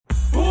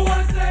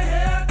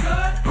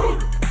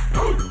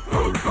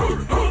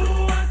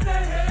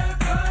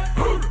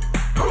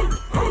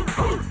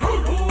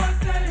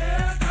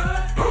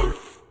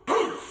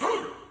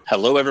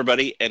Hello,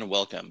 everybody, and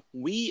welcome.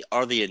 We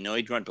are the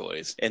Annoyed Grunt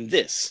Boys, and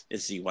this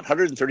is the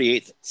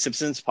 138th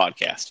Simpsons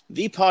podcast,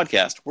 the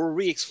podcast where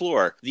we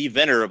explore the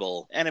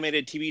venerable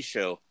animated TV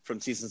show from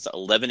seasons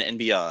 11 and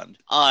beyond.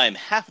 I'm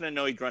half an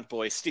annoyed grunt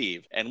boy,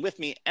 Steve, and with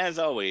me, as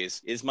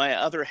always, is my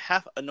other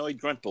half annoyed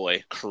grunt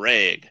boy,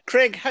 Craig.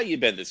 Craig, how you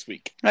been this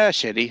week?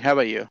 Shitty. How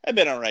about you? I've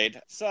been all right.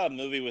 Saw a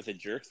movie with a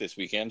jerk this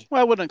weekend.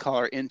 Well, I wouldn't call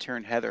our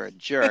intern Heather a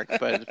jerk,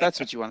 but if that's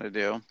what you want to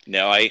do.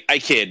 No, I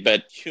kid,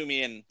 but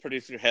Humi and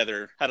producer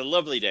Heather had a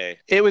lovely day.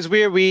 It was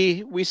weird.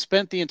 We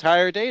spent the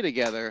entire day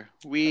together.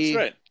 That's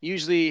right.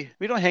 Usually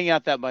we don't hang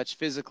out that much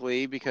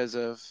physically because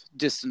of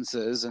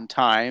distances and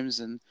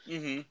times, and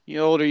the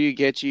older you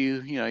get,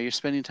 you're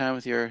spending time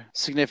with your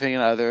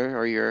significant other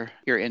or your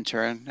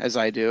intern, as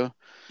I do.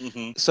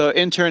 So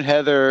intern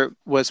Heather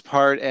was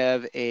part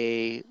of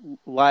a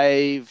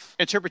live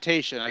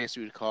interpretation, I guess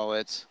you would call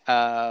it,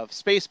 of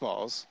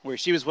Spaceballs, where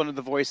she was one of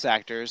the voice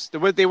actors.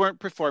 They weren't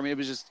performing. It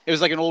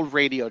was like an old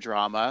radio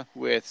drama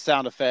with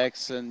sound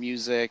effects and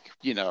music,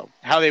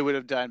 how they would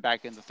have done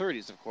back in the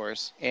 30s, of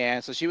course.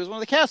 And so she was one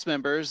of the cast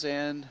members,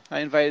 and I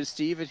invited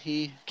Steve, and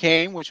he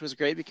came, which was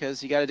great because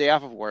he got a day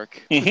off of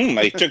work.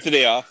 I took the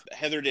day off.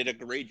 Heather did a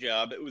great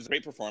job. It was a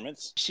great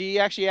performance. She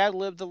actually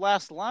ad-libbed the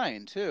last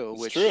line, too,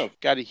 which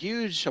got a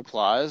huge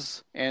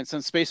applause. And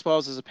since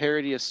Spaceballs is a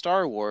parody of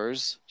Star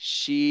Wars,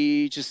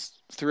 she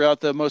just threw out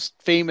the most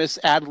famous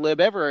ad-lib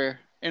ever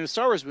in a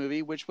Star Wars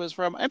movie, which was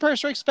from Empire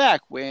Strikes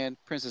Back, when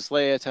Princess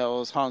Leia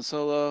tells Han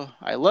Solo,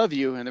 "I love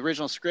you." In the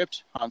original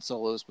script, Han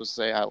Solo was supposed to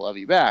say, "I love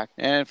you" back.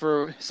 And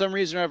for some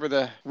reason or other,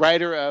 the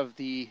writer of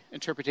the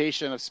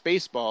interpretation of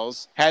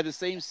Spaceballs had the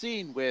same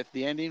scene with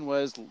the ending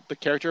was the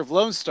character of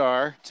Lone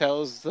Star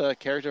tells the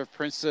character of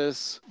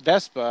Princess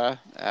Vespa,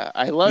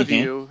 "I love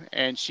you,"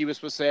 and she was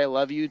supposed to say, "I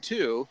love you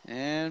too."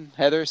 And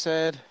Heather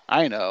said,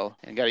 "I know,"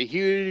 and got a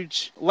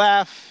huge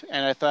laugh.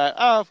 And I thought,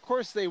 oh, of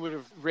course they would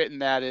have written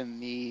that in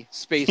the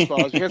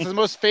Spaceballs because it's the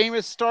most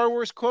famous Star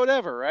Wars quote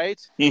ever, right?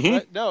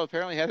 But no,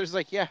 apparently Heather's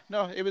like, yeah,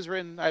 no, it was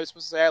written. I was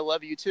supposed to say, "I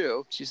love you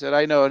too." She said,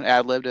 "I know," and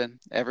ad-libbed, and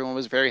everyone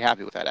was very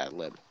happy with that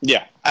ad-lib.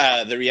 Yeah.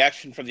 The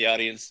reaction from the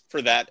audience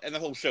for that and the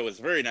whole show was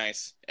very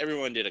nice.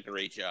 Everyone did a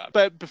great job.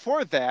 But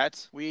before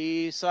that,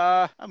 we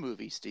saw a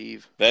movie,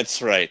 Steve.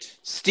 That's right.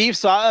 Steve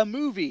saw a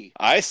movie.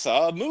 I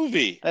saw a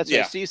movie. That's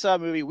right. Steve saw a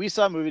movie. We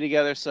saw a movie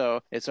together.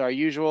 So it's our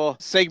usual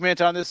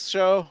segment on this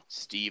show,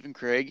 Steve and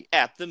Craig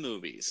at the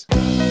movies.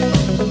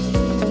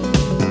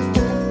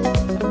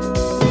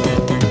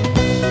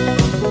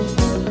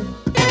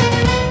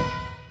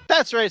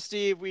 That's right,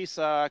 Steve. We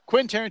saw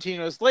Quentin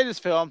Tarantino's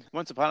latest film,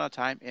 Once Upon a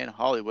Time in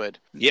Hollywood.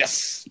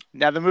 Yes.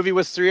 Now, the movie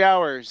was 3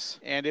 hours,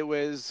 and it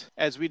was,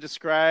 as we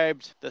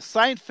described, the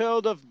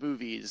Seinfeld of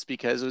movies,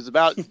 because it was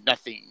about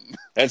nothing.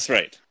 That's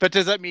right. But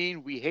does that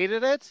mean we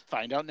hated it?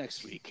 Find out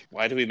next week.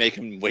 Why do we make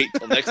him wait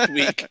till next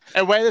week?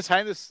 And by the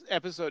time this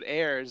episode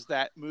airs,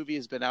 that movie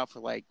has been out for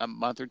like a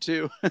month or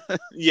two.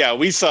 Yeah,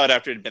 we saw it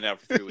after it had been out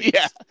for 3 weeks.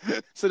 Yeah.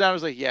 So now I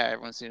was like, yeah,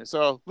 everyone's seen it.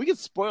 So we can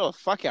spoil the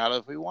fuck out of it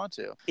if we want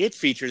to. It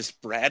features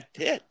Brad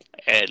Pitt.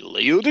 And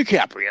Leo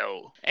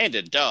DiCaprio. And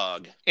a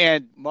dog.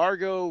 And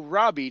Margot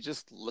Robbie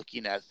just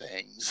looking at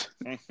things.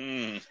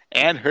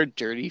 And her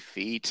dirty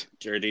feet.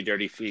 Dirty,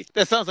 dirty feet.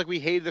 That sounds like we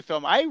hated the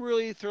film. I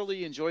really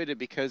thoroughly enjoyed it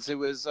because it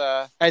was,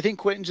 I think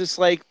Quentin just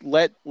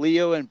let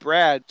Leo and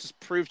Brad just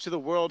prove to the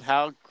world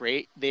how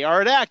great they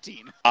are at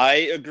acting. I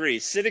agree.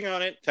 Sitting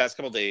on it past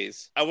couple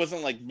days, I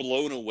wasn't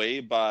blown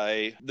away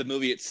by the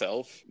movie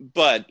itself,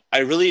 but I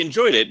really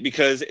enjoyed it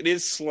because it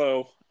is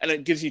slow. And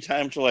it gives you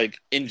time to,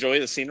 enjoy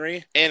the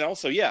scenery. And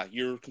also, yeah,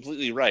 you're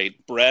completely right.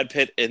 Brad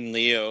Pitt and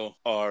Leo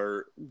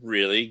are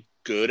really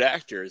good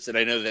actors. And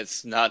I know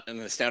that's not an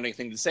astounding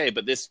thing to say,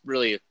 but this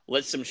really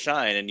lets them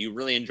shine, and you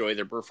really enjoy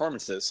their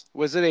performances.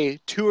 Was it a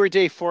tour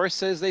de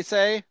force, as they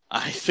say?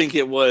 I think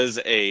it was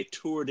a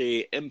tour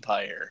de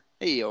empire.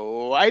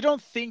 Hey-o, I don't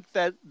think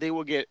that they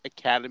will get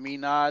Academy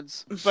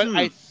nods, but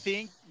I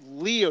think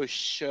Leo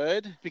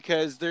should,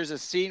 because there's a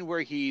scene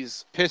where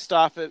he's pissed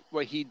off at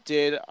what he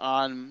did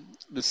on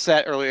the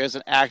set earlier as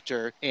an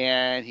actor,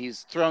 and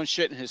he's thrown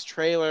shit in his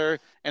trailer,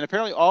 and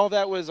apparently all of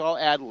that was all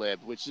ad-lib,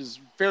 which is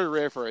very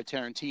rare for a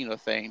Tarantino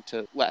thing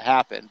to let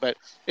happen. But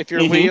if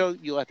you're Leo,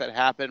 you let that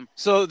happen.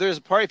 So there's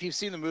a part, if you've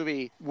seen the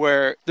movie,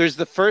 where there's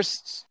the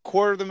first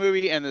quarter of the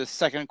movie and the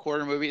second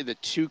quarter movie, and the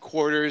 2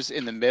 quarters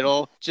in the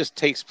middle just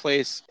takes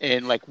place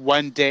in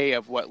one day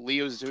of what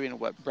Leo's doing and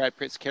what Brad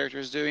Pitt's character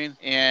is doing.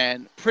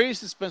 And pretty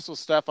suspenseful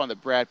stuff on the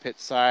Brad Pitt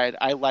side.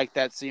 I like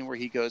that scene where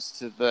he goes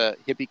to the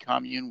hippie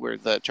commune where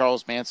the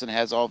Charles Manson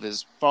has all of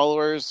his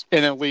followers,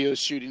 and then Leo's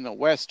shooting a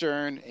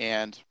Western.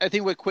 And I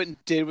think what Quentin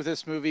did with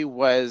this movie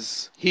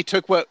was he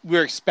took what we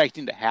were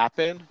expecting to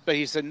happen, but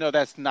he said, no,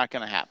 that's not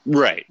going to happen.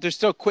 Right. There's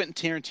still Quentin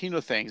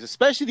Tarantino things,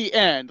 especially the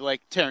end,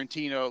 like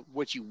Tarantino,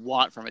 what you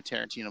want from a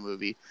Tarantino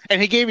movie.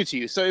 And he gave it to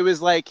you. So it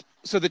was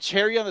so the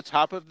cherry on the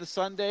top of the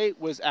sundae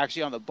was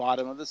actually on the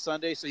bottom of the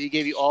sundae. So he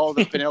gave you all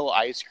the vanilla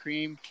ice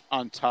cream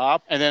on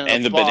top. And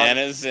then the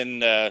bananas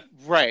and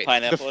Right.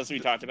 pineapple, as we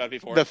talked about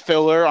before. The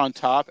filler on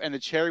top, and the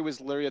cherry was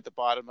literally at the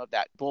bottom of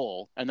that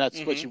bowl, and that's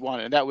what Mm-hmm. you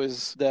wanted. And that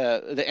was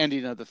the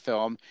ending of the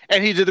film.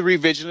 And he did the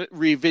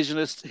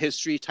revisionist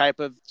history type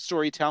of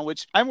storytelling,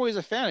 which I'm always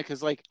a fan of,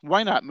 because, like,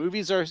 why not?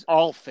 Movies are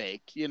all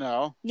fake, you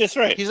know? That's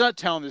right. He's not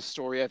telling the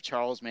story of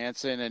Charles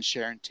Manson and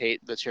Sharon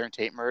Tate, the Sharon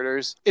Tate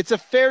murders. It's a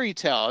fairy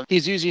tale.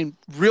 He's using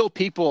real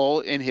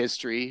people in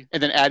history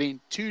and then adding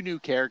two new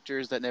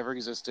characters that never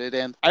existed,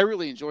 and I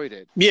really enjoyed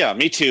it. Yeah,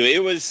 me too.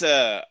 It was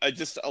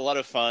just a lot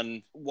of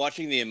fun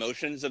watching the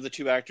emotions of the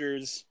two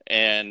actors,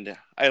 and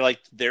I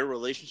liked their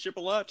relationship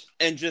a lot.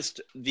 And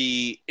just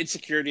the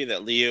insecurity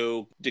that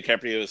Leo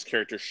DiCaprio's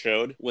character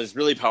showed was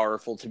really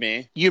powerful to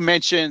me. You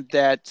mentioned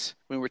that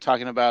when we were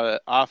talking about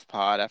it off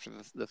pod after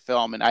the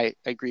film, and I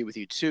agree with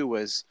you too,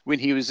 was when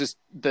he was just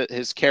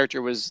his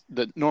character was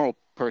the normal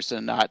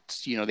person, not,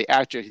 you know, the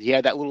actor. He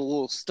had that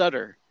little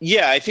stutter.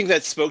 Yeah, I think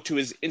that spoke to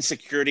his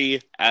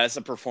insecurity as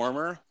a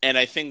performer, and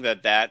I think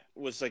that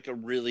was like a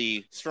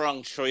really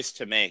strong choice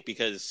to make,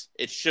 because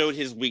it showed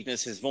his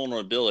weakness, his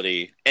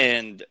vulnerability,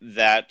 and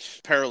that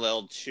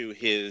paralleled to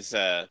his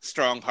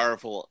strong,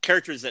 powerful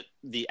characters that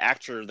the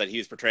actor that he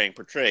was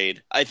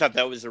portrayed. I thought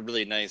that was a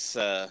really nice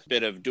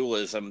bit of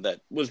dualism that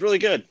was really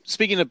good.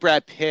 Speaking of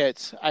Brad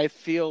Pitt, I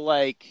feel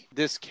like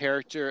this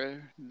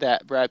character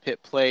that Brad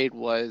Pitt played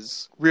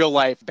was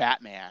real-life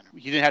Batman.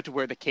 He didn't have to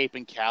wear the cape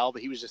and cowl,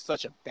 but he was just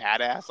such a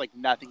badass, like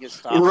nothing could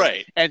stop him.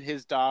 Right. And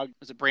his dog,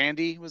 was it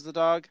Brandy was the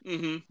dog?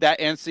 Mm-hmm.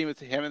 That end scene with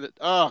him and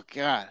oh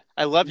god,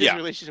 I loved his Yeah.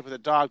 relationship with the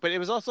dog, but it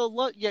was also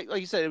like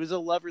you said, it was a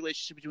love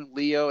relationship between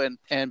Leo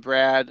and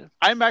Brad.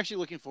 I'm actually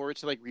looking forward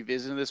to like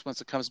revisiting this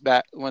once it comes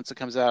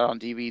out on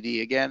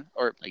DVD again,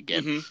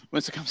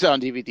 once it comes out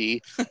on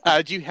DVD.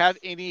 Do you have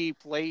any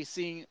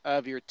placing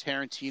of your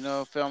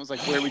Tarantino films? Like,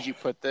 where would you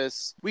put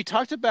this? We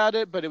talked about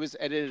it, but it was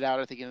edited out,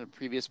 I think, in a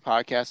previous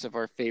podcast of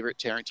our favorite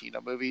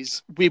Tarantino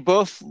movies. We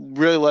both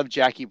really love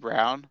Jackie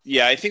Brown.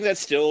 Yeah, I think that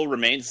still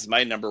remains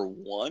my number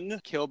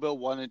one. Kill Bill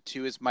 1 and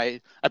 2 is I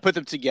put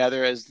them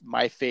together as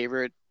my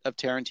favorite of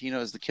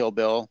Tarantino, is the Kill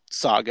Bill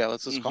saga.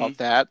 Let's just call it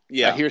that.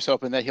 Yeah. Here's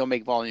hoping that he'll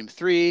make volume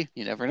 3.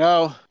 You never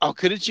know. Oh,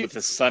 couldn't you? With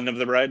the son of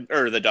the bride,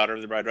 or the daughter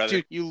of the bride, rather.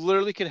 Dude, you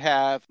literally could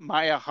have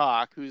Maya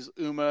Hawke, who's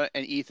Uma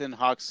and Ethan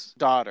Hawke's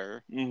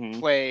daughter,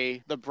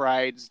 play the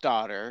bride's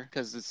daughter,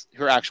 because it's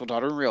her actual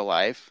daughter in real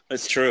life.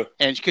 That's true.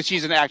 And because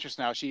she's an actress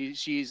now,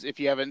 she's if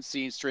you haven't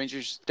seen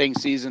Stranger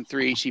Things season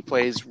 3, she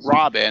plays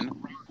Robin,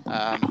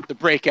 the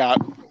breakout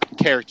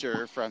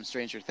character from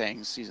Stranger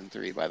Things season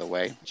 3, by the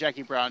way.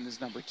 Jackie Brown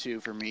is number 2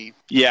 for me.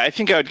 Yeah, I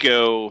think I would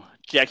go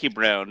Jackie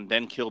Brown,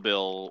 then Kill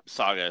Bill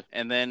saga,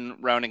 and then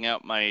rounding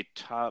out my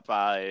top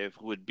 5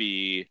 would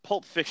be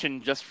Pulp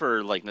Fiction, just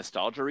for like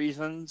nostalgia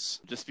reasons,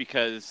 just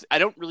because I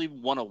don't really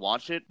want to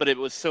watch it, but it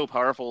was so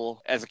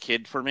powerful as a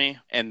kid for me.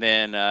 And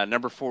then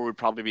number 4 would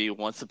probably be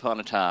Once Upon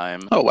a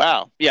Time. Oh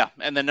wow. Yeah,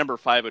 and then number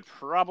 5 would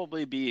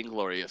probably be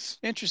Inglourious.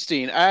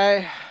 Interesting.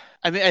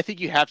 I mean, I think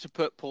you have to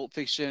put Pulp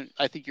Fiction.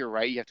 I think you're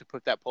right. You have to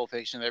put that Pulp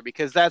Fiction there,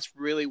 because that's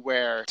really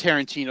where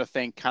Tarantino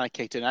thing kind of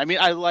kicked in. I mean,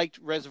 I liked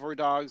Reservoir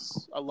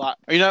Dogs a lot.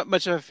 Are you not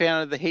much of a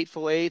fan of The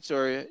Hateful Eight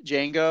or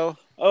Django?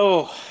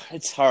 Oh,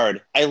 it's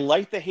hard. I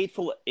like The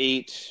Hateful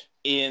Eight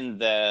in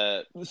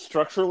the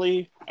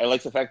structurally. I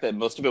like the fact that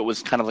most of it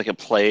was kind of like a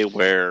play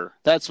where...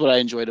 That's what I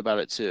enjoyed about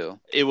it, too.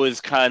 It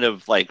was kind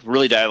of like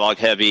really dialogue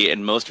heavy,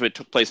 and most of it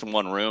took place in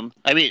one room.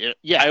 I mean,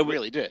 yeah, it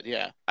really did,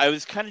 yeah. I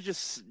was kind of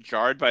just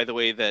jarred by the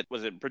way that...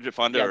 Was it Bridget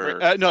Fonda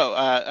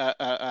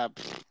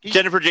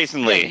Jennifer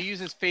Jason Leigh. Yeah, he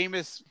uses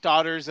famous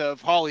daughters of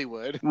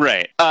Hollywood.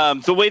 Right.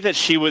 The way that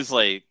she was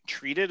like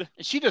treated...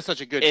 And she does such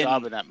a good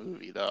job in that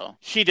movie, though.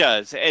 She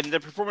does, and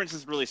the performance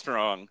is really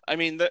strong. I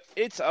mean,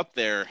 it's up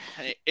there,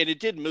 and it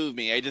did move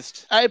me.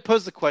 I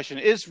posed the question...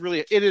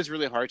 It is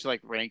really hard to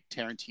like rank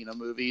Tarantino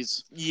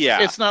movies.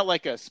 Yeah, it's not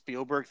like a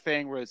Spielberg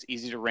thing where it's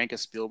easy to rank a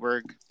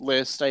Spielberg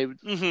list.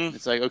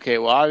 It's like, okay,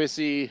 well,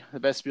 obviously the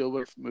best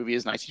Spielberg movie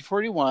is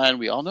 1941.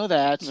 We all know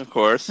that, of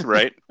course,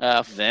 right?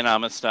 Then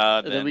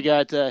Amistad. Then we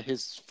got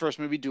his first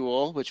movie,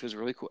 Duel, which was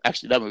really cool.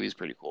 Actually, that movie is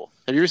pretty cool.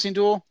 Have you ever seen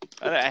Duel?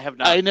 I have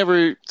not. I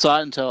never saw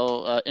it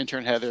until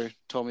intern Heather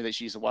told me that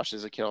she used to watch it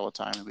as a kid all the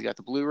time, and we got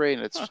the Blu-ray,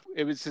 and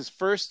it was his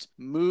first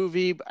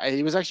movie.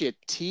 It was actually a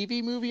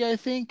TV movie, I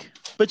think,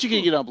 but you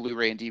can get it on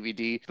Blu-ray and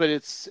DVD. But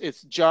it's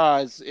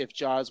Jaws, if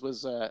Jaws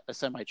was a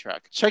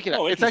semi-truck. Check it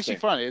out. It's actually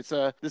fun. It's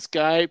this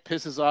guy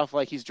pisses off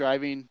like he's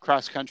driving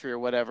cross country or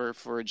whatever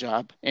for a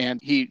job,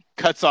 and he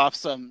cuts off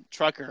some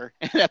trucker,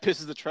 and that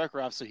pisses the trucker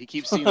off, so he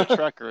keeps seeing the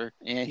trucker,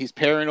 and he's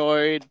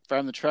paranoid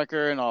from the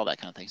trucker and all that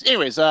kind of things.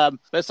 Anyways,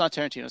 that's not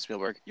Tarantino,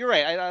 Spielberg. You're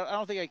right. I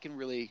don't think I can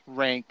really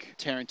rank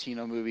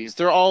Tarantino movies.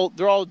 They're all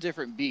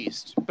different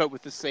beasts, but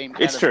with the same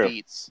kind of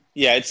beats.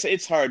 Yeah,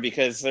 it's hard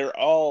because they're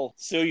all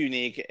so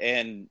unique,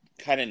 and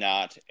kind of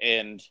not.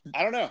 And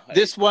I don't know.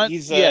 This one,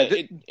 he's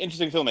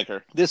interesting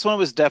filmmaker. This one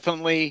was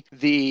definitely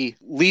the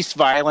least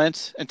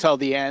violent until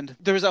the end.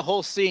 There was a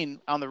whole scene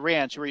on the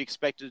ranch where you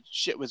expected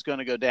shit was going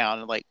to go down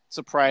and like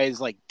surprise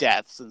like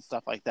deaths and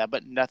stuff like that,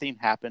 but nothing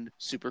happened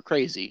super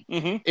crazy.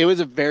 Mm-hmm. It was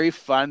a very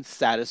fun,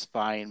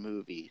 satisfying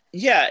movie.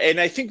 Yeah, and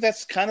I think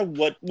that's kind of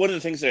one of the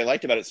things that I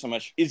liked about it so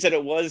much is that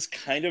it was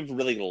kind of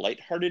really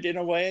lighthearted in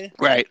a way.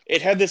 Right.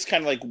 It had this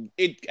kind of like,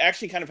 it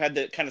actually kind of had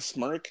that kind of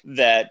smirk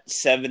that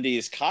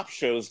 70s cop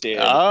shows did.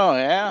 Oh,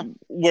 yeah.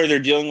 Where they're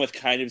dealing with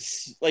kind of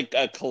like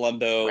a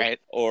Columbo right.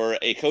 or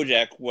a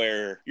Kojak,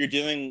 where you're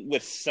dealing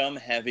with some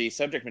heavy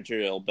subject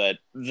material, but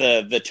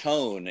the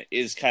tone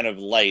is kind of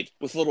light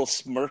with a little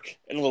smirk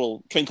and a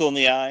little twinkle in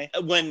the eye.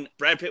 When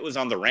Brad Pitt was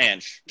on the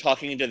ranch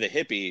talking to the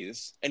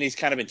hippies and he's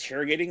kind of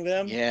interrogating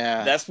them,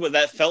 that's what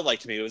that felt like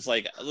to me. It was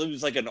like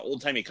an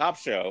old-timey cop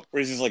show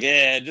where he's just like,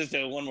 just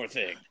do one more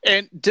thing.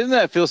 And didn't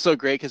that feel so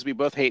great because we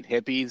both hate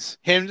hippies?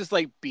 Him just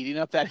like beating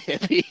up that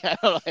hippie. I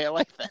don't know. I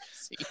like that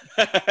scene.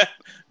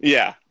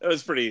 Yeah, it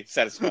was pretty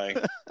satisfying.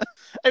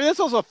 I mean, that's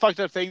also a fucked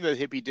up thing that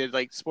hippie did.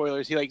 Like,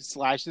 spoilers, he like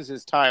slashes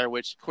his tire,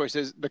 which of course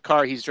is the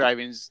car he's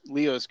driving is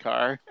Leo's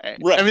car.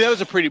 Right. I mean, that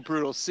was a pretty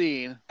brutal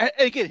scene. And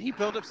again, he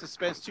built up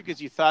suspense too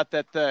because you thought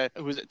that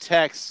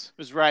Tex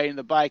was riding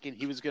the bike and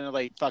he was gonna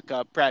like fuck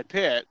up Brad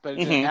Pitt, but it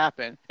didn't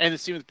happen. And the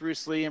scene with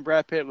Bruce Lee and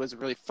Brad Pitt was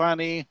really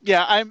funny.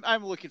 Yeah,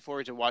 I'm looking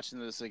forward to watching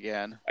this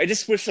again. I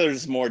just wish there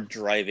was more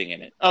driving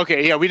in it.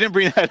 Okay, yeah, we didn't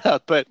bring that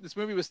up, but this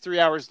movie was 3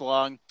 hours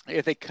long.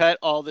 If they cut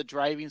all the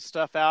driving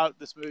stuff out,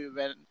 this movie would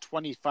have been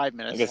 25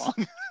 minutes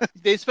long.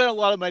 They spent a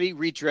lot of money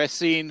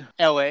redressing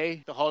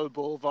LA, the Hollywood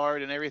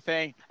Boulevard and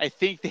everything. I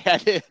think they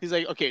had to, he's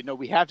like, okay, no,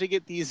 we have to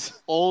get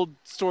these old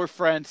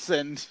storefronts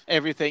and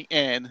everything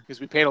in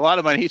because we paid a lot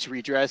of money to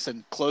redress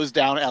and close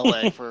down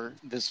LA for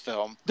this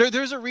film.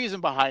 There's a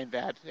reason behind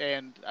that,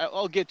 and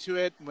I'll get to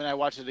it when I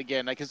watch it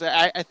again. Because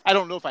I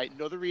don't know if I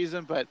know the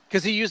reason, but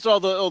because he used all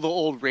the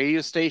old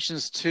radio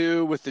stations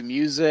too with the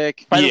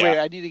music. By the way,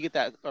 I need to get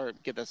that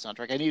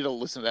soundtrack. I need to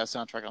listen to that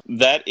soundtrack.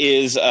 That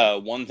is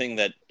one thing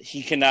that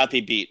he cannot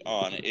be beat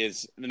on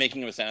is the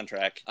making of a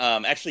soundtrack.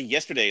 Actually,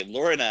 yesterday,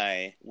 Laura and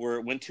I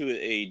went to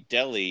a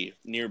deli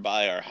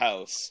nearby our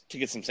house to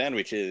get some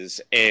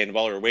sandwiches, and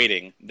while we were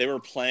waiting, they were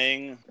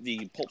playing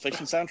the Pulp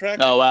Fiction soundtrack.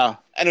 Oh, wow.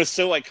 And it was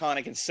so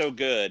iconic and so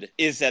good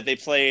is that they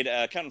played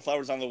Counting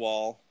Flowers on the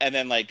Wall and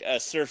then like a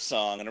surf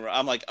song. And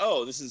I'm like,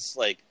 oh, this is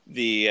like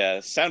the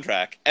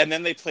soundtrack. And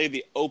then they played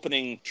the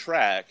opening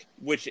track,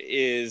 which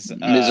is...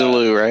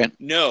 Mizzaloo, right?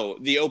 No,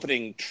 the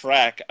opening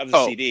track of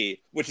the CD,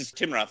 which is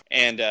Tim Roth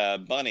and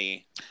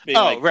Bunny.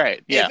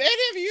 Right, yeah. If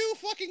any of you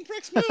fucking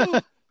pricks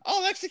move...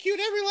 I'll execute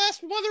every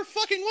last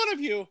motherfucking one of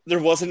you.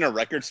 There wasn't a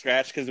record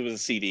scratch because it was a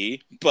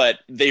CD, but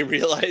they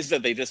realized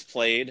that they just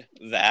played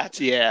that.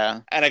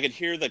 Yeah. And I could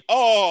hear from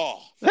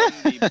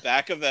the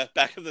back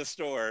of the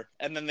store,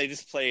 and then they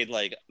just played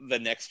like the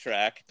next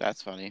track.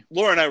 That's funny.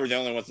 Laura and I were the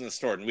only ones in the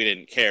store, and we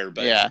didn't care,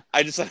 but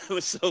I just thought it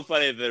was so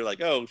funny that they're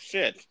like, oh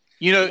shit.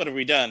 You know, what have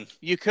we done?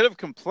 You could have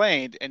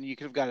complained and you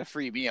could have got a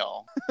free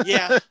meal.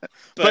 Yeah.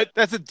 But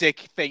that's a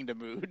dick thing to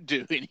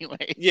do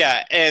anyway.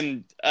 Yeah,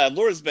 and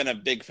Laura's been a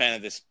big fan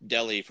of this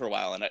deli for a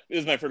while, and it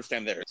was my first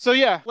time there. So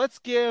yeah, let's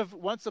give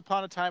Once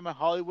Upon a Time in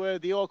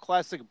Hollywood the old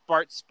classic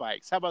Bart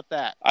Spikes. How about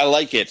that? I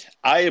like it.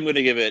 I am going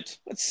to give it,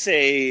 let's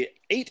say,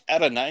 8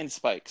 out of 9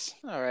 spikes.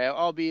 All right,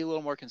 I'll be a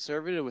little more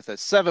conservative with a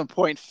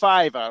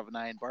 7.5 out of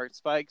 9 Bart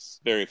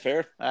Spikes. Very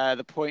fair.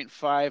 The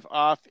 0.5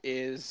 off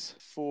is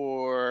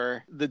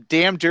for the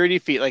damn dirty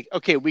feet. Like,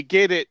 okay, we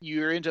get it.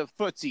 You're into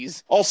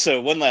footsies.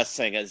 Also, one last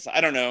thing is, I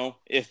don't know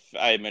if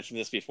I mentioned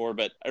this before,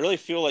 but I really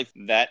feel like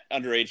that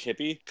underage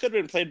hippie could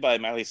have been played by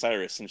Miley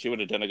Cyrus, and she would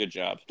have done a good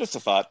job. Just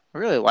a thought. I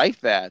really like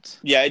that.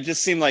 Yeah, it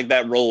just seemed like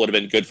that role would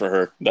have been good for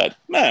her, but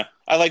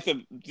I like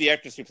the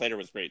actress who played her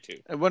was great too.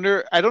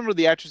 I don't know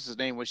the actress's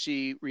name. Was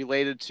she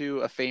related to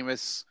a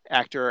famous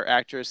actor or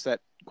actress that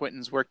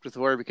Quentin's worked with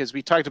her? Because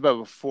we talked about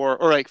before,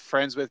 or like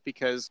friends with,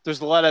 because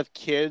there's a lot of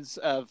kids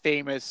of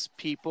famous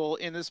people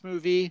in this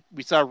movie.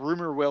 We saw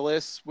Rumor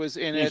Willis was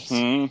in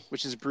it,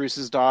 which is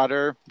Bruce's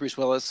daughter, Bruce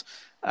Willis.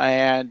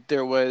 And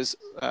there was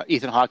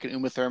Ethan Hawke and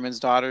Uma Thurman's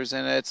daughters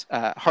in it.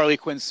 Harley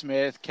Quinn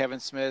Smith, Kevin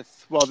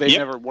Smith. Well, they've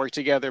never worked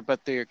together,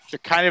 but they're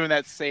kind of in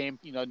that same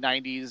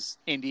 90s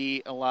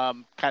indie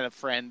alum kind of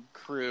friend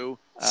crew.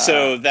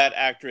 So that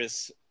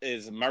actress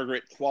is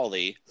Margaret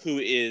Qualley, who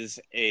is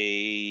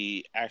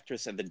a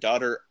actress and the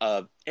daughter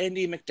of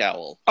Andy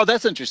McDowell. Oh,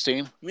 that's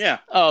interesting. Yeah.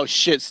 Oh,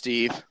 shit,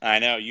 Steve. I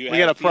know. We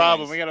got a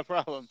problem. We got a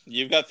problem.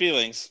 You've got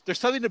feelings. There's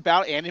something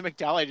about Andy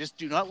McDowell I just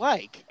do not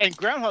like. And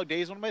Groundhog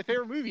Day is one of my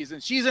favorite movies,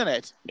 and she's in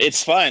it.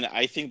 It's fun.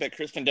 I think that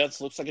Kristen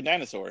Dunst looks like a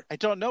dinosaur. I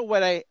don't know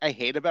what I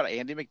hate about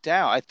Andy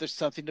McDowell. There's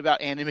something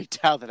about Andy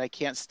McDowell that I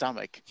can't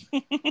stomach.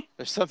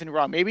 There's something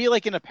wrong. Maybe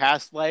like in a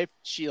past life,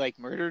 she like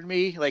murdered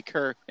me, like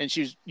her, and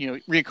she's,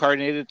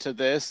 reincarnated to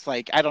this.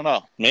 Like, I don't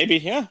know. Maybe,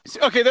 yeah.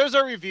 Okay, there's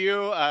our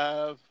review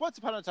of Once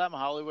Upon a Time in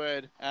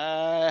Hollywood.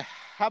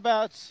 How how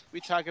about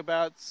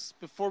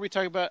before we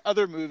talk about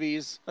other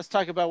movies, let's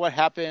talk about what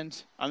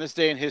happened on this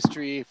day in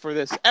history for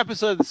this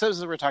episode of The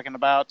Simpsons we're talking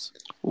about.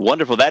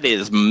 Wonderful. That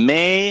is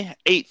May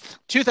 8th.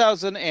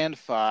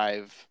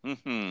 2005.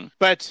 Mm-hmm.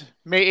 But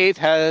May 8th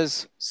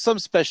has some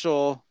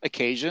special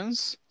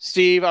occasions.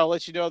 Steve, I'll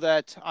let you know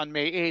that on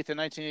May 8th in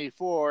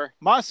 1984,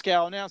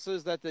 Moscow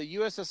announces that the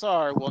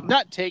USSR will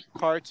not take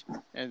part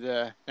in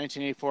the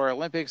 1984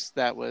 Olympics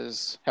that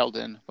was held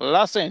in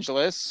Los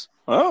Angeles.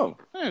 Oh.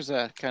 There's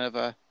a kind of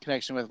a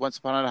connection with Once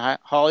Upon a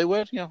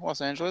Hollywood,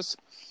 Los Angeles.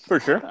 For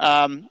sure. In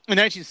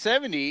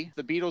 1970,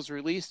 the Beatles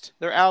released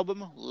their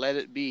album Let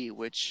It Be,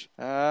 which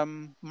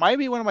might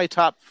be one of my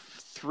top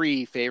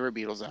 3 favorite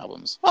Beatles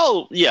albums.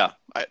 Oh, yeah.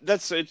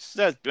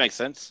 That makes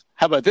sense.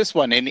 How about this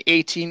one? In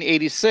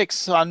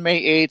 1886, on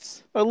May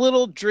 8th, a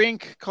little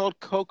drink called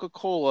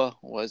Coca-Cola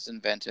was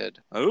invented.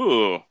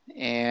 Ooh.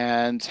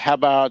 And how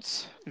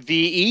about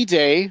VE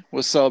Day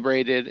was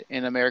celebrated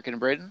in America and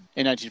Britain.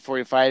 In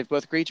 1945,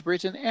 both Great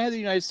Britain and the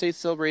United States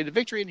celebrated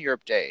Victory in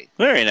Europe Day.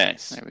 Very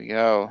nice. There we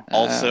go.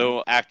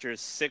 Also, actor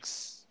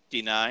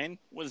 69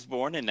 was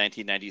born in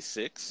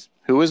 1996.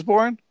 Who was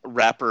born?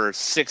 Rapper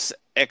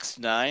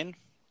 6X9.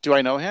 Do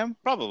I know him?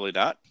 Probably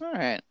not. All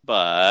right.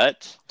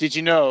 But did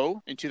you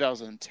know in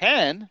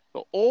 2010,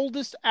 the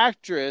oldest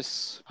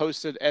actress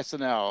hosted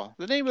SNL?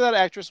 The name of that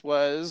actress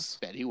was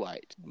Betty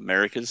White.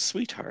 America's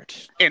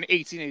sweetheart. In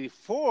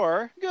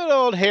 1884, good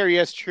old Harry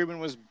S. Truman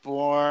was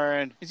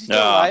born. Is he still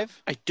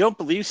alive? I don't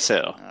believe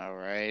so. All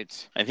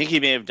right. I think he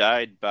may have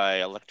died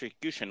by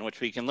electrocution,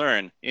 which we can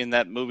learn in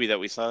that movie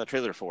that we saw the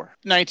trailer for.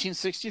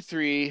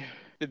 1963.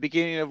 The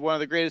beginning of one of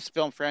the greatest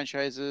film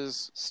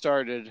franchises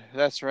started.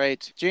 That's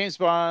right. James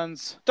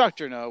Bond's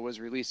Dr. No was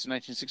released in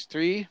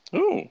 1963.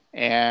 Ooh.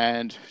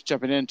 And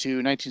jumping into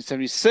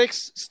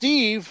 1976,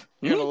 Steve,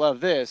 you're going to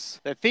love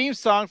this. The theme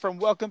song from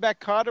Welcome Back,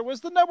 Kotter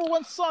was the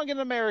 #1 song in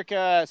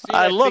America. Steve,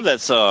 I love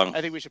that song. I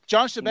think we should.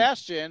 John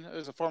Sebastian,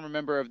 who's a former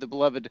member of the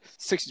beloved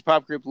 60s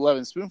pop group Love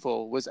and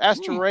Spoonful, was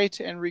asked to write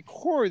and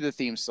record the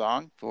theme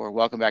song for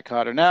Welcome Back,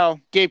 Kotter. Now,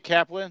 Gabe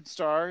Kaplan,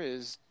 star,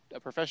 is a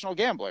professional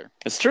gambler.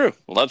 It's true.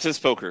 Loves his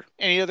poker.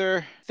 Any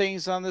other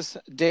things on this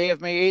day of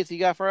May 8th you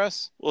got for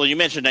us? Well, you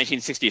mentioned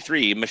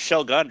 1963.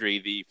 Michel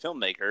Gondry, the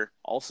filmmaker,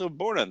 also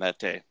born on that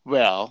day.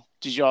 Well,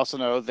 did you also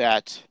know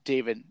that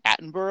David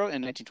Attenborough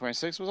in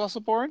 1926 was also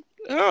born?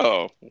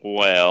 Oh,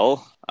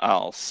 well,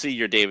 I'll see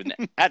your David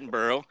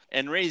Attenborough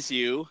and raise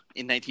you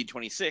in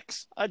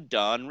 1926 a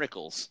Don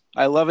Rickles.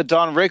 I love it,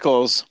 Don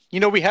Rickles. You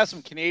know, we have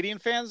some Canadian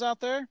fans out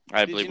there.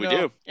 I believe we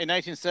do. In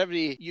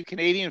 1970, you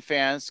Canadian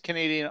fans,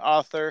 Canadian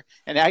author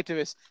and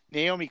activist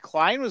Naomi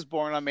Klein was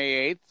born on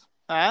May 8th.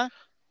 Huh?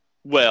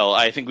 Well,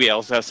 I think we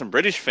also have some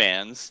British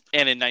fans.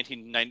 And in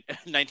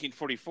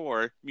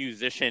 1944,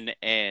 musician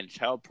and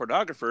child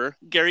pornographer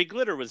Gary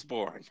Glitter was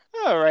born.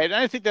 All right. And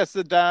I think that's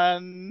the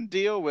done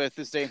deal with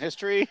this day in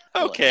history.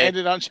 Okay.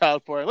 Ended on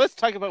child porn. Let's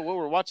talk about what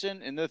we're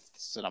watching in the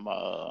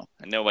cinema.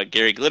 I know what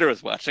Gary Glitter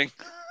was watching.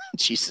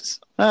 Jesus.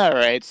 All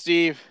right,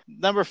 Steve.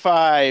 Number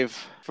 5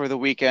 for the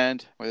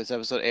weekend where this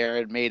episode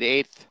aired, May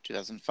 8th,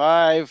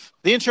 2005.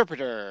 The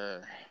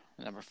Interpreter.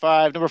 Number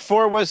 5. Number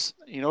 4 was,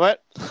 you know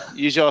what?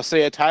 Usually I'll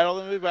say a title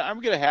of the movie, but I'm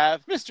going to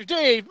have Mr.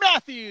 Dave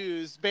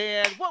Matthews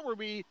Band. What were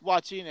we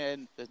watching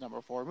in this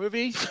number 4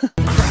 movie?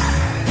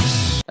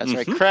 Crash. That's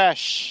right,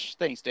 Crash.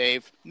 Thanks,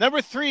 Dave. Number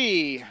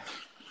 3,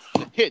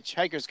 The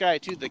Hitchhiker's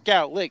Guide to the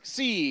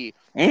Galaxy.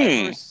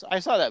 I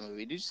saw that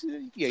movie. Did you see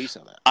that? Yeah, you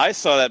saw that. I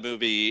saw that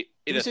movie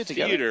in a theater.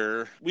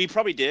 Together? We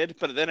probably did,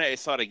 but then I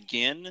saw it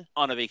again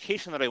on a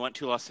vacation that I went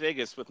to Las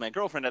Vegas with my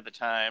girlfriend at the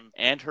time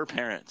and her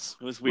parents.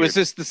 It was weird. Was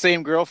this the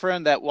same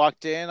girlfriend that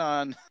walked in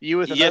on You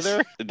with Another?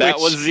 Yes, that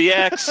was the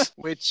ex.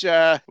 Which,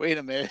 wait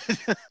a minute.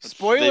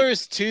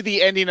 Spoilers to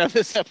the ending of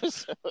this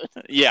episode.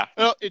 Yeah.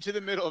 Oh, into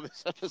the middle of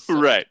this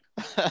episode. Right.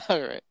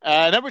 All right.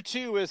 Number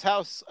 2 is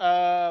House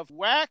of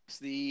Wax,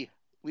 the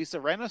Lisa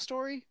Rinna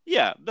story?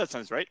 Yeah, that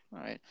sounds right. All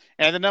right.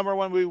 And the number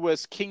 1 movie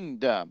was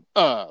Kingdom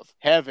of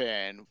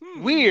Heaven.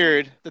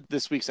 Weird that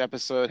this week's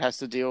episode has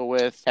to deal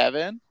with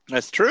heaven.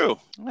 That's true.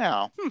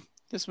 Now,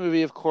 this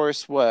movie, of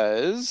course,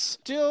 was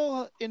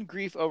still in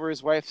grief over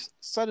his wife's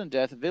sudden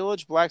death.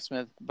 Village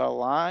blacksmith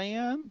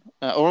Balayan,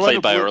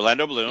 played by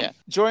Orlando Bloom,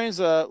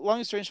 joins a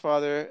long-estranged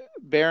father,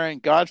 Baron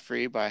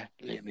Godfrey, by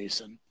Liam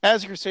Neeson,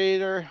 as a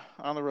crusader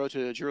on the road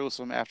to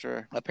Jerusalem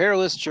after a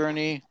perilous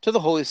journey to the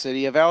holy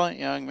city. A valiant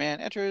young man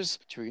enters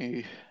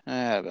to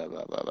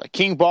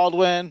King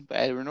Baldwin by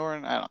Edward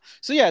Norton. I don't know.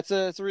 So yeah, it's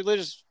a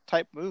religious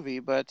type movie,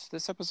 but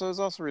this episode is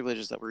also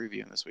religious that we're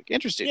reviewing this week.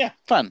 Interesting. Yeah.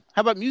 Fun. How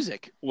about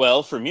music?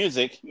 Well, for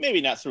music, maybe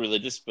not so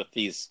religious with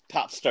these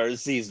pop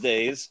stars these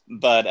days,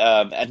 but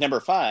at number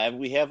 5,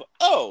 we have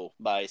Oh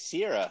by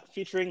Sierra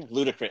featuring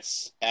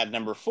Ludacris. At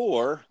number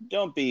 4,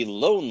 Don't Be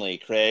Lonely,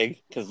 Craig,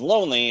 because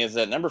Lonely is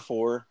at number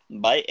 4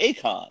 by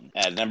Akon.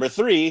 At number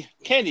 3,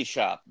 Candy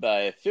Shop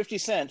by 50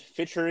 Cent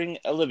featuring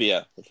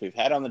Olivia, which we've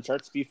had on the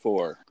charts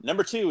before.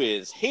 Number 2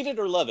 is Hate It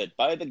or Love It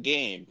by The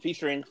Game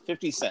featuring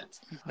 50 Cent.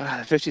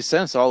 50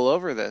 Cent's all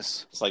over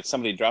this. It's like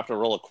somebody dropped a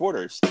roll of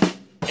quarters.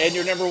 And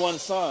your number one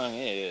song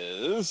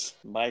is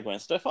by Gwen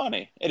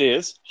Stefani. It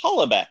is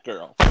Hollaback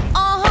Girl.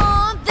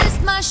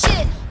 This my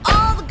shit.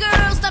 All the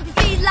girls stomp your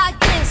feet like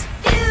this.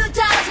 Few times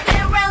I've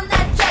been around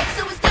that track,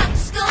 so it's not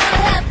just gonna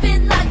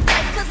happen like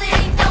that. Cause there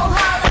ain't no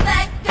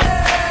hollaback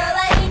girl.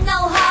 Ain't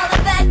no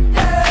hollaback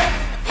girl.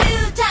 A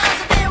few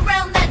times I've been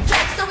around that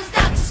track, so it's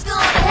not just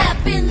gonna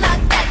happen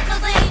like that.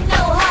 Cause there ain't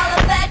no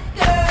hollaback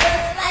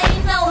girl.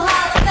 Ain't no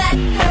hollaback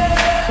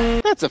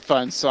girl. That's a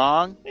fun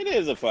song. It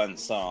is a fun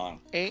song.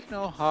 Ain't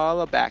no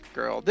holla back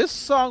girl. This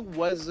song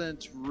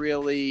wasn't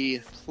really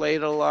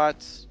played a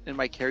lot in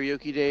my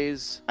karaoke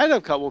days. I had a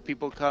couple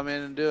people come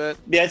in and do it.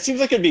 Yeah, it seems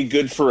like it'd be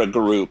good for a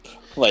group.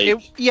 Like,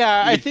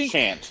 I think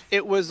chant.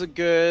 It was a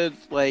good,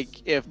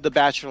 like, if the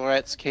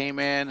Bachelorettes came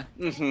in.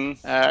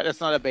 Mm-hmm. That's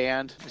not a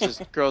band. It's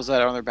just girls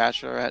that are on their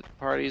bachelorette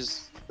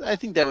parties. I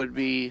think that would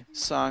be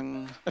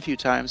sung a few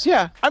times.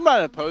 Yeah, I'm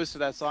not opposed to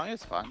that song.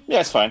 It's fun.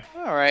 Yeah, it's fine.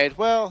 All right.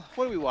 Well,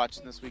 what are we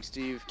watching this week,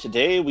 Steve?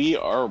 Today we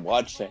are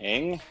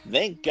watching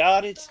Thank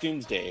God It's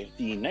Doomsday,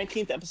 the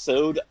 19th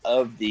episode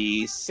of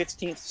the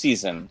 16th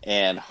season.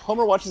 And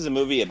Homer watches a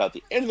movie about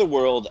the end of the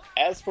world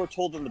as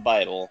foretold in the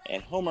Bible.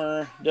 And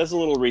Homer does a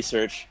little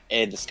research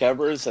and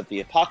discovers that the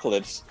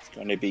apocalypse is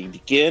going to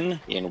begin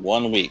in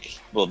 1 week.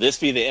 Will this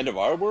be the end of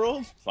our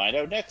world? Find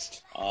out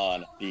next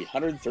on the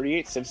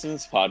 138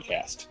 Simpsons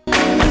podcast.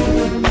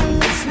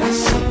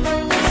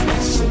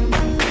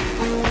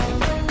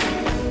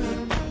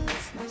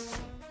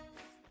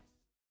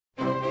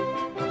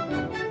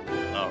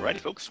 Alrighty,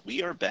 folks,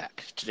 we are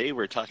back. Today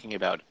we're talking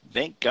about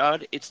Thank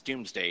God It's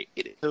Doomsday.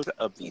 It is episode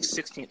of the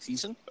 16th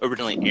season,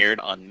 originally aired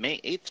on May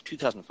 8th,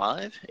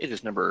 2005. It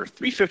is number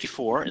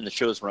 354 in the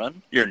show's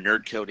run. Your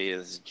nerd code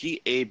is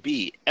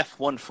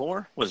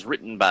GABF14, was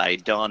written by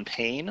Don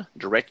Payne,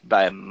 directed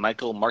by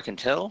Michael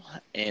Marcantel,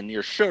 and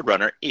your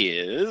showrunner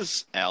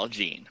is Al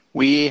Jean.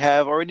 We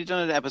have already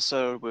done an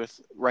episode with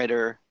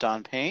writer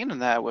Don Payne,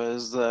 and that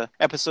was the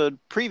episode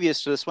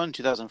previous to this one,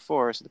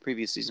 2004, so the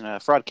previous season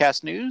of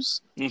Fraudcast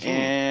News. Mm-hmm.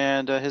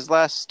 And his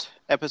last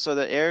episode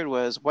that aired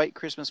was White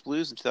Christmas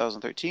Blues in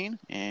 2013.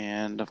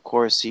 And, of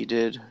course, he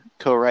did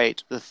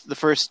co-write the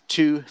first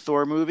two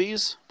Thor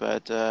movies,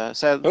 but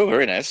sadly... Oh,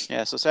 very nice.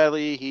 Yeah, so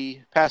sadly,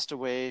 he passed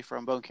away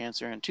from bone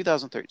cancer in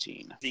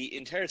 2013. The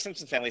entire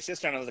Simpson family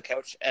sits down on the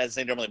couch as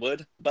they normally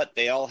would, but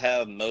they all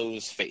have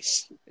Moe's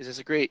face. Is this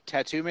a great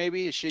tattoo,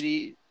 maybe? A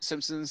shitty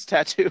Simpsons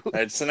tattoo?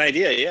 That's an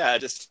idea, yeah.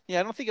 Yeah,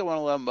 I don't think I want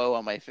to let Moe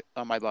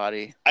on my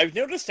body. I've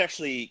noticed,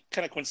 actually,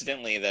 kind of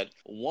coincidentally, that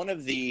one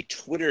of the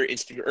Twitter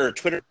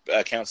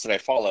accounts that I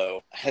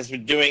follow has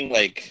been doing,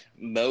 like,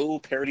 Moe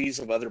parodies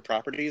of other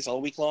properties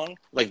all week long.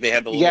 Like, they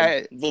have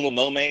the little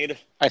Moe Maid.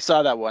 I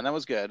saw that one. That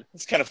was good.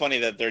 It's kind of funny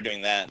that they're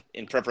doing that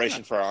in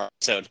preparation for our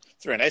episode.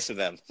 It's very nice of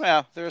them.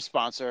 Well, they're a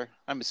sponsor,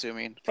 I'm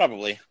assuming.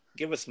 Probably.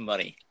 Give us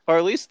money. Or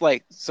at least,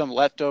 like, some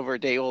leftover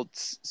day-old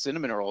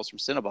cinnamon rolls from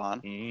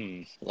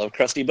Cinnabon. Love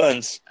crusty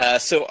buns.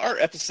 So our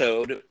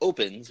episode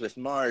opens with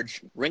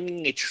Marge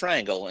ringing a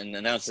triangle and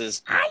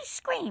announces, I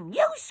scream,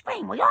 you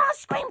scream, we all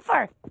scream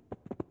for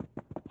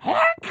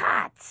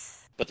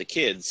haircuts. But the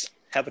kids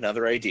have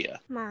another idea.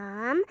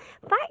 Mom,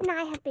 Bart and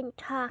I have been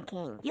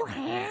talking. You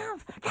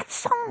have? That's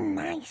so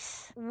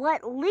nice.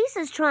 What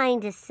Lisa's trying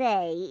to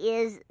say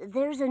is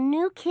there's a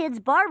new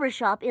kids'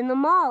 barbershop in the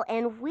mall,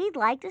 and we'd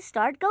like to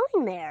start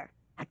going there.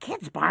 A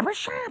kid's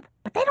barbershop?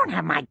 But they don't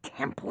have my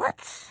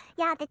templates.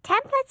 Yeah, the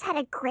templates had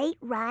a great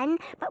run,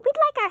 but we'd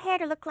like our hair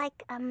to look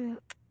like,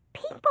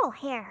 people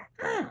hair.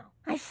 Oh,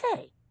 I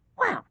see.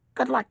 Well,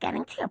 good luck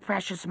getting to your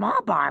precious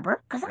mall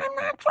barber, because I'm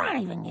not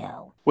driving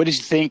you. What did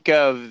you think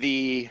of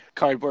the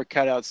cardboard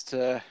cutouts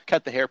to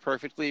cut the hair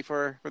perfectly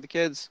for the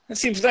kids? That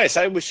seems nice.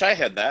 I wish I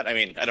had that. I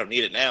mean, I don't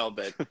need it now,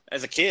 but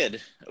as a kid,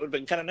 it would have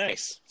been kind of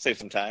nice. Save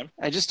some time.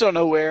 I just don't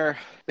know where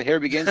the hair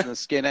begins and the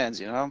skin ends,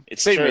 you know?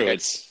 It's true.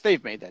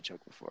 They've made that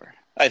joke before.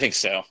 I think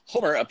so.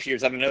 Homer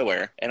appears out of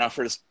nowhere and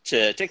offers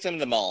to take them to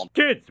the mall.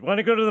 Kids, want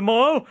to go to the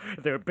mall?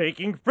 They're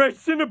baking fresh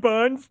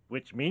Cinnabons,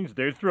 which means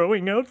they're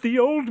throwing out the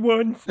old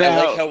ones.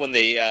 I like how when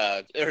they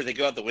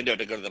go out the window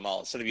to go to the mall,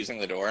 instead of using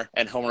the door,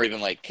 and Homer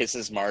even, like,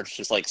 kisses Marge,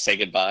 just, like, say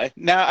goodbye.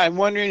 Now, I'm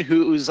wondering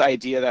whose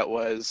idea that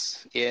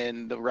was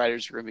in the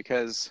writer's room,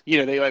 because, you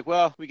know, they're like,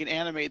 well, we can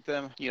animate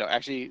them, you know,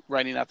 actually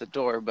running out the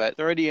door, but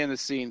they're already in the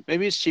scene.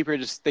 Maybe it's cheaper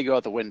just they go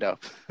out the window.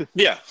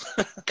 Yeah,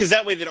 because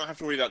that way they don't have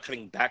to worry about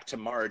cutting back to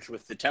Marge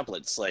with the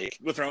templates, like,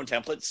 with their own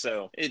templates,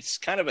 so it's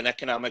kind of an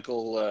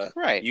economical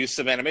use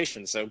of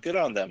animation, so good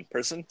on them,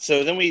 person.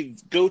 So then we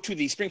go to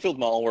the Springfield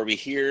Mall, where we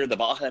hear the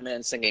Baja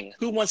Men singing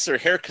Who Wants Their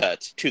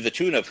Haircut to the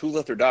tune of Who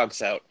Let Their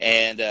Dogs Out,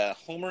 and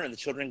Homer and the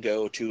children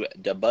go to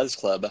the Buzz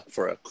Club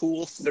for a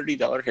cool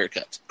 $30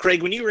 haircut.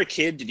 Craig, when you were a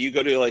kid, did you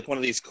go to, like, one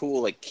of these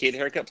cool, like, kid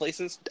haircut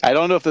places? I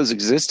don't know if those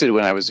existed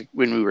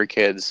when we were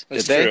kids.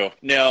 That's true.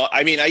 No,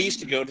 I mean, I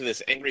used to go to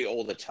this angry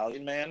old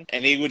Italian man,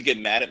 and he would get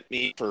mad at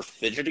me for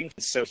fidgeting,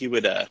 so he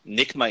would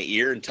nick my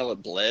ear until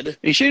it bled.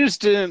 You should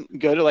just didn't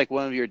go to like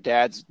one of your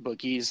dad's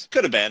bookies.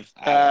 Could have been.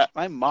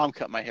 My mom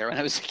cut my hair when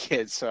I was a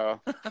kid, so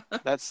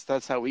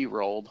that's how we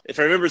rolled. If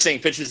I remember seeing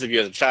pictures of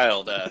you as a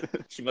child,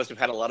 she must have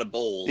had a lot of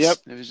bowls. Yep,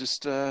 it was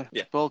just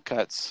bowl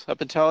cuts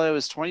up until I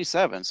was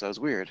 27, so it was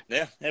weird.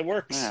 Yeah, it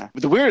works. Yeah.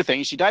 But the weirder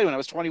thing, she died when I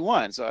was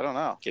 21, so I don't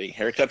know. Getting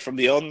haircut from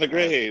beyond the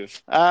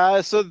grave.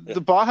 So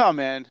the Baja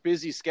Man,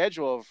 busy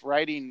schedule of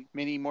writing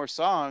many more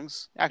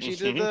songs, actually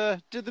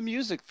did the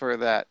music for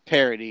that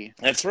parody.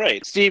 That's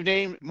right. Steve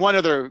named one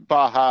other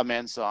Baja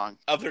Man song.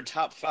 Of their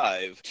top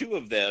 5, 2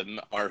 of them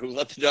are Who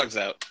Let the Dogs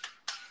Out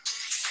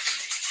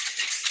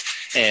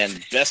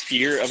and Best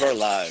Year of Our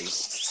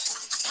Lives.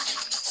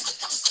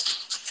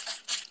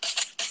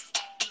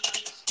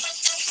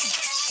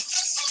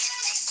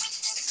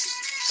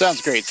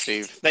 Sounds great,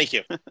 Steve. Thank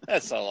you.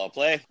 That's all I'll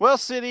play. While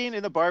sitting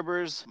in the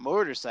barber's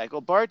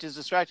motorcycle, Bart is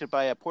distracted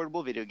by a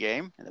portable video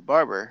game, and the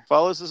barber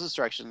follows his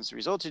instructions,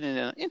 resulting in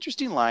an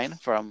interesting line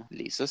from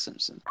Lisa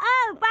Simpson.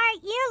 Oh,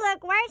 Bart, you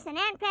look worse than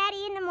Aunt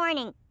Patty in the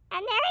morning.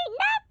 And there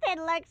ain't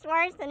nothing looks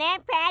worse than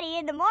Aunt Patty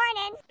in the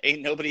morning.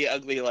 Ain't nobody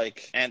ugly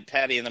like Aunt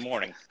Patty in the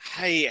morning.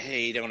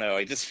 I don't know.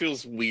 It just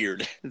feels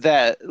weird.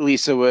 That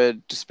Lisa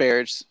would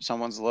disparage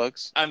someone's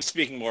looks. I'm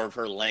speaking more of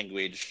her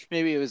language.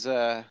 Maybe it was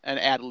an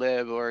ad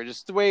lib or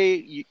just the way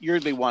you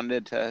really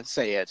wanted to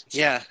say it.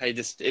 Yeah, it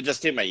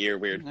just hit my ear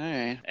weird. All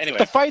right. Anyway,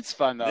 the fight's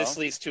fun though. This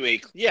leads to a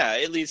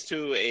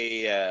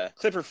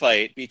Clipper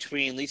fight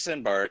between Lisa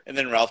and Bart, and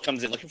then Ralph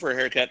comes in looking for a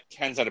haircut,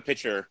 hands out a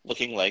picture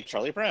looking like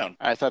Charlie Brown.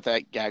 I thought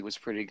that gag was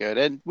pretty good,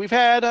 and we've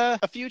had a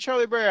few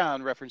Charlie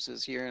Brown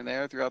references here and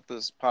there throughout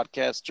this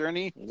podcast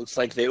journey. Looks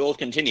like they will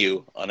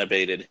continue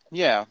unabated.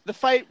 Yeah, the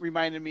fight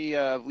reminded me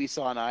of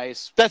Lisa on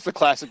Ice. That's the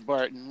classic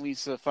Bart and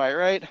Lisa fight,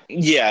 right?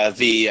 Yeah,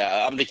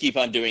 I'm gonna keep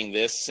on doing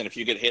this, and if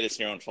you get hit, it's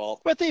your own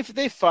fault. But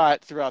they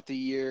fought throughout the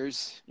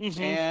years,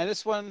 and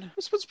this one's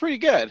pretty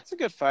good. It's a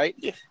good fight.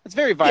 Yeah. It's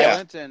very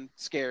violent and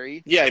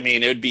scary. Yeah, I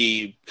mean, it would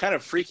be kind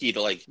of freaky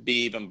to like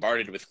be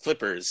bombarded with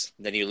clippers,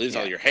 then you lose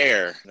all your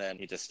hair, then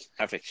you just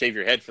have to shave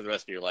your head for the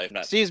rest of your life.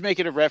 Steve's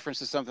making a reference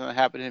to something that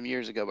happened to him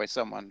years ago by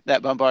someone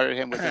that bombarded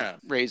him with a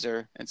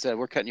razor and said,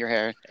 "We're cutting your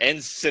hair."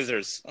 And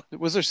scissors.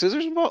 Was there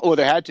scissors involved? Oh,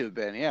 there had to have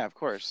been. Yeah, of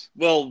course.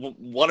 Well,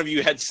 one of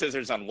you had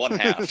scissors on one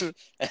half, and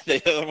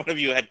the other one of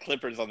you had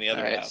clippers on the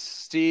other half.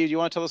 Steve, you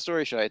want to tell the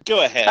story? Should I?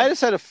 Go ahead. I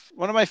just had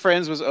one of my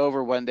friends was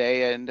over one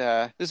day, and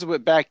this is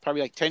back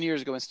probably like 10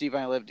 years ago when Steve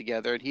and I lived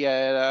together, and he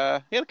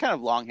had kind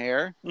of long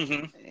hair,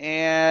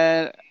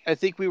 and I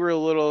think we were a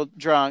little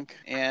drunk,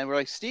 and we're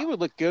like, Steve would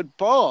look good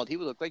bald. He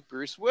would look like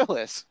Bruce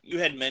Willis. You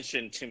had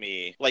mentioned to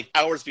me, like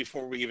hours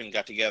before we even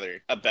got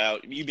together,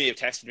 you may have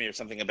texted me or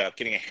something about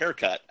getting a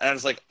haircut. And I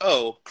was like,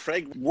 oh,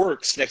 Craig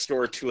works next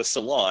door to a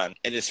salon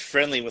and is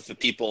friendly with the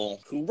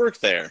people who work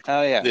there.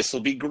 Oh, yeah. This will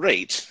be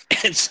great.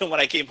 And so when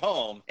I came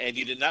home, and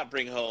you did not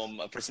bring home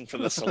a person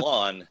from the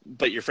salon,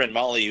 but your friend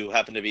Molly, who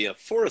happened to be a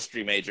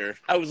forestry major,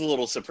 I was a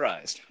little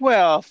surprised.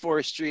 Well,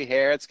 forestry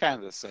hair, it's kind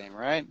of the same,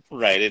 right?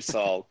 Right, it's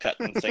all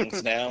cutting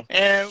things now.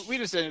 And we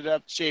just ended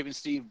up shaving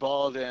Steve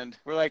bald, and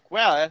we're like,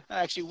 wow, that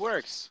actually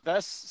works.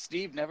 Thus,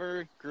 Steve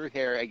never grew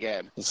hair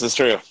again. This is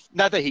true.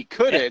 Not that he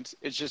couldn't,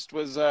 it just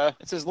was,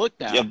 it's his look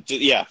now.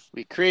 Yeah.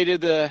 We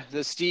created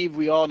the Steve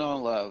we all know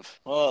and love.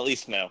 Well, at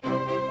least now.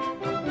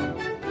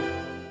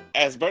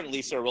 As Bart and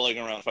Lisa are rolling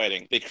around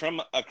fighting, they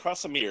come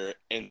across a mirror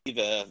and see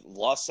the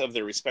loss of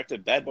their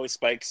respective bad boy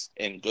spikes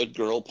and good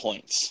girl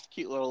points.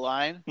 Cute little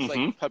line. It's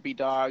like puppy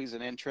dogs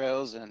and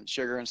intros and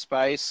sugar and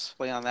spice.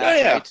 Play on that. Oh,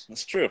 yeah, right?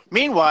 That's true.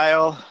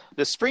 Meanwhile,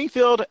 the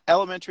Springfield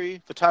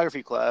Elementary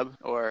Photography Club,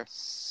 or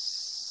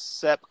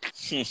SEP.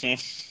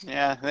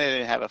 Yeah, they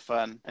didn't have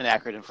an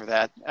acronym for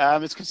that.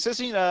 It's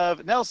consisting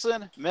of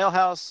Nelson,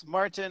 Milhouse,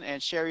 Martin,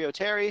 and Sherry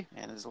O'Terry,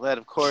 and is led,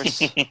 of course,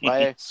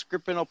 by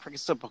Scripinal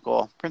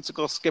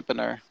Principal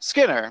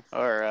Skinner,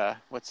 or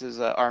what's his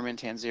Armin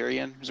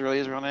Tanzarian? Is really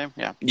his real name?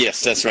 Yeah.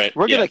 Yes, that's right.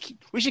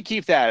 We should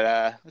keep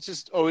that. Let's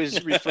just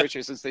always refer to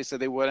it since they said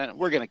they wouldn't.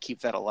 We're gonna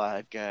keep that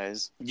alive,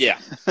 guys. Yeah.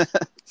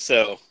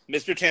 So,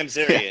 Mr.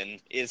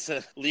 Tamzarian is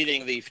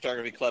leading the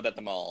photography club at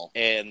the mall,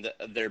 and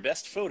their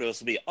best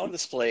photos will be on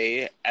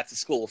display at the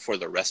school for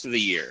the rest of the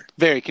year.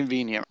 Very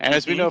convenient. And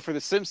as we know for the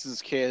Simpsons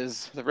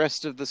kids, the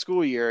rest of the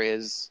school year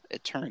is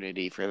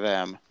eternity for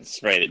them.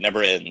 That's right. It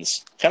never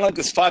ends. Kind of like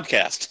this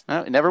podcast.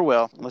 No, it never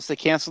will. Unless they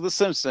cancel the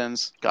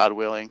Simpsons, God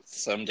willing.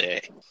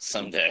 Someday.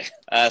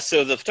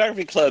 So the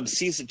photography club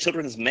sees the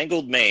children's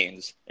mangled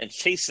manes and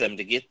chase them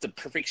to get the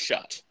perfect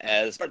shot.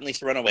 As Bart and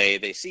Lisa run away,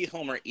 they see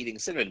Homer eating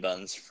cinnamon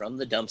buns from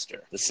the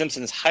dumpster. The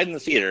Simpsons hide in the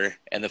theater,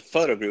 and the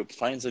photo group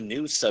finds a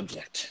new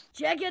subject.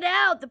 Check it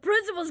out! The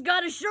principal's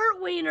got a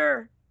shirt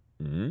wiener!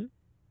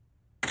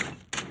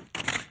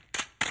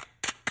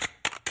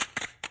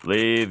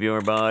 Leave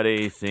your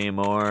body,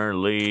 Seymour.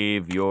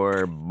 Leave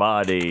your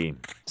body.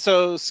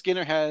 So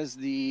Skinner has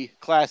the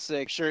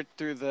classic shirt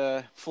through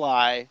the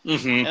fly.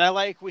 And I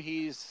like what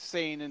he's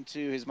saying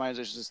into his mind.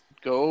 Just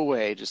go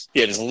away. Just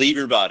leave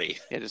your body.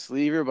 Yeah, just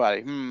leave your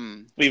body.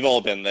 We've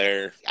all been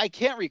there. I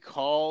can't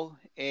recall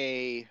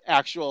a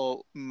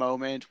actual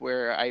moment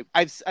where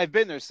I've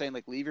been there saying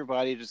like leave your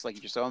body, just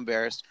like you're so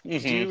embarrassed.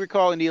 Mm-hmm. Do you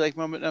recall any like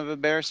moment of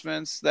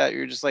embarrassments that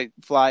you're just like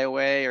fly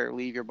away or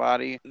leave your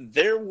body?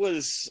 There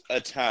was a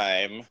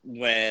time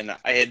when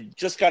I had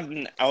just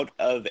gotten out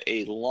of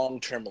a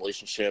long-term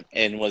relationship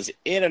and was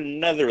in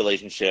another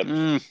relationship,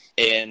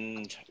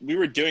 and we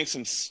were doing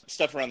some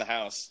stuff around the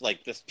house,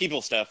 like this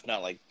people stuff,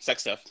 not like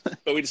sex stuff,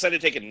 but we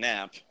decided to take a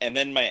nap, and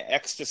then my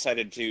ex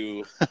decided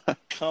to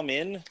come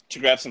in to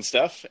grab some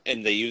stuff,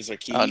 and they used their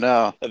key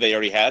that they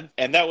already had,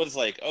 and that was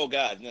like, oh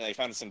god, and then they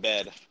found us in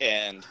bed,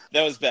 and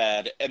that was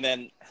bad, and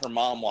then her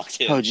mom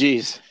walked in. Oh,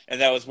 geez. And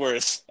that was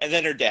worse. And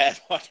then her dad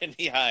walked in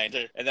behind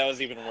her, and that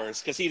was even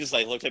worse, because he just,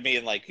 like, looked at me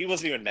and, like, he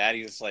wasn't even mad.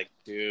 He was like,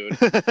 dude.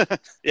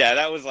 Yeah,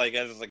 that was, like,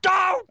 I was like,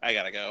 go! I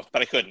gotta go.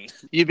 But I couldn't.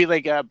 You'd be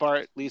like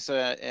Bart,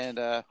 Lisa, and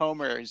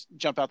Homer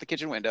jump out the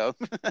kitchen window.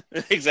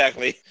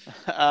 Exactly.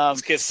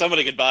 Just kiss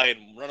somebody goodbye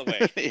and run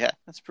away. Yeah,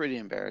 that's pretty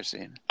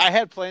embarrassing. I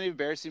had plenty of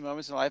embarrassing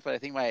moments in life, but I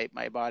think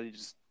my body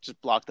just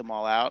blocked them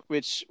all out,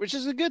 which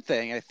is a good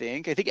thing, I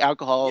think. I think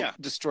alcohol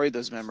destroyed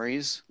those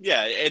memories.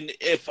 Yeah, and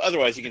if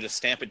otherwise, you can just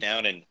stamp it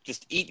down and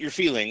just eat your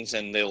feelings,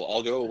 and they'll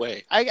all go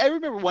away. I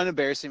remember one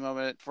embarrassing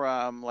moment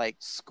from, like,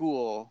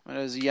 school when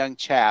I was a young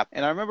chap,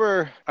 and I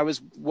remember I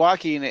was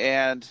walking,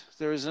 and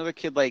there was another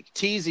kid, like,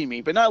 teasing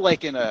me, but not,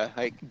 like, in a,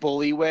 like,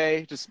 bully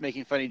way, just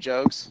making funny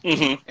jokes.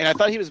 Mm-hmm. And I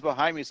thought he was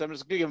behind me, so I'm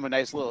just going to give him a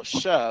nice little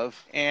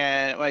shove,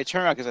 and when I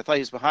turned around, because I thought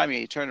he was behind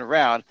me, he turned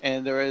around,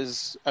 and there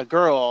was a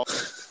girl,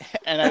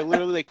 and I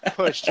literally like,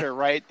 pushed her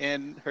right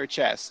in her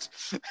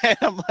chest. And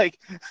I'm like,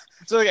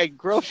 so like I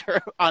groped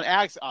her on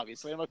accident,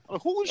 obviously. I'm like, oh,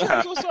 holy shit,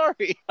 I'm so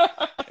sorry.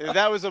 And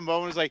that was a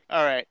moment. I was like,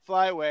 all right,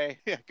 fly away.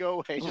 Yeah, go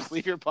away. Just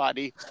leave your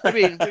body. I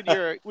mean,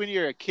 when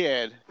you're a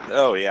kid.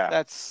 Oh,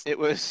 yeah. It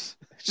was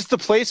just the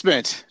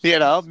placement, you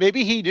know?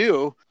 Maybe he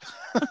knew.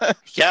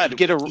 Yeah.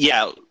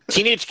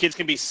 Teenage kids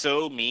can be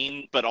so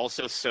mean, but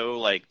also so,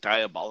 like,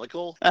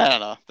 diabolical. I don't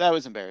know. That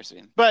was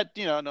embarrassing. But,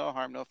 you know, no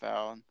harm, no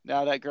foul.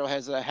 Now that girl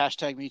has a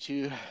hashtag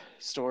MeToo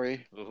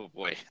story. Oh,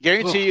 boy.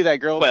 Guarantee you that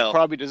girl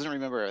probably doesn't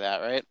remember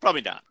that, right?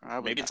 Probably not.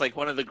 Probably Maybe it's, like,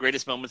 one of the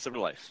greatest moments of her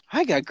life.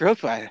 I got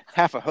groped by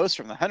half a host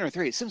from the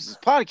 103 Simpsons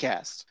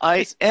podcast.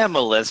 I am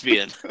a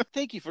lesbian.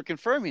 Thank you for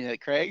confirming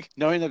it, Craig.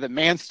 Knowing that the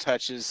man's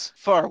touch is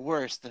far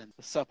worse than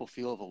the supple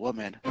feel of a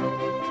woman.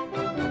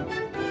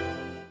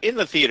 In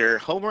the theater,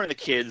 Homer and the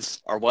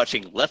kids are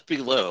watching Left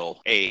Below,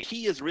 a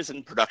He Is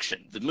Risen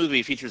production. The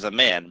movie features a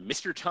man,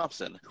 Mr.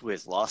 Thompson, who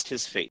has lost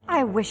his fate.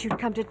 I wish you'd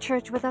come to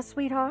church with us,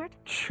 sweetheart.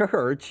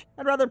 Church?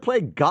 I'd rather play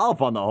golf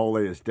on the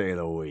holiest day of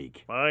the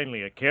week.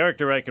 Finally, a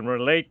character I can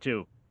relate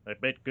to. I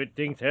bet good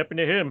things happen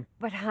to him.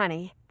 But,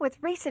 honey, with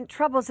recent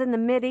troubles in the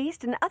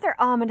Mideast and other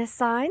ominous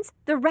signs,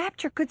 the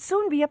rapture could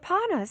soon be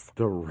upon us.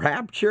 The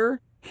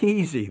rapture?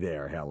 Easy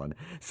there, Helen.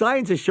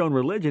 Science has shown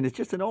religion is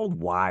just an old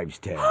wives'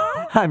 tale.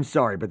 I'm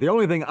sorry, but the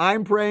only thing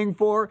I'm praying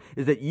for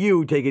is that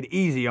you take it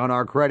easy on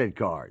our credit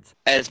cards.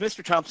 As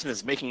Mr. Thompson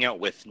is making out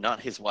with not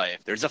his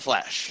wife, there's a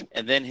flash.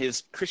 And then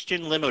his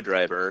Christian limo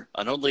driver,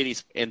 an old lady,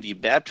 and the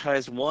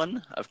baptized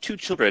one of 2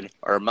 children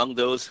are among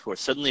those who are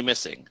suddenly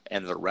missing.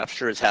 And the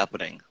rapture is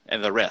happening.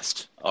 And the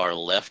rest are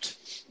left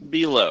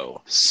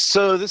below.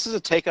 So this is a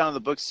take on the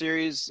book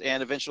series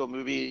and eventual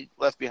movie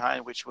Left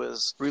Behind, which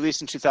was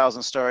released in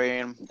 2000,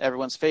 starring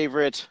everyone's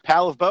favorite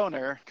pal of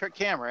Boner, Kirk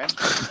Cameron.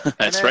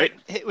 That's right.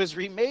 It was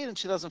remade in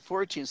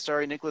 2014,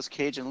 starring Nicolas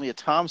Cage and Leah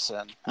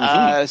Thompson.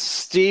 Mm-hmm.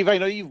 Steve, I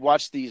know you've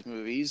watched these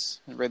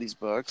movies and read these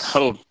books.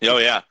 Oh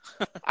yeah.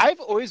 I've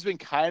always been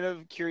kind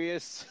of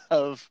curious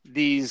of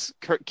these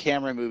Kirk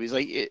Cameron movies.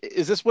 Like,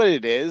 is this what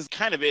it is?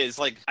 Kind of is.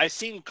 Like, I've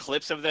seen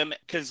clips of them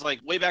because, like,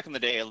 way back in the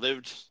day, I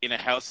lived in a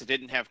house that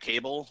didn't have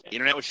cable. The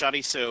internet was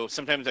shoddy, so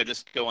sometimes I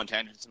just go on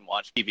tangents and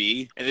watch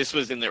TV. And this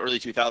was in the early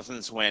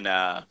 2000s when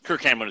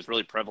Kirk Cameron was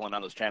really prevalent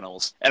on those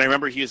channels. And I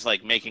remember he was,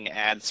 like, making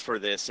ads for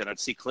this, and I'd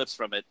see clips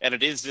from it. And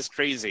it is just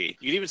crazy.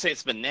 You could even say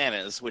it's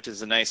bananas, which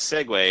is a nice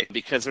segue,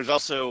 because there's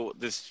also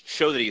this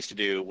show that he used to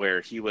do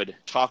where he would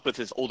talk with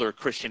his older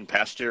Christian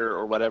pastor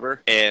or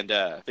whatever. And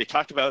they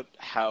talked about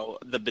how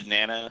the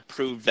banana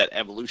proved that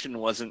evolution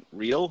wasn't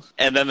real.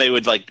 And then they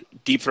would, like,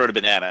 deep throat a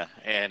banana,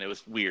 and it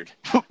was weird.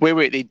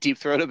 Wait, they deep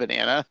throat a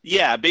banana?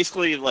 Yeah,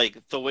 basically, like,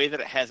 the way that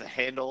it has a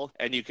handle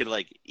and you could,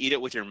 like, eat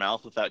it with your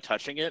mouth without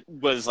touching it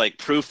was, like,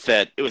 proof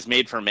that it was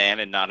made for man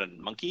and not a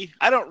monkey.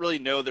 I don't really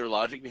know their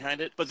logic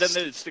behind it, but then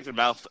they'd stick their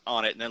mouth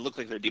on it and then look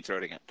like they're deep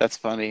throating it. That's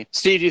funny.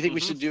 Steve, do you think we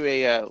should do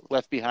a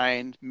Left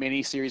Behind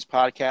mini-series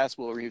podcast?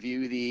 We'll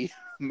review the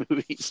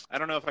movies. I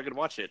don't know if I could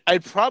watch it.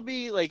 I'd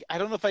probably, like, I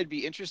don't know if I'd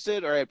be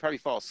interested or I'd probably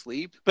fall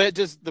asleep. But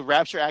does the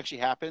rapture actually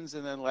happens?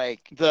 And then,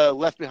 like, the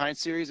Left Behind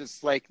series,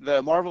 it's like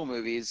the Marvel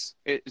movies.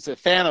 It's a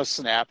Thanos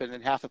snap, and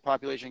then half the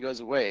population goes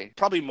away.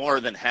 Probably more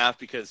than half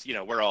because, you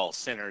know, we're all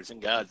sinners in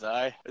God's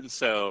eye. And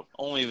so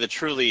only the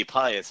truly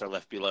pious are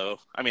left below.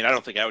 I mean, I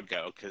don't think I would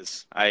go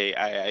because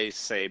I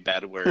say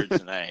bad words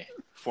and I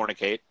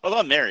fornicate. Although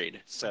I'm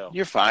married, so.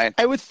 You're fine.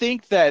 I would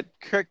think that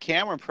Kirk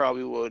Cameron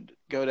probably would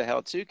go to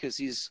hell too because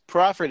he's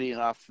profiting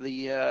off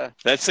the.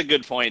 That's a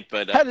good point,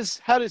 but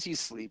how does he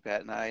sleep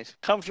at night?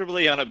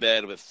 Comfortably on a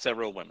bed with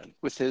several women.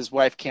 With his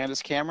wife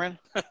Candace Cameron.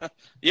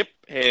 Yep,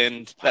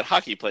 and that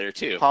hockey player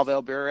too,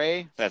 Pavel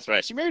Bure. That's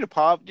right. She married to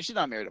Pavel. She's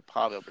not married to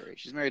Pavel Bure.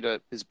 She's married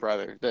to his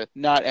brother, the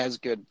not as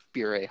good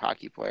Bure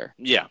hockey player.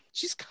 Yeah,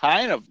 she's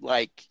kind of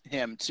like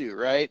him too,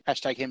 right?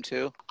 Hashtag him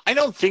too. I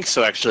don't think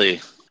so,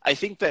 actually. I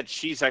think that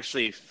she's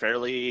actually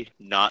fairly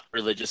not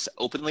religious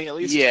openly, at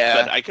least. Yeah.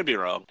 But I could be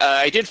wrong.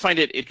 I did find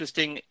it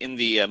interesting in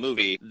the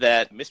movie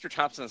that Mr.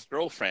 Thompson's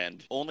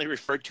girlfriend only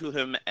referred to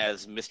him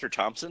as Mr.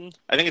 Thompson.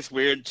 I think it's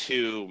weird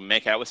to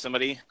make out with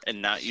somebody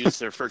and not use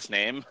their first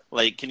name.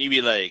 Like, can you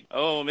be like,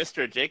 oh,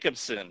 Mr.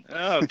 Jacobson,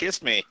 oh,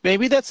 kiss me.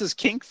 Maybe that's his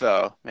kink,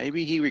 though.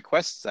 Maybe he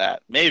requests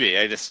that. Maybe.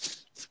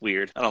 It's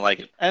weird. I don't like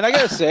it. And I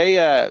gotta say,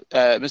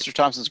 Mr.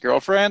 Thompson's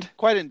girlfriend,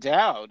 quite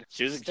endowed.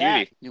 She was a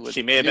cutie.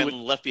 She may have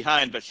been left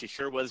behind, but she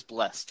sure was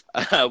blessed.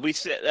 We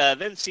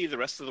then see the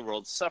rest of the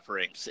world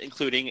suffering,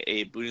 including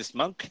a Buddhist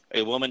monk,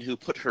 a woman who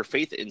put her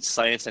faith in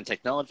science and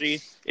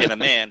technology, and a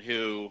man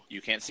who,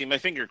 you can't see my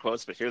finger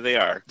quotes, but here they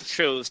are,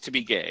 chose to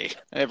be gay.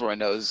 Everyone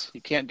knows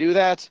you can't do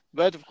that,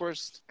 but of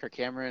course, Kirk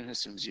Cameron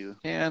assumes you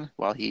can,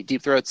 while he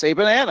deep throats a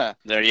banana.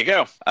 There you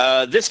go.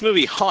 This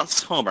movie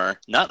haunts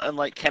Homer, not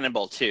unlike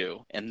Cannonball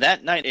 2. And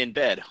that night in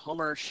bed,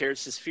 Homer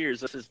shares his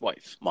fears with his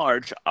wife.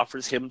 Marge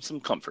offers him some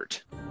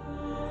comfort.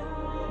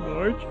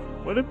 Marge,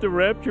 what if the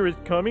rapture is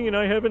coming and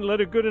I haven't led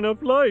a good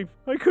enough life?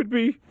 I could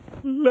be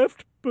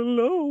left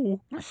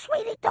below.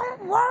 Sweetie,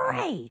 don't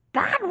worry.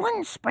 God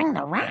wouldn't spring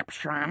the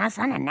rapture on us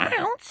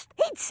unannounced.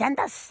 He'd send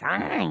us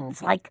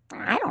signs like,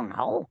 I don't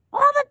know,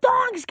 all the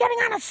dogs getting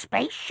on a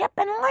spaceship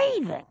and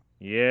leaving.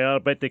 Yeah, I'll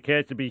bet the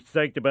cats would be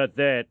psyched about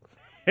that.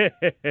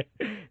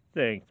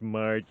 Thanks,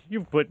 Marge.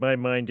 You've put my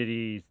mind at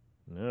ease.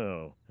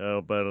 No, how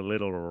about a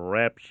little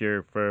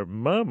rapture for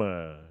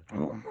Mama?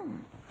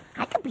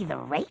 I could be the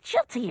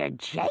Rachel to your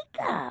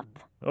Jacob.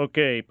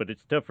 Okay, but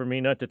it's tough for me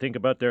not to think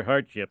about their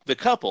hardship. The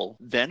couple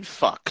then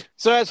fuck.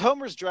 So as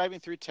Homer's driving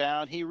through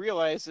town, he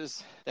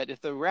realizes that if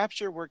the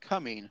rapture were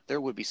coming, there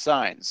would be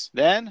signs.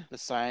 Then the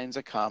signs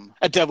come.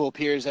 A devil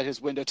appears at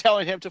his window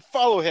telling him to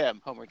follow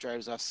him. Homer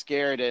drives off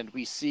scared, and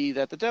we see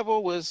that the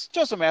devil was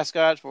just a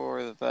mascot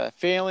for the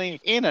failing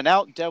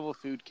In-N-Out Devil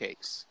Food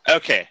Cakes.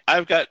 Okay,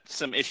 I've got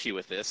some issue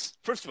with this.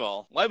 First of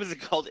all, why was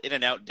it called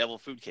In-N-Out Devil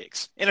Food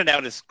Cakes?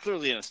 In-N-Out is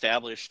clearly an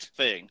established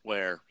thing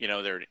where,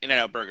 they're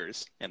In-N-Out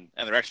burgers, and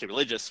they're actually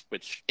religious,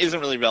 which isn't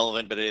really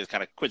relevant, but it is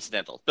kind of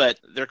coincidental. But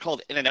they're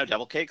called In-N-Out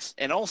Devil Cakes.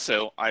 And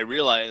also, I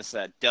realize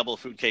that Devil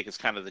Food Cake is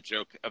kind of the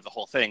joke of the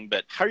whole thing,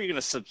 but how are you going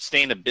to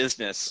sustain a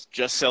business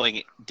just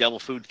selling Devil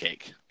Food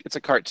Cake? It's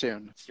a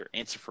cartoon. It's your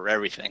answer for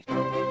everything.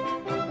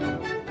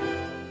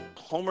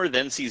 Homer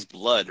then sees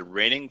blood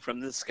raining from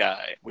the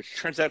sky, which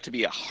turns out to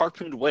be a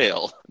harpooned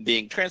whale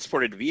being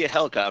transported via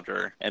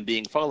helicopter and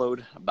being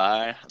followed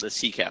by the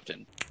sea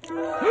captain.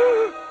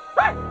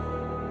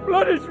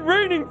 Blood is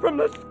raining from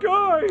the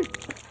sky!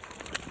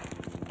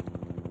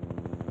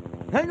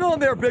 Hang on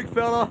there, big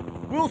fella.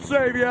 We'll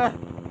save ya.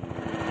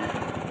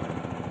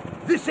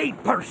 This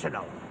ain't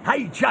personal.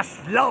 I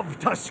just love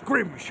to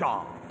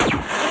scrimshaw.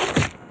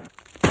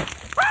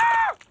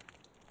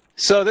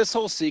 So this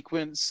whole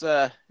sequence,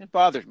 it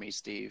bothered me,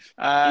 Steve.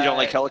 You don't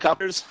like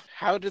helicopters?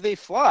 How do they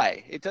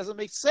fly? It doesn't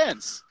make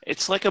sense.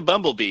 It's like a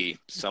bumblebee,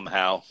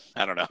 somehow.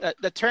 I don't know.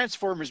 The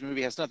Transformers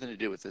movie has nothing to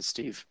do with this,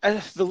 Steve.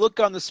 The look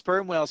on the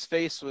sperm whale's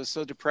face was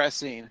so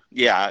depressing.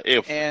 Yeah,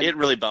 it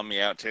really bummed me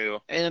out, too.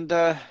 And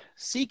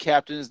sea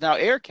captain is now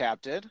air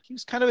captain. He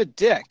was kind of a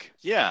dick.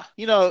 Yeah.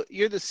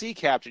 You're the sea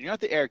captain. You're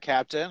not the air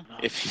captain.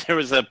 If there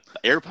was a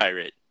air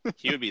pirate,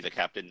 he would be the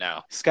captain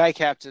now. Sky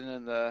captain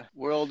in the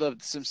world of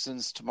The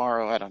Simpsons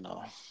tomorrow. I don't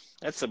know.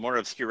 That's a more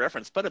obscure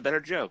reference, but a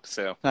better joke,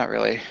 so. Not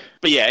really.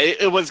 But yeah,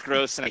 it was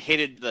gross, and I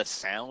hated the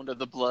sound of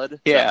the blood.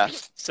 Yeah.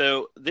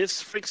 So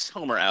this freaks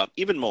Homer out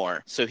even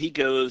more. So he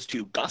goes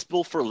to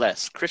Gospel for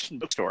Less Christian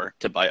bookstore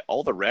to buy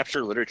all the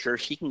Rapture literature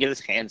he can get his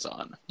hands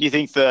on. You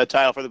think the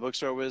title for the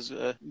bookstore was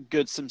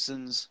Good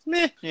Simpsons?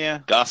 Meh. Yeah.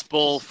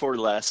 Gospel for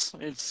Less.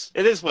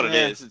 It is what it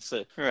is. It's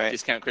a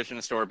discount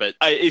Christian store, but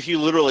if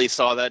you literally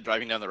saw that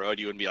driving down the road,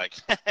 you wouldn't be like,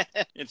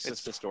 it's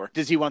just a store.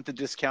 Does he want the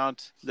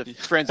discount? The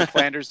Friends of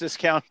Flanders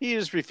discount? He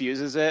just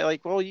refuses it.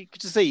 Like, well, you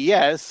could just say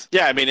yes.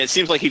 Yeah, I mean, it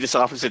seems like he just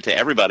offers it to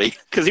everybody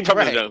because he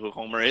probably doesn't know who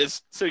Homer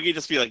is. So you could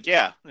just be like,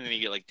 yeah, and then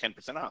you get like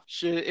 10% off.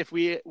 If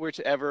we were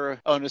to ever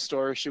own a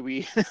store, should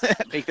we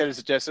make that a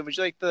suggestion? Would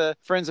you like the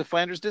Friends of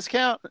Flanders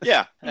discount?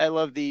 Yeah. I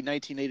love the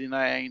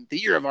 1989, The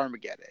Year of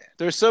Armageddon.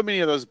 There's so many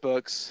of those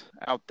books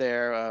out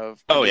there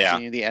of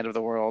the end of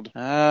the world.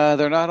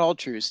 They're not all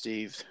true,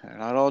 Steve. They're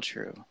not all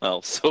true.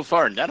 Well, so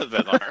far, none of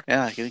them are.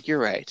 Yeah, I think you're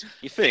right.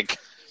 You think?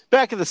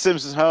 Back at the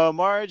Simpsons home,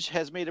 Marge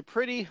has made a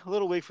pretty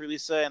little wig for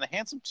Lisa and a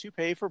handsome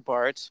toupee for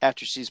Bart.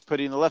 After she's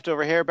putting the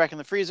leftover hair back in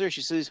the freezer,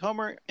 she sees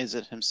Homer is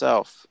it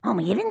himself.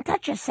 Homer, you didn't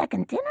touch your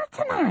second dinner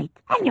tonight.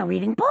 And you're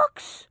reading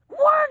books.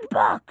 Word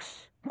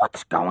books.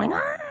 What's going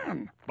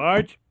on?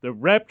 Marge, the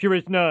rapture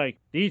is nigh.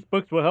 These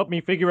books will help me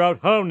figure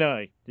out how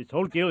nigh. This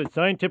whole deal is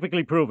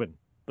scientifically proven.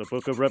 The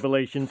book of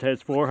Revelations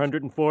has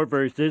 404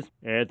 verses.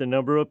 Add the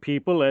number of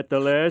people at the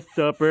Last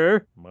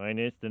Supper,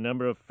 minus the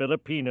number of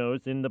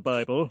Filipinos in the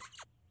Bible,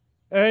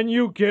 and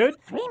you get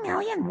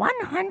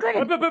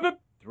 3,100,000.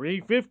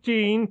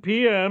 3:15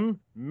 p.m.,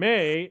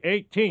 May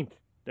 18th.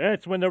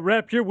 That's when the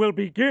rapture will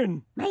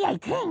begin. May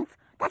 18th?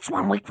 That's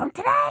 1 week from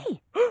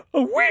today.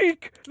 A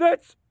week?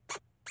 That's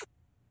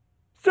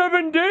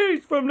 7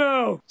 days from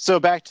now. So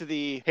back to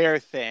the hair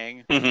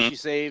thing. Mhm. She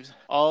saved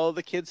all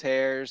the kids'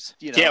 hairs.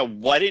 You know. Yeah,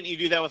 why didn't you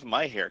do that with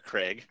my hair,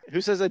 Craig?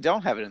 Who says I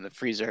don't have it in the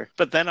freezer?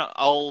 But then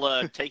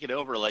I'll take it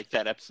over like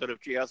that episode of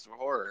Treehouse of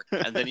Horror,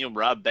 and then you'll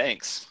rob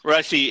banks. Or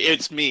actually,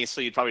 it's me,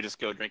 so you'd probably just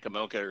go drink a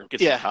mocha or get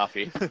some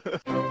coffee.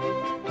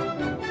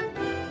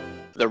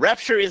 The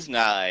rapture is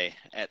nigh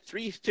at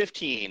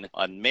 3:15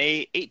 on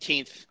May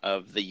 18th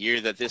of the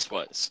year that this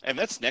was. And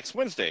that's next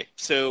Wednesday.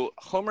 So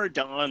Homer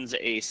dons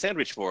a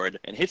sandwich board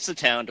and hits the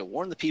town to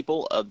warn the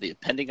people of the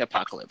impending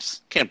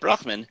apocalypse. Kent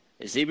Brockman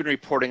is even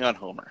reporting on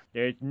Homer.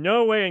 There's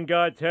no way in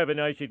God's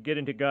heaven I should get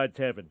into God's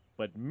heaven.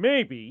 But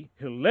maybe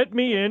he'll let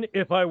me in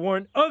if I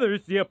warn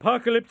others the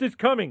apocalypse is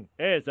coming,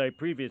 as I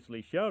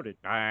previously shouted.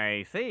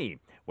 I see.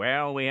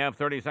 Well, we have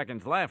 30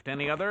 seconds left.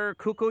 Any other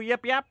cuckoo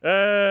yip yap?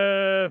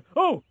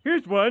 Oh,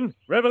 here's one.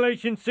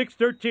 Revelation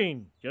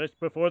 6:13. Just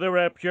before the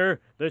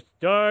rapture, the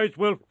stars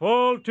will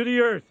fall to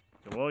the earth.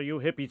 So all you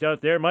hippies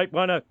out there might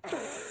want to...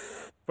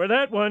 for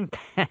that one.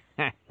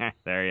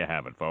 There you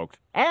have it, folks.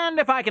 And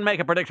if I can make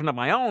a prediction of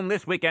my own,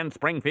 this weekend's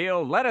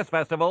Springfield Lettuce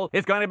Festival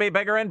is going to be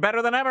bigger and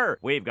better than ever.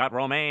 We've got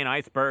romaine,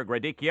 iceberg,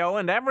 radicchio,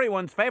 and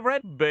everyone's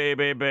favorite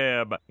baby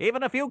bib.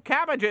 Even a few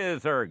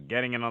cabbages are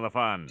getting in on the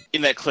fun.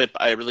 In that clip,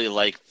 I really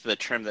like the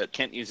term that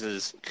Kent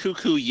uses,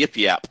 cuckoo yip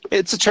yap.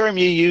 It's a term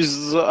you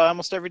use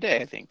almost every day,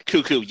 I think.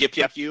 Cuckoo yip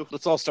yap you.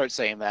 Let's all start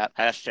saying that.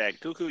 Hashtag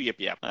cuckoo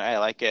yip yap. I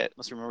like it.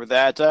 Let's remember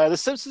that. The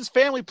Simpsons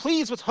family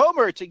pleads with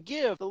Homer to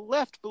give the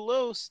Left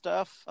Below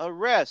stuff a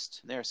rest.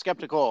 They're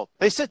skeptical.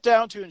 They sit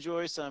down to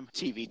enjoy some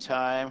TV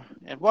time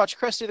and watch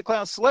Krusty the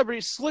Clown's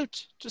celebrity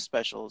salute to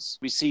specials.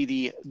 We see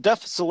the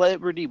Duff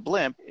celebrity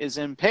blimp is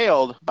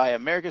impaled by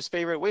America's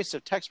favorite waste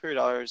of taxpayer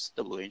dollars,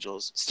 the Blue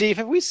Angels. Steve,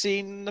 have we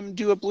seen them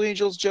do a Blue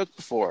Angels joke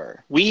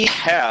before? We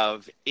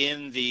have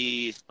in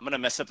the, I'm going to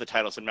mess up the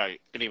title, so I'm not going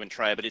to even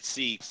try, but it's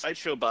the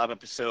Sideshow Bob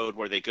episode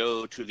where they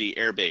go to the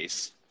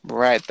airbase.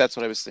 Right, that's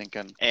what I was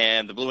thinking.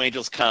 And the Blue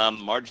Angels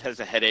come. Marge has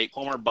a headache.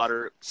 Homer bought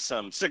her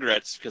some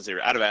cigarettes because they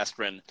were out of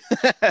aspirin.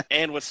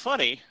 And what's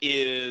funny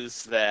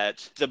is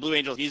that the Blue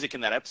Angels music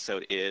in that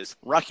episode is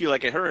Rock You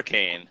Like a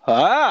Hurricane.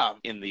 Ah!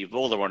 In the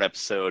Voldemort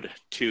episode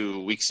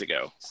 2 weeks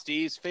ago.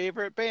 Steve's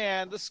favorite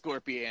band, the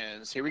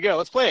Scorpions. Here we go,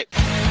 let's play it.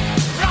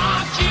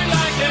 Rock you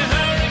like a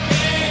hurricane.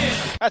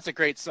 That's a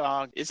great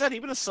song. Is that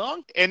even a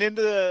song? And in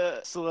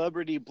the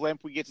celebrity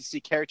blimp, we get to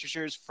see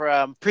caricatures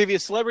from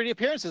previous celebrity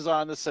appearances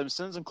on The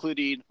Simpsons,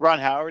 including Ron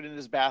Howard in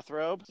his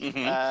bathrobe,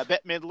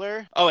 Bette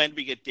Midler. Oh, and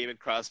we get David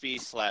Crosby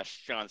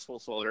 / John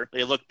Swolswolder.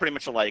 They look pretty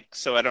much alike,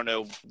 so I don't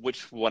know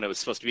which one it was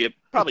supposed to be.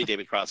 Probably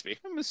David Crosby.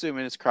 I'm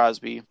assuming it's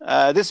Crosby.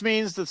 This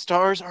means the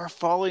stars are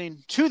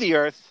falling to the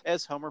earth,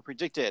 as Homer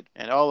predicted,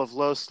 and all of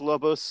Los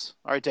Lobos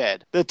are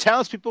dead. The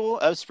townspeople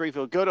of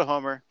Springfield go to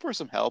Homer for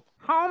some help.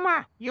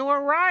 Homer, you were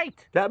right.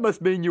 That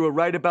must mean you were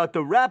right about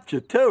the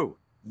rapture, too.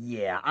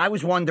 Yeah, I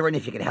was wondering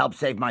if you could help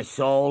save my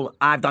soul.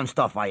 I've done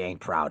stuff I ain't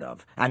proud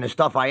of. And the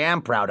stuff I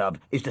am proud of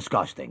is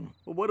disgusting.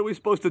 Well, what are we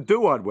supposed to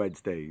do on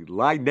Wednesday?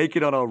 Lie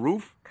naked on our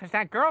roof? 'Cause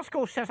that girls'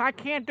 school says I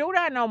can't do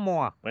that no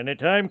more. When the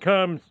time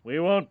comes, we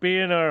won't be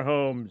in our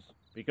homes.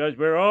 Because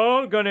we're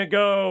all gonna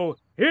go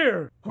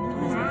here.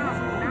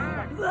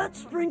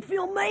 That's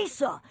Springfield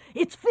Mesa.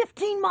 It's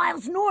 15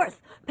 miles north,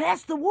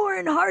 past the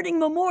Warren Harding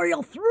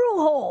Memorial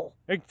Through-Hole.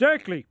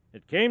 Exactly.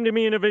 It came to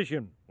me in a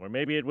vision. Or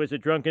maybe it was a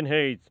drunken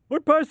haze. Or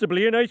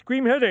possibly an ice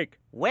cream headache.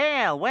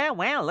 Well,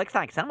 looks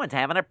like someone's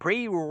having a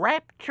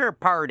pre-rapture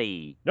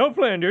party. No,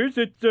 Flanders,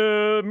 it's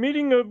a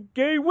meeting of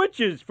gay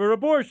witches for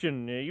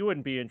abortion. You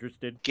wouldn't be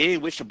interested. Gay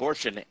Witch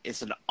Abortion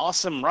is an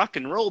awesome rock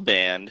and roll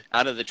band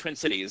out of the Twin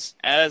Cities,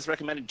 as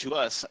recommended to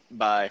us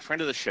by friend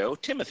of the show,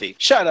 Timothy.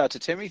 Shout out to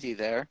Timothy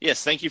there.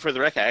 Yes, thank you for the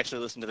rec. I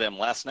actually listened to them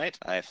last night.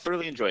 I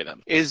thoroughly enjoy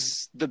them.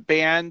 Is the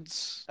band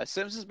a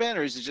Simpsons band,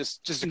 or is it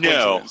just a No,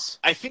 coincidence?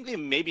 I think they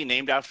may be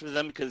named after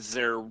them because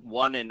their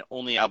one and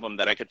only album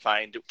that I could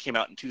find came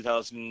out in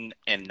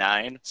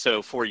 2009,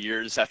 so 4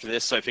 years after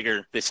this. So I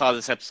figure they saw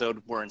this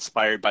episode, were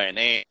inspired by a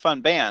name.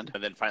 Fun band.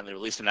 And then finally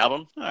released an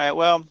album. All right,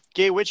 well,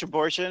 Gay Witch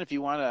Abortion, if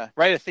you want to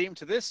write a theme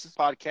to this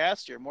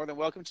podcast, you're more than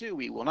welcome to.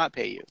 We will not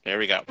pay you. There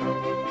we go.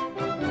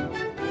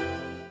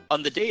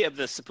 On the day of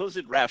the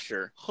supposed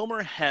rapture,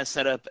 Homer has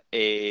set up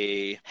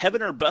a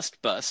heaven or bust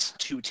bus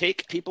to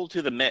take people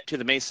to the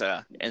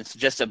Mesa and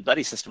suggest a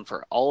buddy system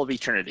for all of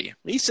eternity.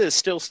 Lisa is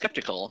still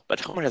skeptical,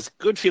 but Homer has a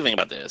good feeling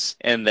about this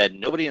and that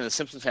nobody in the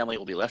Simpsons family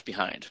will be left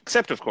behind.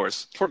 Except, of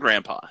course, for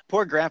Grandpa.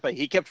 Poor Grandpa,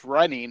 he kept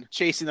running,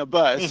 chasing the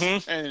bus,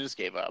 and then just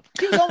gave up.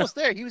 He was almost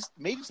there. He was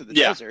made it to the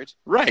desert.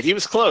 Right, he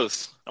was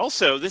close.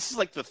 Also, this is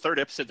like the third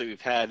episode that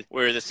we've had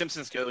where the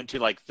Simpsons go into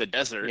like the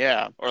desert.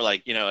 Yeah. Or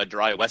like, a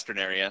dry western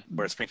area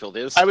where Springfield Springfield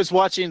is. I was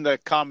watching the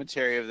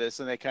commentary of this,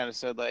 and they kind of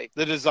said, like,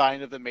 the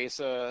design of the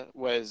Mesa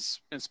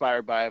was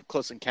inspired by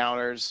Close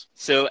Encounters.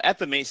 So at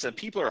the Mesa,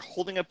 people are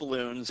holding up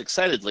balloons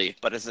excitedly,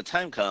 but as the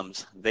time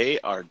comes, they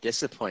are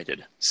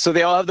disappointed. So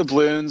they all have the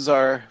balloons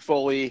are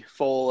fully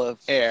full of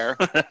air.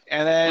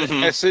 And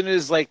then as soon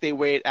as, like, they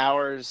wait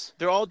hours,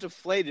 they're all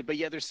deflated, but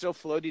yet they're still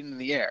floating in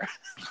the air.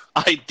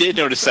 I did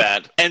notice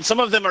that. And some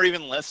of them are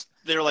even less,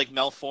 they're like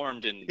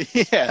malformed and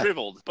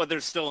shriveled, but they're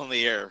still in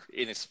the air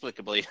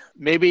inexplicably.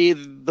 Maybe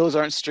those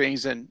aren't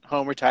strings and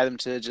Homer tied them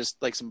to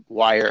just like some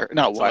wire.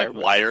 Not some wire.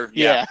 Like wire.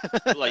 Yeah.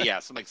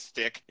 Some like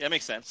stick. Yeah,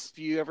 makes sense. If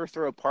you ever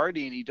throw a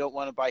party and you don't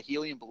want to buy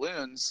helium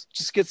balloons,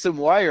 just get some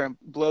wire and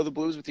blow the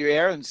balloons with your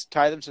air and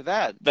tie them to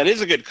that. That is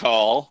a good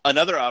call.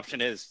 Another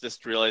option is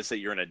just realize that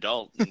you're an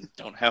adult and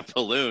don't have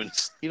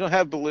balloons. You don't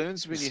have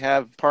balloons when you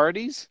have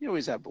parties? You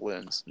always have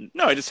balloons.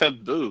 No, I just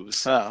have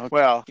booze. Oh,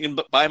 well. You can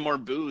buy more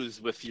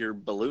booze with your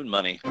balloon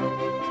money.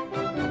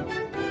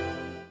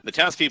 The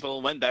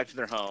townspeople went back to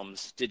their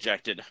homes,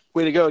 dejected.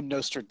 Way to go,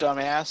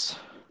 Nostradamus.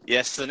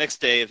 Yes, the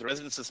next day, the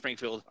residents of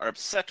Springfield are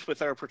upset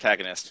with our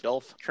protagonist.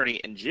 Dolph, Kearney,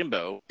 and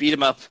Jimbo beat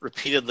him up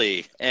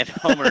repeatedly, and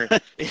Homer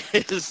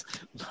is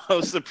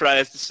most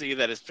surprised to see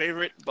that his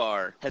favorite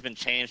bar has been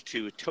changed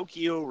to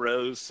Tokyo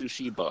Rose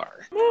Sushi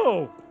Bar.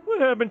 Oh,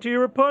 what happened to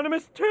your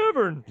eponymous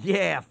tavern?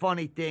 Yeah,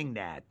 funny thing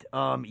that.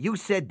 You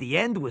said the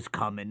end was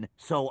coming,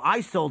 so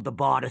I sold the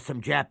bar to some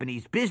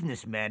Japanese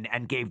businessmen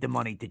and gave the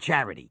money to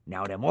charity.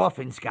 Now them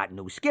orphans got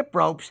new skip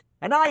ropes,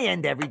 and I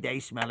end every day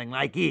smelling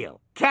like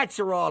eel. Cats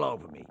are all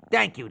over me.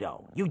 Thank you,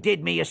 though. You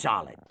did me a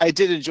solid. I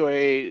did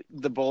enjoy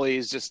the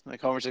bullies, just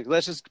like Homer's like,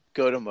 let's just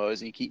go to Moe's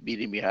and you keep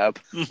beating me up.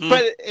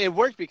 But it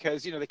worked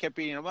because, they kept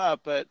beating him up,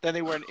 but then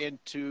they weren't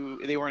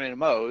in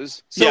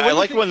Moe's. So yeah, I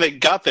like when they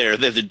got there,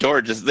 the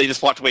door they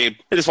just walked away.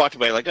 They just walked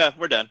away like,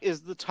 we're done.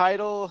 Is the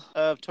title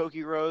of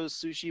Tokyo Rose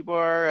Sushi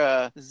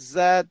Bar, is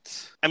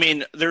that... I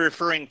mean, they're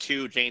referring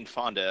to Jane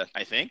Fonda,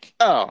 I think.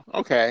 Oh,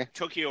 okay.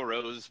 Tokyo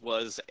Rose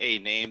was a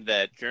name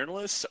that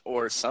journalists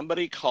or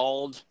somebody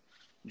called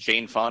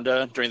Jane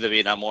Fonda during the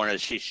Vietnam War as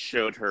she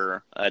showed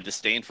her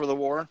disdain for the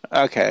war.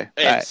 Okay.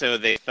 And so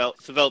they felt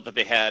that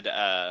they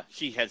had,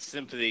 she had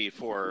sympathy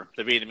for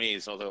the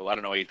Vietnamese, although I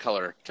don't know why you'd call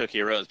her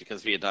Tokyo Rose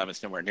because Vietnam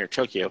is nowhere near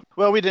Tokyo.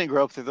 Well, we didn't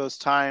grow up through those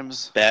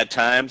times. Bad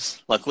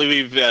times.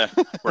 Luckily,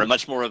 we're a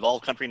much more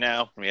evolved country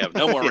now. We have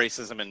no more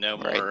racism and no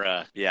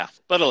more,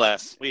 But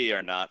alas, we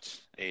are not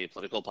a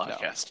political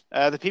podcast.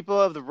 No. The people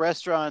of the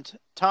restaurant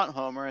taunt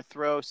Homer,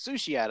 throw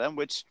sushi at him,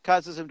 which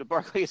causes him to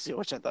bark like a seal,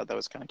 which I thought that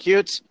was kind of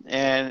cute.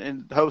 And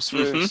in hopes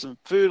for some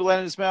food land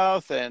in his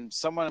mouth, and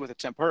someone with a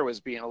temper was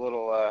being a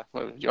little,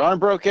 your arm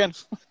broken.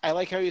 I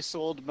like how he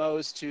sold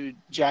Moe's to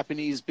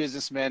Japanese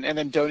businessmen and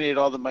then donated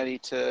all the money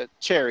to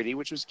charity,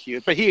 which was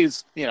cute. But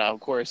he's, of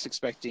course,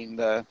 expecting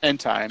the end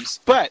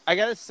times. But I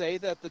got to say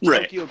that the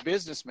Tokyo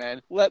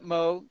businessmen let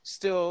Moe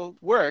still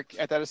work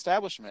at that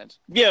establishment.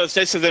 Yeah, it's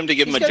nice of them to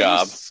give him a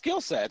job. Skill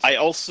set. I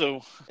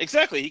also,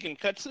 he can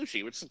cut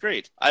sushi, which is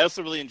great. I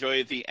also really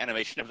enjoyed the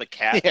animation of the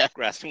cat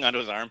grasping onto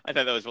his arm. I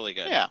thought that was really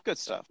good. Yeah, good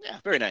stuff. Yeah,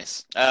 very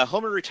nice.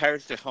 Homer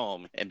retires to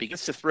home and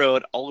begins to throw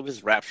out all of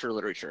his Rapture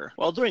literature.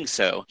 While doing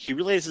so, he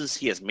realizes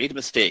he has made a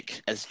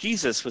mistake, as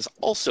Jesus was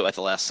also at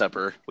the Last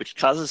Supper, which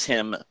causes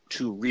him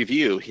to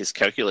review his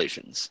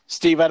calculations.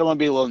 Steve, I don't want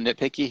to be a little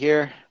nitpicky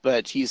here,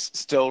 but he's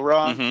still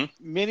wrong.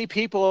 Many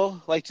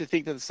people like to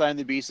think that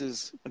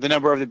the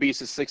number of the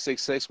beast is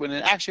 666, when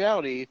in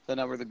actuality, the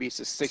number of the beast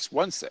is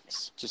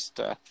 616. Just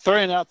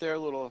throwing out there a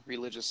little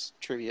religious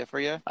trivia for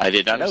you. I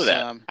did not know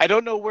that. I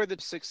don't know where the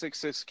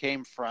 666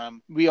 came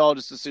from. We all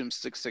just assumed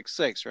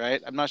 666,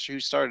 right? I'm not sure who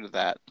started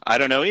that. I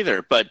don't know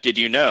either, but did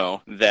you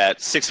know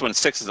that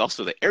 616 is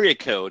also the area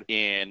code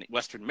in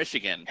Western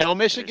Michigan? Hell,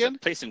 Michigan?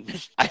 Place in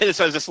Michigan. I was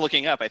just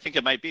looking up. I think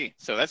it might be.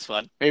 So that's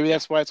fun. Maybe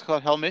that's why it's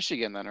called Hell,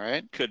 Michigan then,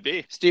 right? Could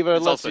be. Steve, I'd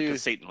love also to...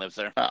 because Satan lives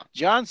there. Oh,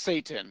 John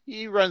Satan.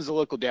 He runs the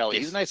local deli.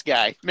 He's a nice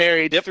guy.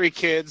 Married, 3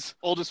 kids.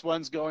 Oldest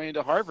one's going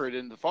to Harvard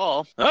in the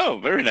fall. Oh,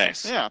 very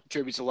nice. Yeah,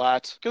 contributes a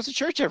lot. Goes to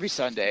church every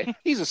Sunday.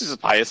 He's a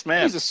pious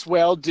man. He's a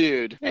swell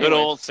dude. Anyway. Good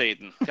old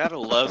Satan. Gotta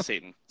love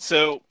Satan.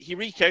 So he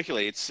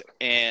recalculates,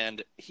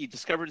 and he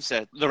discovers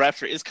that the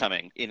rapture is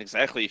coming in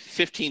exactly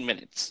 15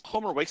 minutes.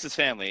 Homer wakes his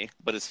family,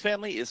 but his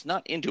family is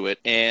not into it,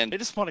 and they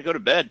just want to go to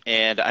bed.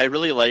 And I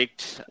really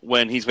liked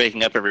when he's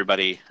waking up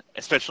everybody,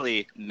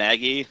 especially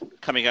Maggie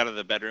coming out of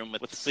the bedroom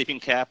with a sleeping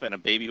cap and a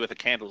baby with a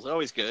candle is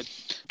always good.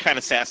 Kind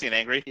of sassy and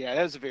angry. Yeah,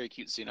 that was a very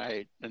cute scene.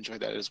 I enjoyed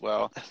that as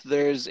well.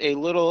 There's a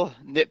little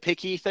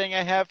nitpicky thing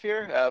I have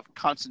here of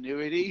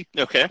continuity.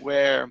 Okay.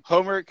 Where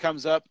Homer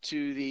comes up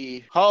to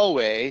the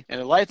hallway and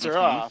the lights are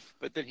off,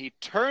 but then he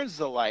turns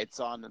the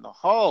lights on in the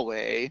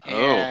hallway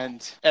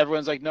and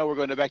everyone's like, no, we're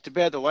going back to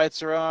bed. The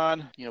lights are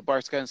on.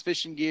 Bart's got his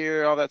fishing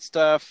gear, all that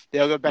stuff. They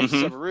all go back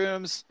to separate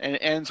rooms, and it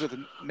ends with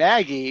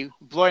Maggie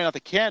blowing out the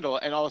candle,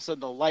 and all of a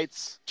sudden the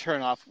lights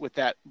turn off with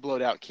that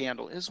blowed out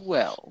candle as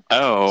well.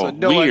 Oh, so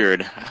no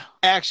weird. one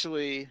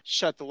actually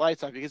shut the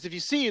lights off, because if you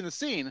see in the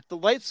scene, the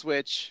light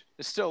switch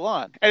is still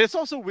on. And it's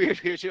also weird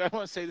here, too. I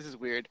want to say this is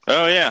weird.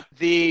 Oh, yeah.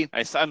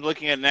 I'm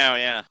looking at it now,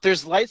 yeah.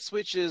 There's light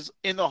switches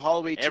in the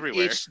hallway to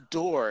everywhere. each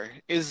door.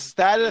 Is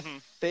that a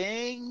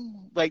thing?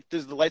 Like,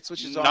 there's the light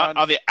switches Not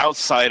on the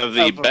outside of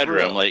the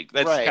bedroom. room. Like,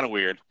 that's Right. kind of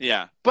weird.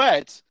 Yeah.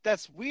 But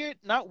that's weird,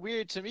 not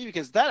weird to me,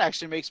 because that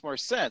actually makes more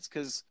sense.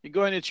 Because you're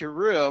going into your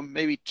room,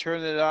 maybe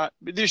turn it on.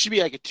 There should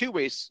be like a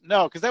two-way.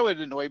 No, because that would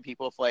annoy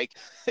people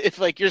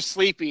if you're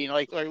sleeping,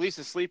 or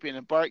Lisa's sleeping,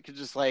 and Bart could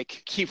just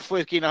like keep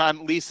flicking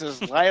on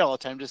Lisa's light all the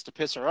time just to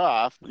piss her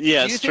off. Yeah,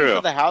 Do you it's think true.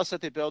 that the house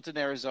that they built in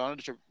Arizona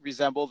to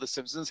resemble the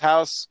Simpsons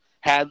house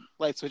had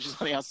light switches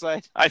on the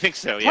outside? I think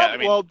so, yeah.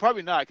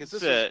 Probably not, because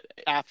this was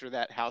after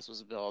that house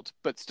was built.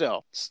 But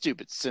still,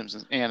 stupid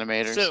Simpsons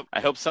animators. So I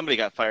hope somebody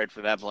got fired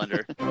for that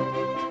blunder.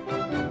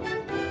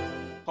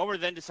 Homer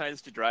then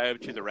decides to drive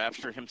to the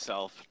Rapture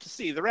himself to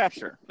see the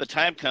Rapture. The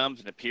time comes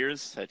and it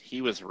appears that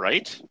he was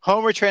right.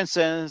 Homer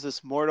transcends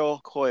this mortal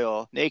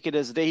coil, naked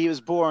as the day he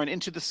was born,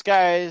 into the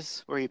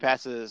skies, where he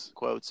passes,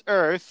 quotes,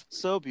 Earth,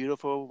 so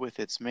beautiful with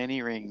its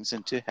many rings,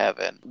 into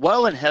heaven.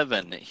 While in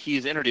heaven,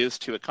 he's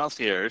introduced to a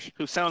concierge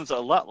who sounds a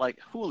lot like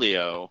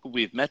Julio, who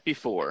we've met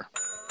before.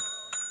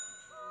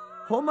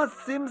 Homer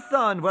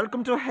Simpson,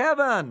 welcome to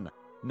heaven.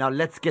 Now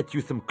let's get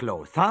you some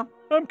clothes, huh?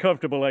 I'm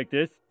comfortable like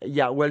this.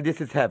 Yeah, well,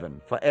 this is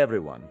heaven for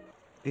everyone.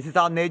 This is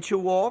our nature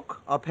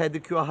walk, our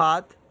pedicure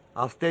hut,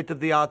 our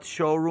state-of-the-art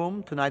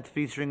showroom, tonight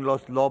featuring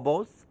Los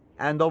Lobos.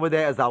 And over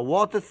there is our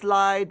water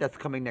slide that's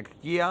coming next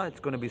year. It's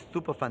going to be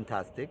super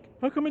fantastic.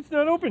 How come it's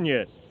not open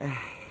yet?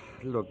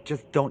 Look,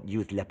 just don't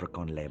use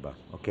leprechaun labor,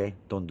 okay?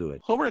 Don't do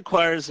it. Homer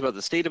inquires about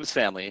the state of his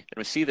family, and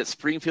we see that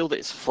Springfield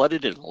is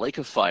flooded in a lake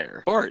of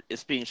fire. Bart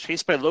is being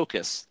chased by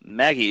locusts.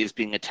 Maggie is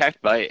being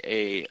attacked by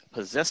a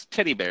possessed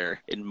teddy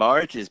bear, and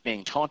Marge is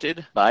being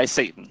taunted by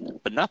Satan,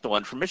 but not the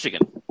one from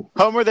Michigan.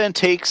 Homer then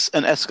takes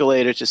an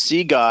escalator to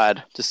see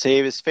God to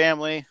save his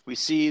family. We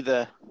see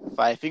the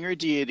five-finger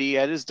deity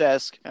at his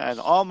desk, and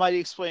Almighty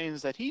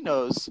explains that he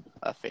knows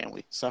a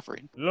family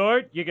suffering.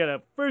 Lord, you got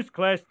a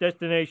first-class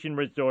destination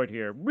resort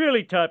here.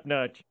 Really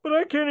top-notch. But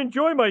I can't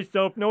enjoy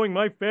myself knowing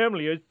my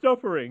family is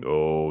suffering.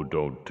 Oh,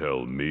 don't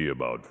tell me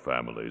about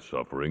family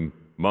suffering.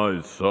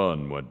 My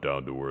son went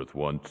down to Earth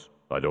once.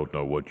 I don't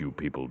know what you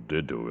people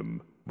did to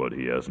him, but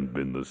he hasn't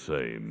been the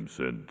same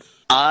since.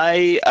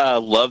 I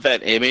love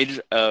that image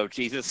of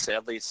Jesus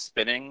sadly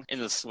spinning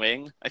in the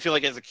swing. I feel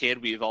like as a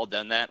kid, we've all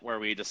done that, where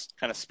we just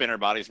kind of spin our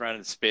bodies around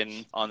and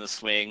spin on the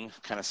swing,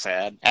 kind of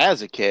sad.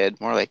 As a kid,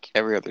 more like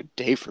every other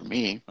day for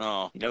me.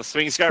 Oh,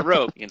 swing's got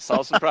rope. You can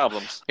solve some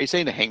problems. Are you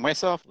saying to hang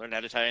myself? Learn how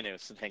to tie a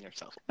noose and hang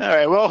yourself. All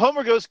right, well,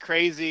 Homer goes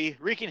crazy,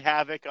 wreaking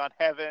havoc on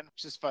heaven,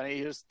 which is funny.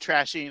 He was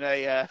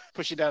trashing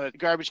pushing down a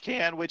garbage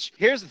can, which,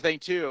 here's the thing,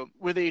 too.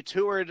 When they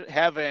toured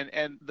heaven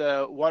and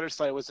the water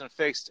slide wasn't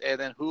fixed, and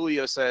then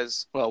Julio says,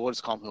 well, we'll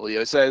just call him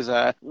Julio. It says,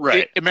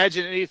 right.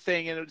 Imagine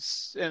anything and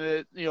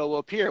it will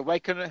appear. Why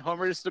couldn't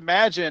Homer just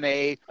imagine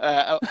a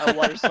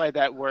water slide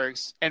that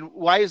works? And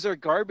why is there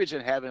garbage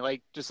in heaven?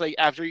 Just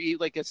after you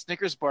eat a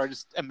Snickers bar,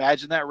 just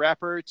imagine that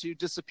wrapper to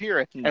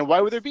disappear. And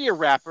why would there be a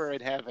wrapper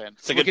in heaven?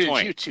 It's a good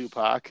point. At you,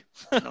 Tupac.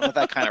 I don't know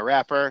that kind of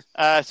wrapper.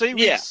 So he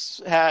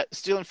was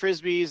stealing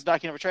Frisbees,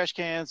 knocking over trash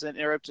cans, and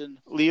interrupting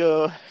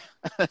Leo.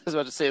 I was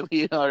about to say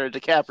Leonardo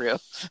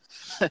DiCaprio.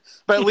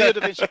 But Leo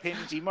da Vinci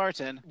painted D.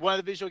 Martin. One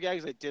of the visual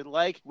gags I did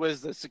like was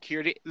the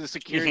security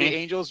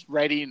angels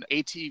riding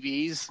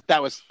ATVs.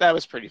 That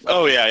was pretty fun.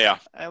 Oh, yeah.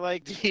 I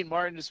like Dean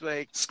Martin just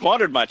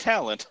squandered my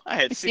talent. I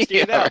had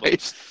 68 albums.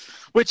 Right.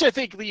 Which I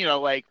think,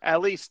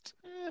 at least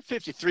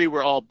 53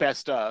 were all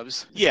best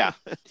ofs. Yeah.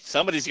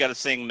 Somebody's got to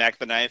sing Mac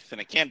the Knife,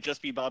 and it can't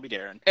just be Bobby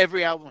Darin.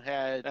 Every album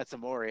had That's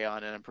Amore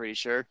on it, I'm pretty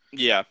sure.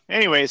 Yeah.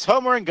 Anyways,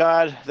 Homer and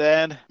God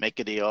then make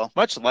a deal.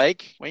 Much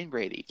like Wayne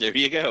Brady. There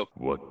you go.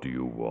 What do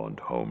you want,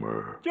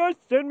 Homer?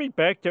 Just send me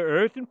back to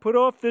Earth and put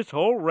off this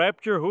whole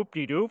rapture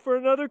hoop-de-doo for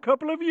another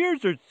couple of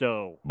years or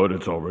so. But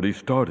it's already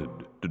started.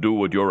 To do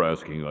what you're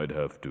asking, I'd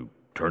have to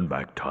turn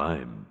back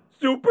time.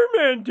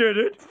 Superman did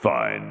it!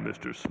 Fine,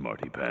 Mr.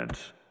 Smarty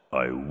Pants.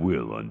 I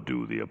will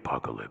undo the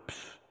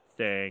apocalypse.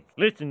 Thanks.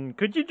 Listen,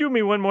 could you do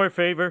me one more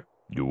favor?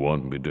 You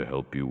want me to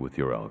help you with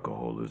your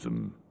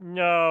alcoholism?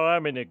 No,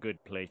 I'm in a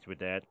good place with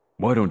that.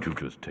 Why don't you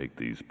just take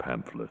these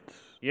pamphlets?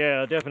 Yeah,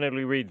 I'll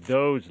definitely read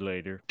those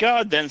later.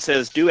 God then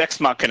says, "Do ex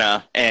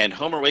machina," and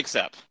Homer wakes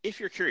up. If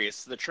you're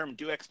curious, the term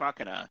 "do ex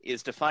machina"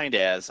 is defined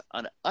as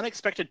an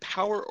unexpected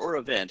power or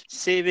event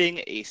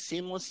saving a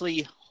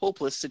seamlessly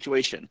hopeless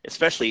situation,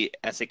 especially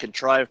as a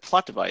contrived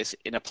plot device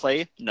in a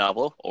play,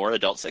 novel, or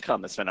adult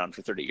sitcom that's been on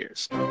for 30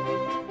 years.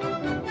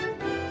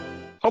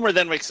 Homer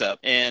then wakes up,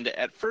 and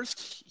at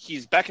first,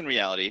 he's back in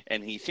reality,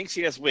 and he thinks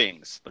he has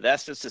wings, but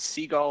that's just a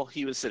seagull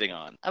he was sitting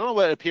on. I don't know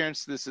what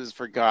appearance this is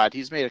for God.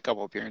 He's made a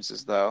couple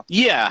appearances, though.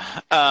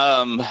 Yeah,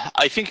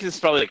 I think this is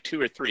probably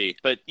 2 or 3,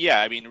 but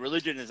yeah,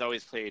 religion has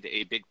always played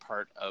a big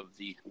part of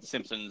The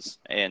Simpsons,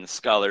 and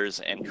scholars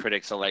and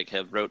critics alike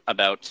have wrote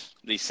about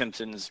The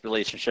Simpsons'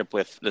 relationship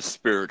with the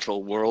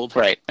spiritual world.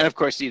 Right, and of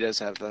course he does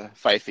have the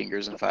 5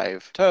 fingers and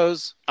 5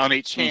 toes on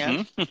each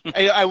hand. When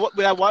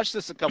I watched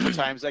this a couple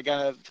times, I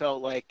kind of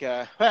felt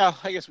like, well,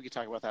 I guess we could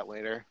talk about that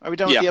later. Are we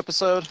done with the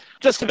episode?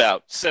 Just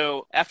about.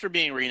 So, after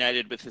being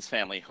reunited with his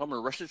family,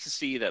 Homer rushes to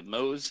see that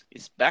Moe's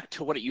is back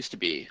to what it used to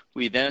be.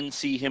 We then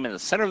see him in the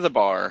center of the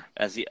bar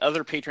as the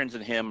other patrons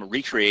and him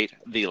recreate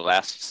the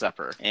Last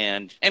Supper.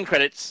 And end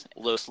credits,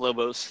 Los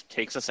Lobos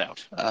takes us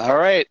out. All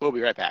right, we'll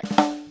be right back.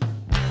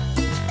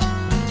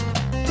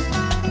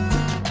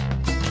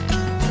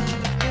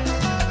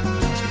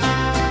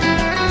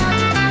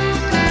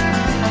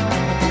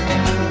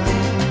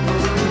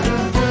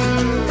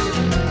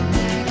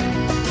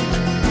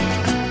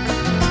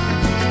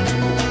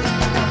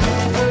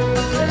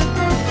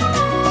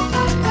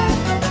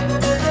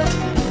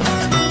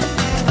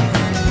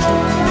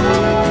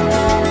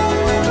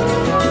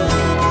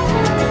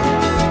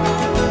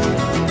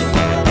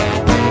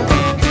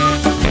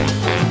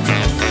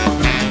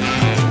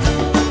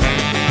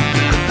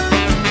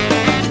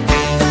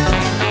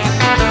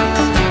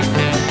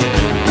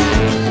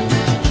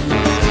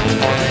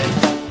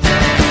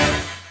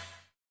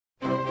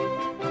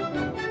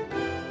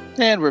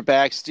 And we're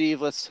back, Steve.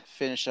 Let's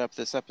finish up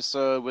this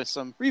episode with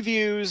some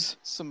reviews,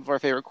 some of our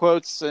favorite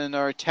quotes, and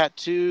our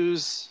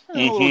tattoos,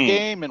 and a little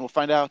game, and we'll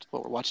find out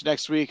what we're watching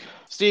next week.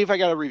 Steve, I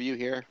got a review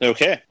here.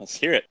 Okay, let's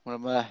hear it. One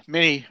of my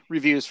many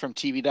reviews from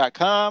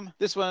TV.com.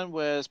 This one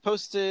was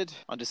posted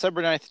on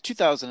December 9th,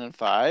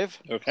 2005.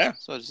 Okay.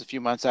 So just a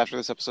few months after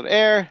this episode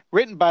aired.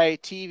 Written by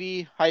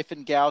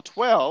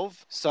TV-Gal12.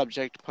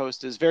 Subject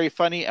post is very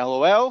funny,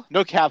 LOL.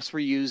 No caps were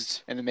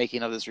used in the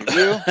making of this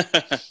review.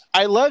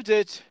 I loved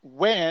it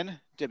when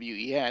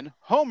W-E-N,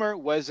 Homer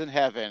was in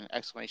heaven,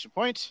 exclamation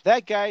point.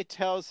 That guy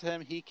tells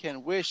him he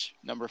can wish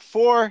number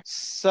 4,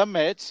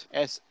 Summit,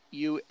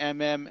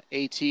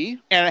 S-U-M-M-A-T.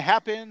 And it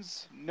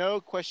happens,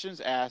 no questions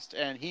asked,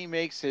 and he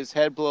makes his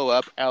head blow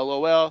up,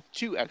 LOL,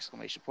 2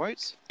 exclamation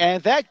points.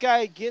 And that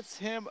guy gets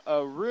him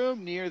a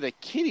room near the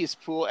kiddies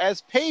pool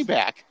as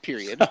payback,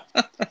 period.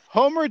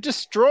 Homer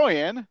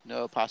destroying,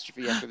 no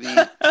apostrophe after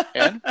the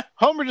N.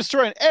 Homer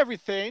destroying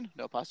everything,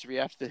 no apostrophe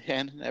after the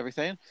N and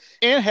everything.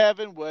 In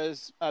heaven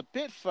was a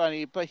bit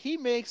funny, but he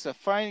makes a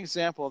fine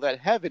example that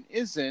heaven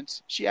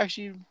isn't. She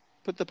actually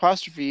put the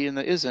apostrophe in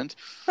the isn't.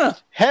 Huh.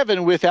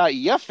 Heaven without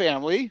ya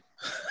family. ...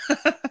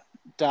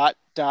 But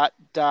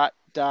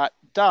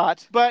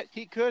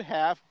he could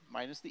have,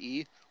 minus the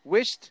E,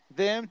 wished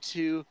them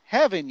to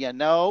heaven, you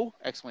know!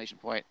 Exclamation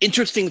point.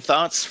 Interesting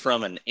thoughts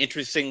from an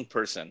interesting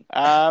person.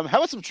 How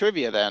about some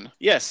trivia then?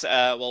 Yes,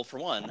 well, for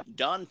one,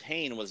 Don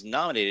Payne was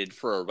nominated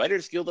for a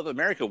Writers Guild of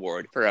America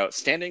Award for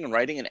Outstanding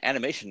Writing and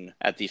Animation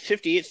at the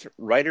 58th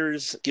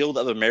Writers Guild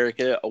of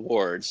America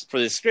Awards for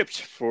the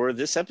script for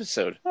this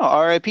episode. Oh,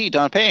 R.I.P.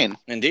 Don Payne.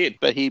 Indeed.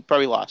 But he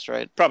probably lost,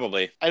 right?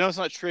 Probably. I know it's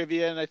not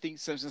trivia, and I think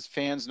Simpsons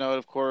fans know it,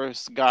 of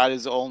course. God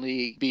is the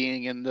only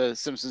being in the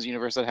Simpsons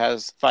universe that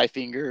has 5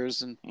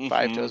 fingers and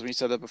 5 toes. When you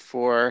said that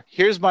before.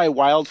 Here's my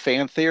wild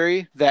fan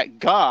theory that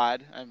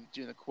God, I'm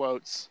doing the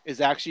quotes, is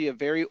actually a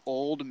very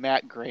old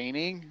Matt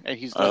Groening, and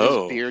he's let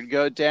his beard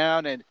go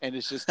down, and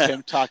it's just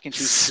him talking to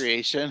his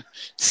creation.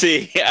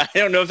 See, I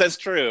don't know if that's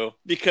true,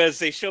 because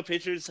they show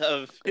pictures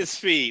of his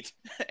feet,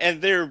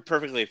 and they're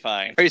perfectly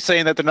fine. Are you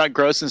saying that they're not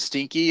gross and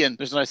stinky, and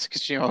there's not a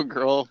 16-year-old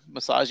girl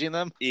massaging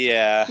them?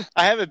 Yeah.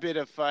 I have a bit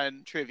of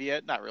fun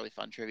trivia, not really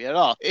fun trivia at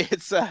all.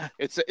 It's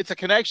a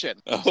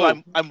connection.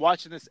 So I'm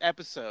watching this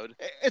episode.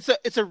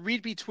 It's a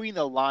read between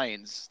the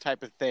lines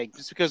type of thing,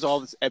 just because all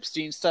this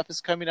Epstein stuff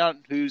is coming out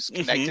and who's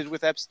connected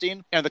with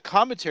Epstein. And the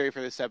commentary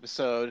for this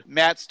episode,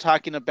 Matt's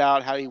talking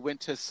about how he went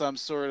to some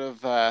sort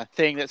of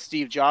thing that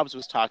Steve Jobs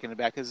was talking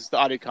about, because the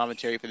audio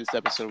commentary for this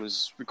episode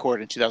was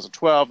recorded in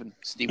 2012 and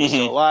Steve was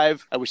still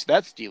alive. I wish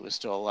that Steve was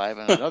still alive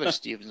and another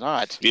Steve is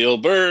not.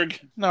 Spielberg.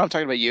 No, I'm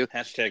talking about you.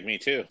 Hashtag me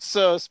too.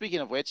 So speaking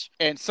of which,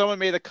 and someone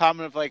made the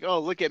comment of like, oh,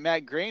 look at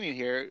Matt Groening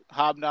here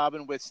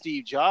hobnobbing with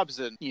Steve Jobs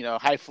and,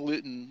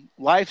 highfalutin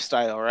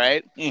lifestyle,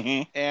 right?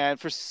 And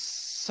for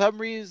some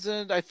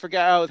reason, I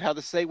forgot how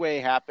the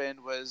segue happened.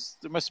 Was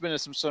there must have been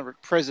some sort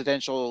of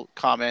presidential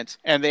comment,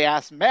 and they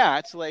asked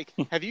Matt, like,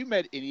 have you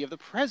met any of the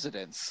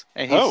presidents?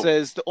 And he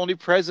says, the only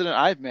president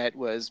I've met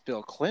was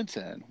Bill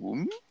Clinton.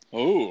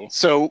 Oh.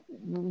 So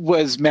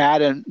was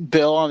Matt and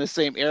Bill on the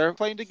same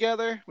airplane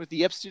together with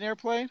the Epstein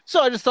airplane?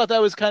 So I just thought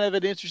that was kind of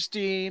an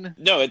interesting...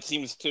 No, it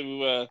seems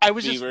to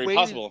be very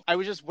possible. I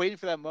was just waiting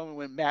for that moment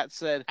when Matt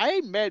said, I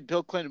met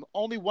Bill Clinton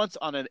only once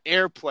on an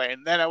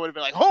airplane. Then I would have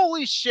been like,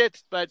 holy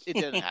shit, but it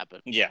didn't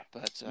happen. Yeah.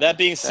 But that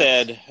being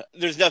said,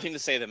 there's nothing to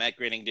say that Matt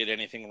Groening did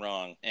anything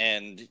wrong.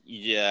 And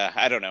yeah,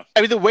 I don't know.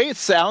 I mean, the way it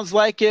sounds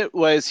like it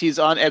was he's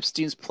on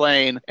Epstein's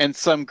plane and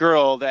some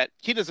girl that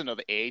he doesn't know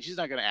the age. He's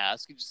not going to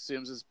ask. He just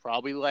assumes it's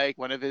probably like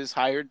one of his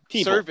hired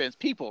servants,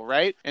 people,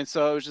 right? And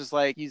so it was just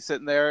like he's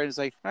sitting there and he's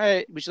like, all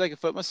right, would you like a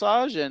foot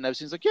massage? And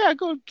Epstein's like, yeah,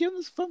 go give him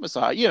this foot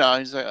massage. And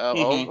he's like,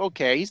 oh,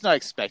 okay. He's not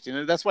expecting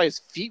it. That's why his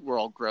feet were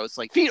all gross.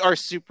 Like, feet are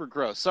super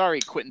gross. Sorry,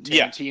 Quentin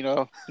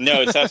Tarantino. Yeah.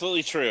 No, it's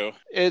absolutely true.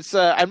 It's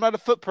I'm not a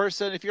foot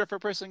person. If you're a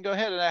foot person, go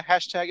ahead and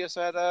hashtag us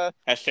at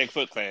hashtag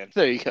Foot Clan.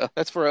 There you go.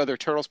 That's for other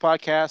Turtles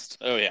podcast.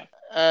 Oh yeah.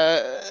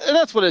 And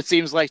that's what it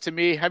seems like to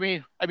me. I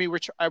mean, I mean,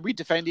 are we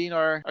defending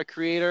our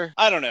creator?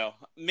 I don't know.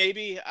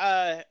 Maybe,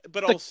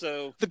 but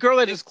also... The girl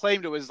that just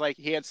claimed it was like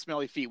he had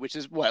smelly feet, which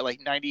is what, like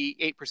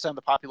 98% of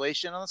the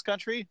population on this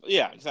country?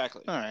 Yeah,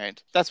 exactly. All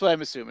right. That's what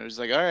I'm assuming. It was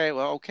like, all right,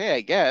 well, okay,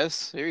 I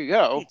guess. There you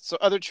go. So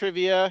other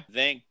trivia.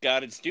 Thank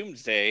God it's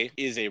Doomsday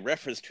is a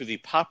reference to the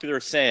popular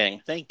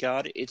saying, thank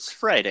God it's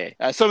Friday.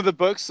 Some of the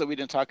books that we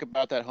didn't talk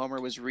about that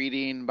Homer was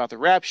reading about the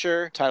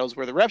Rapture, titles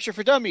were The Rapture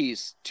for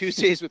Dummies,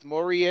 Tuesdays with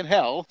Maury in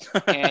Hell,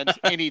 and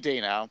Any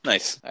Day Now.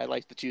 Nice. I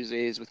like the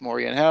Tuesdays with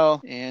Maury in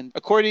Hell. And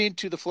according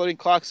to the floating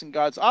clocks in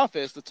God's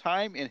office, the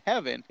time in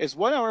heaven is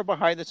 1 hour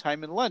behind the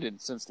time in London.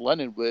 Since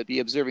London would be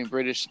observing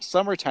British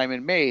summertime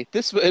in May,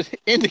 this would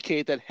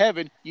indicate that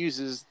heaven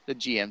uses the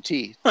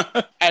GMT.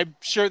 I'm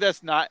sure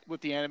that's not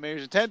what the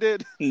animators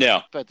intended.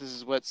 No. But this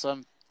is what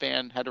some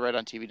fan had to write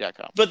on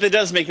TV.com. But that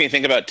does make me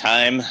think about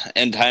time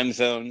and time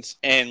zones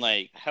and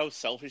like how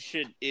selfish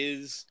it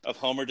is of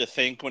Homer to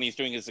think when he's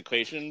doing his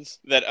equations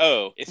that,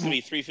 oh, it's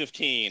going to be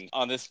 3:15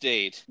 on this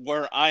date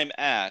where I'm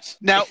at.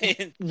 Now,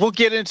 we'll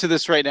get into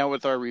this right now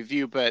with our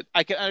review, but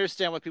I can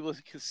understand why people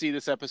can see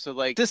this episode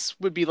like this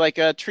would be like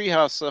a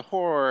Treehouse, a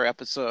horror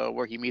episode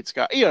where he meets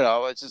God. You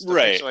know, it's just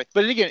right.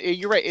 But again,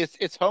 you're right.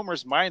 It's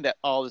Homer's mind that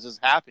all this is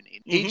happening.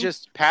 He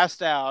just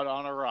passed out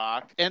on a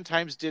rock. End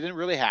times didn't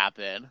really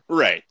happen.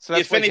 Right. So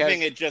that's if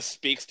anything, it just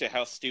speaks to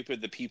how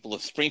stupid the people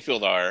of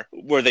Springfield are,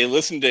 where they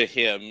listen to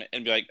him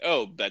and be like,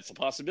 oh, that's a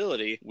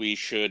possibility. We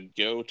should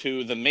go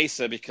to the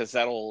Mesa because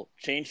that'll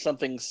change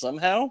something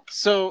somehow.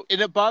 So, and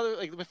it bothered,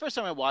 like, the first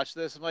time I watched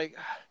this, I'm like,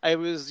 I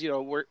was,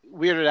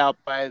 weirded out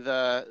by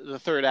the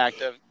third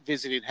act of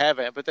visiting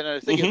heaven. But then I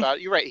was thinking about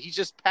it, you're right, he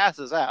just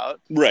passes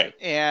out. Right.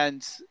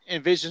 And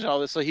envisioned all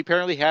this. So he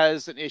apparently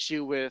has an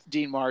issue with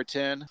Dean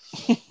Martin.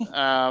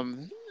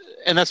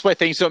 And that's why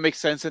things don't make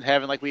sense in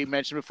heaven, like we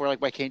mentioned before.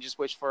 Like, why can't you just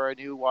wish for a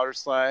new water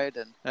slide?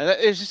 And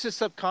it's just his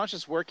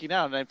subconscious working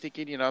out. And I'm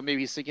thinking,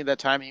 maybe he's thinking that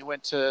time he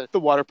went to the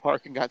water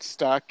park and got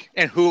stuck.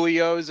 And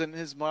Julio's in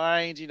his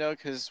mind,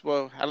 because,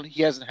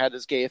 he hasn't had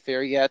his gay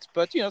affair yet,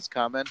 but, it's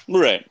coming.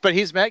 Right. But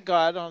he's met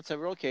God on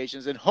several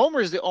occasions. And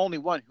Homer's the only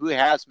one who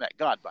has met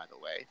God, by the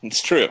way.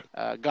 It's true.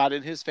 God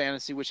in his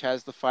fantasy, which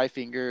has the 5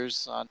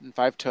 fingers and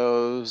 5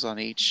 toes on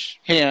each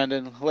hand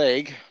and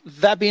leg.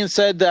 That being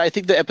said, I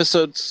think the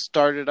episode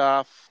started off.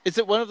 Is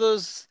it one of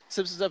those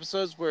Simpsons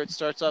episodes where it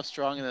starts off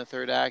strong in the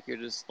third act, you're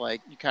just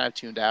like, you kind of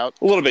tuned out?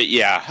 A little bit,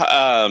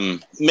 yeah.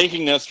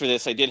 Making notes for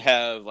this, I did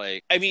have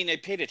I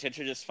paid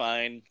attention just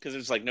fine because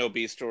there's no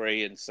B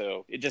story, and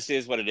so it just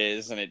is what it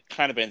is, and it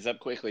kind of ends up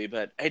quickly.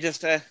 But I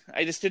just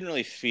didn't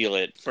really feel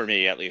it, for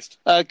me at least.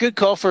 Good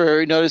call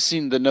for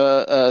noticing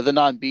the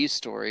non-B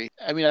story.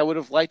 I mean, I would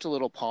have liked a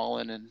little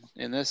pollen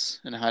in this,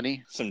 and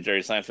honey. Some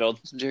Jerry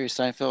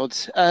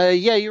Seinfeld.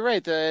 Yeah, you're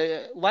right.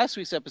 The last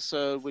week's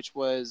episode, which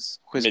was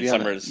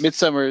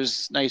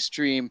Midsummer's Nice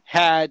Dream,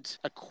 had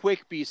a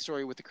quick B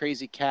story with the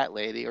crazy cat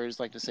lady, or as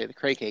I like to say, the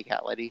cray-cray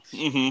cat lady.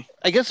 Mm-hmm.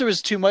 I guess there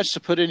was too much to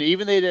put in.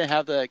 Even they didn't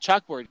have the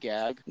chalkboard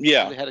gag.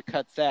 Yeah. So they had to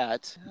cut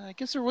that. I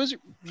guess there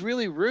wasn't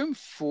really room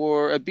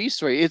for a B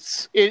story.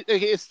 It's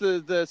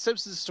the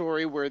Simpsons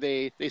story where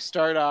they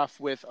start off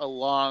with a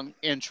long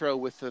intro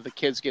with the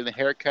kids getting a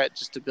haircut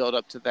just to build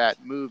up to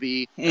that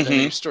movie, and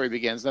then the story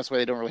begins. That's why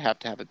they don't really have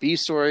to have a B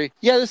story.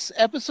 Yeah, this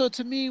episode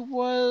to me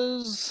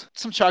was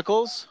some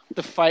chuckles.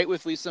 The fight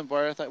with Lisa and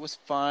Bart I thought was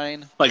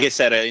fine. Like I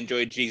said, I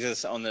enjoyed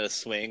Jesus on the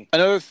swing.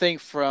 Another thing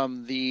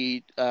from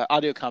the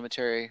audio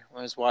commentary when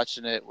I was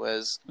watching it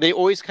was they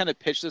always kind of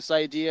pitch this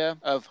idea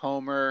of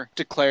Homer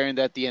declaring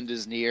that the end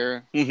is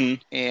near,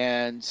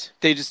 and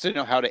they just didn't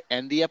know how to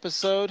end the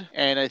episode.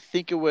 And I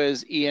think it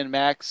was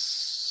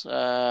Max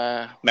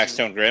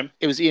Tone Graham.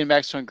 It was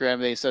Max Tone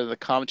Graham. They said the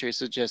commentary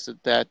suggested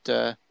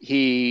that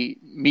he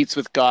meets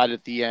with God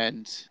at the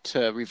end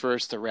to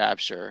reverse the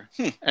rapture.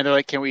 And they're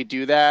like, can we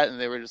do that? And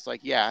they were just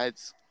like, yeah,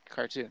 it's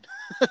cartoon.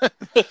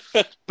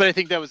 But I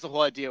think that was the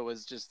whole idea,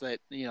 was just that,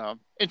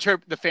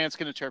 the fans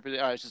can interpret it,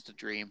 oh, it's just a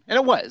dream. And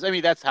it was. I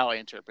mean, that's how I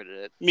interpreted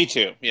it. Me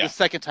too, yeah. The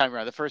second time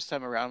around. The first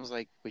time around, I was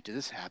like, wait, did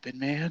this happen,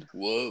 man?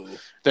 Whoa.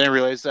 Then I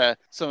realized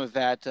some of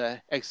that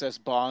excess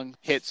bong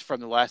hits from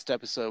the last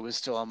episode was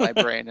still on my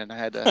brain, and I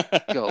had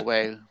to go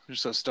away. I'm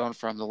so stoned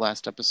from the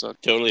last episode.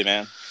 Totally,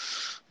 man.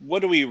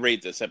 What do we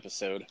rate this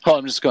episode? Oh,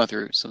 I'm just going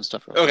through some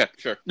stuff. Okay,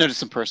 sure. No, just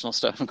some personal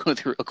stuff. I'm going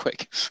through real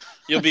quick.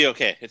 You'll be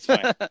okay. It's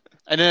fine.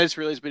 And then I just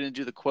realized we didn't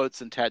do the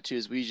quotes and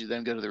tattoos. We usually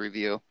then go to the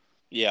review.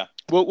 Yeah.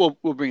 We'll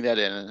bring that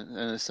in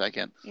a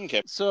second.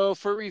 Okay. So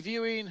for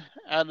reviewing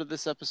out of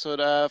this episode,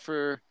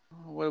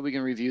 what are we going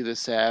to review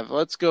this, Sav?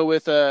 Let's go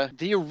with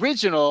the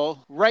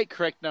original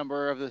correct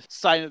number of the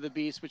Sign of the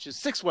Beast, which is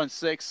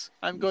 616.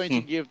 I'm going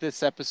to give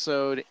this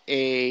episode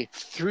a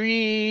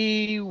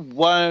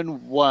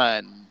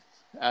 311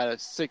 out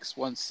of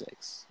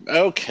 616.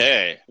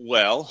 Okay.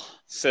 Well,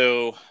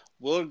 so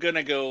we're going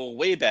to go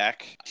way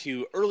back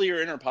to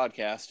earlier in our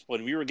podcast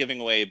when we were giving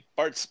away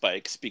Bart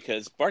spikes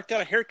because Bart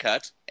got a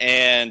haircut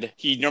and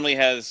he normally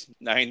has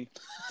 9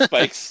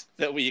 spikes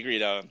that we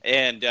agreed on.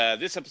 And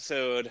this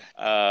episode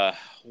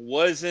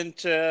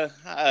wasn't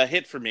a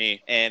hit for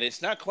me, and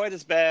it's not quite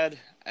as bad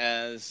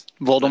as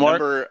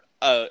Voldemort.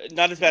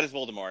 Not as bad as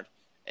Voldemort.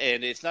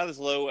 And it's not as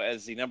low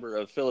as the number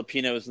of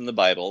Filipinos in the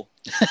Bible.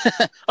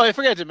 Oh, I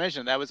forgot to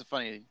mention, that was a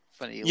funny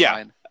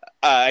line.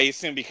 I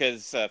assume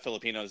because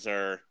Filipinos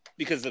are,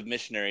 because of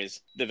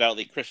missionaries,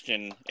 devoutly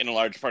Christian in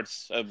large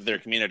parts of their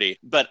community.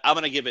 But I'm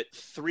going to give it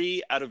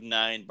 3 out of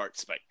 9 Bart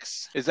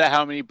spikes. Is that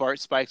how many Bart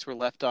spikes were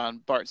left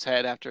on Bart's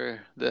head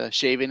after the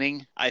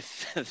shavening? I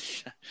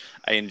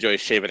enjoy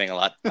shavening a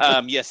lot.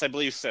 Yes, I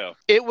believe so.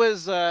 It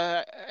was,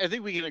 I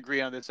think we can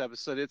agree on this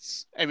episode.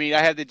 I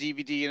had the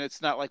DVD, and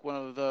it's not like one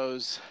of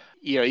those,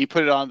 you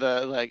put it on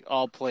the, like,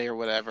 all play or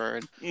whatever,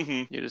 and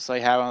you just,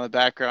 like, have it on the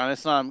background.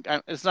 It's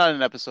not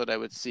an episode I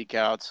would seek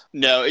out.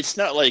 No, it's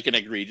not, like, an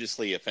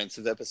egregiously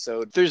offensive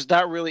episode. There's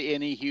not really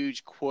any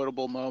huge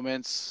quotable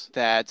moments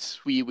that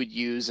we would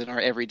use in our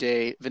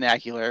everyday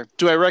vernacular.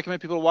 Do I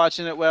recommend people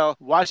watching it? Well,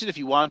 watch it if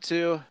you want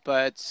to,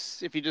 but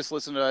if you just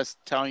listen to us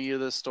telling you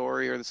the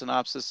story or the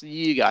synopsis,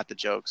 you got the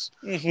jokes.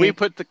 We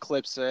put the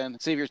clips in,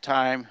 save your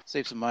time,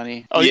 save some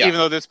money. Oh, yeah. Even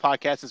though this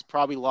podcast is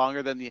probably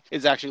longer than the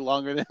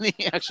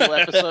actual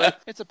episode,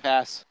 it's a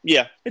pass.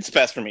 Yeah, it's a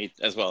pass for me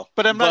as well.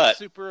 But I'm not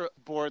super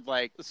bored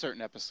like a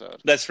certain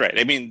episode. That's right.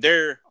 I mean,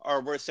 there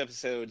are worse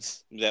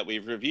episodes that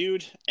we've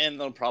reviewed, and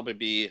there'll probably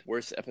be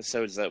worse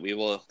episodes that we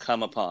will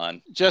come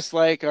upon. Just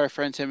like our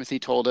friend Timothy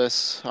told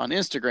us on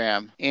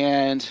Instagram.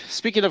 And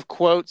speaking of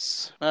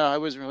quotes, I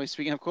wasn't really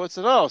speaking of quotes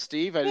at all,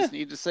 Steve. I just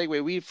need to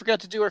segue. We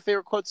forgot to do our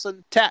favorite quotes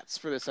and tats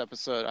for this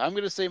episode. I'm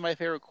going to say my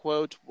favorite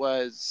quote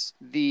was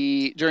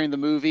during the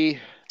movie.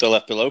 The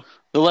Left Below?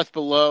 The Left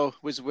Below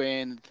was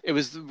when it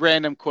was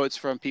random quotes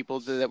from people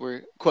that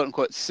were quote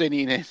unquote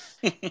sinning it.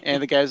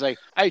 And the guy's like,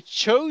 I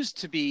chose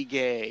to be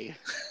gay.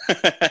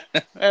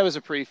 That was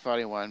a pretty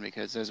funny one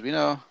because, as we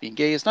know, being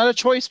gay is not a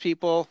choice,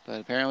 people.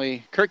 But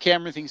apparently Kirk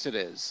Cameron thinks it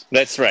is.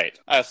 That's right.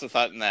 I also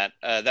thought in that.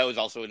 That was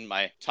also in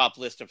my top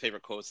list of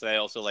favorite quotes. I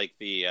also like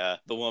the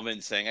woman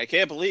saying, I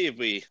can't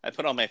believe I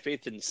put all my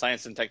faith in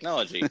science and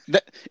technology.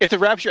 If the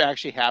rapture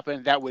actually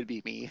happened, that would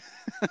be me.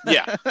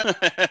 Yeah.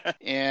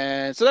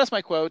 And so that's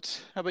my quote.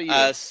 How about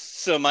you?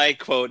 So my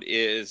quote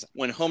is,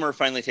 when Homer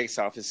finally takes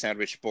off his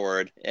sandwich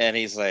board, and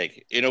he's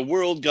like, in a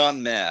world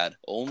gone mad,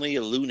 only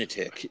a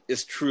lunatic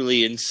is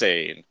truly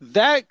insane.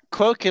 That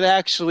quote could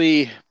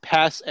actually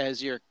pass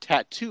as your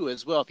tattoo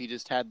as well, if you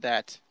just had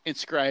that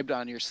inscribed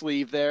on your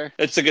sleeve there.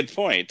 That's a good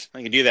point.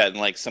 I could do that in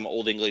like some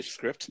old English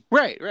script.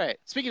 Right.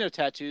 Speaking of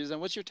tattoos, then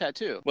what's your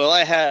tattoo? Well,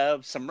 I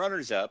have some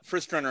runners up.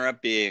 First runner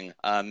up being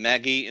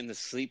Maggie in the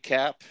sleep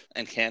cap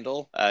and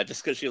candle,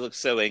 just because she looks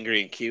so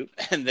angry and cute.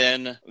 And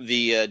then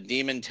the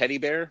demon teddy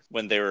bear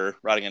when they were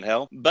rotting in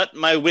hell. But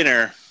my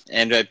winner,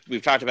 and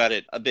we've talked about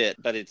it a bit,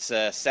 but it's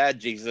Sad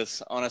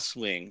Jesus on a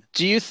Swing.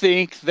 Do you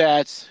think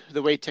that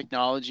the way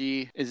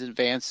technology is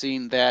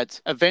advancing,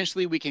 that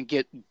eventually we can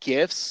get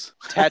GIFs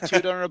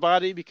tattooed on our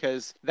body?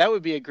 Because that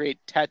would be a great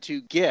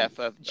tattoo GIF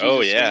of Jesus.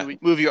 Oh, yeah.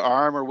 Move your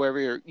arm or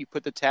wherever you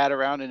put the tat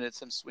around and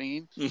it's him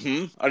swinging.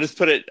 I'll just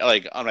put it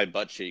like on my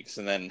butt cheeks,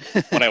 and then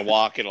when I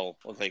walk, it'll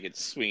look like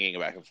it's swinging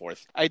back and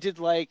forth. I did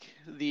like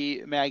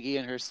the Maggie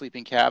in her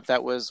sleeping cap.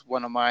 That was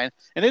one of mine.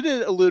 And I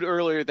did allude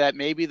earlier that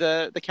maybe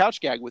the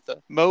couch gag with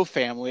the Moe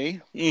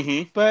family.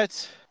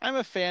 But I'm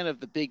a fan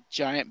of the big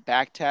giant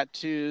back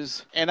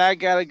tattoos, and I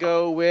gotta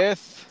go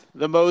with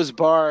the Moe's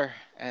Bar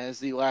as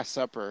the Last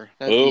Supper.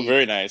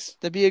 Very nice.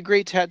 That'd be a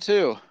great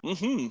tattoo.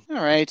 All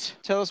right.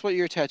 Tell us what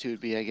your tattoo would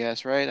be, I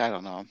guess, right? I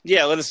don't know.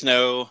 Yeah, let us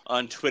know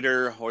on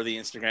Twitter or the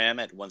Instagram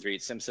at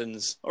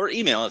 138simpsons, or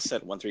email us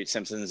at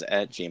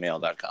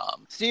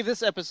 138simpsons@gmail.com. Steve,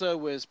 this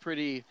episode was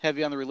pretty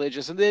heavy on the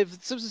religious, and the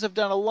Simpsons have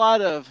done a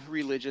lot of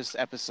religious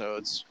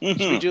episodes. Should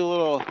we do a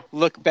little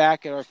look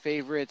back at our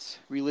favorite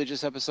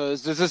religious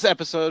episodes? Does this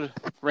episode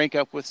rank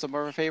up with some of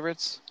our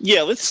favorites?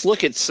 Yeah, let's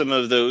look at some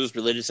of those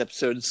religious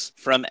episodes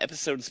from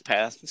episodes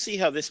past and see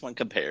how this one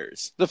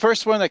compares. The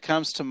first one that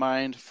comes to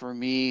mind for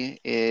me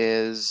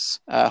is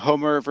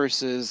Homer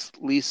versus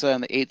Lisa in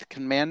the Eighth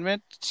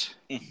Commandment.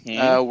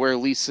 Where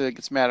Lisa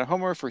gets mad at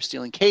Homer for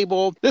stealing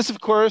cable. This, of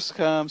course,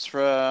 comes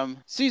from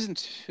season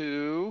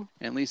 2,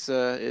 and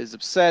Lisa is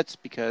upset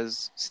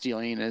because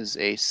stealing is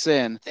a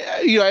sin.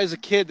 As a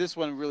kid, this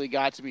one really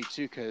got to me,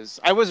 too, because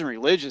I wasn't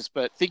religious,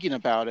 but thinking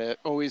about it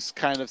always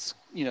kind of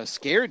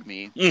scared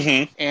me.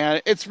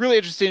 And it's really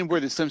interesting where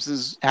the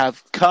Simpsons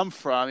have come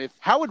from.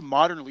 How would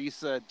modern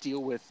Lisa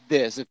deal with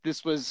this if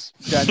this was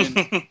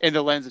done in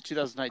the lens of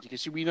 2019?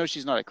 Because we know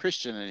she's not a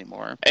Christian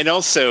anymore. And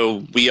also,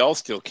 we all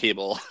steal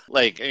cable.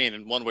 Like, I mean,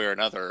 in one way or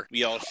another,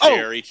 we all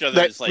share each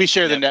other's, like, we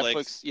share Netflix. the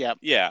Netflix. Yeah.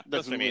 Yeah, The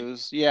that's what I mean.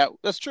 Hulus. Yeah,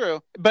 that's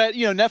true. But,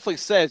 Netflix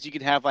says you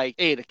can have, like,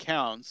 8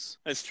 accounts.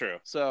 That's true.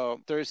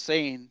 So they're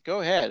saying,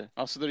 go ahead.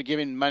 Also, they're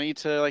giving money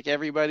to, like,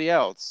 everybody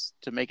else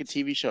to make a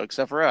TV show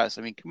except for us.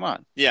 I mean, come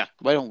on. Yeah.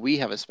 Why don't we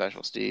have a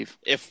special, Steve?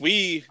 If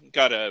we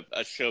got a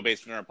show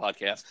based on our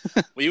podcast,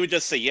 we would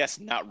just say yes,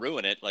 not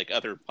ruin it like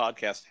other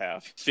podcasts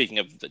have. Speaking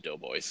of the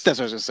Doughboys. That's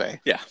what I was going to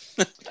say. Yeah.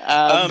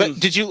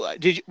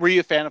 But were you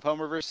a fan of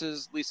Homer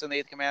versus Lisa and the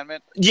Eighth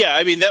Commandment? Yeah,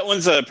 I mean, that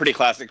one's a pretty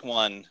classic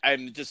one.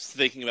 I'm just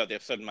thinking about the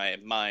episode in my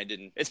mind,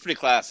 and it's pretty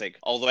classic.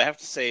 Although I have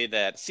to say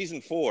that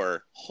season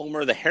 4,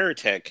 Homer the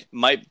Heretic,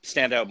 might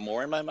stand out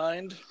more in my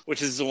mind,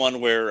 which is the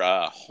one where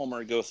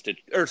Homer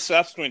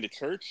stops going to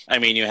church. I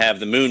mean, you have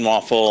the moon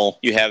waffle,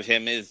 you have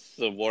him as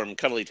the warm,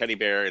 cuddly teddy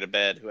bear in a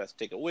bed who has to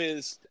take a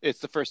whiz. It's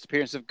the first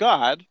appearance of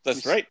God.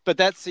 That's right. But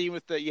that scene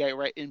with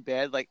right in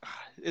bed, like,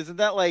 isn't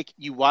that like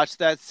you watch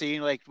that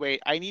scene, like,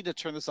 wait, I need to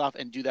turn this off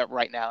and do that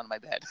right now in my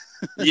bed.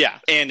 Yeah,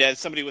 and as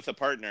somebody with a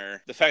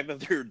partner, the fact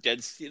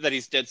that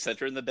he's dead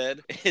center in the bed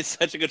is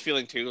such a good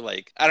feeling too.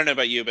 Like, I don't know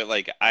about you, but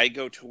like, I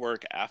go to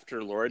work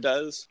after Laura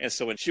does, and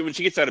so when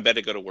she gets out of bed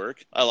to go to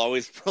work, I'll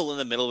always roll in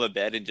the middle of a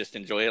bed and just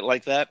enjoy it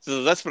like that.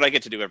 So that's what I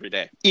get to do every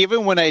day.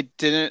 Even when I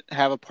didn't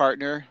have a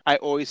partner, I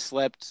always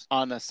slept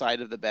on the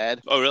side of the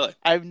bed. Oh, really?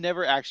 I've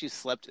never actually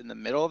slept in the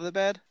middle of the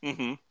bed.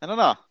 Mm-hmm. I don't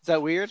know. Is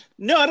that weird?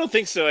 No, I don't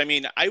think so. I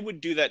mean, I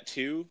would do that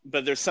too,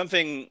 but there's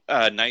something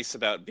nice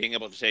about being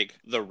able to take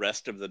the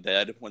rest of the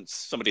bed when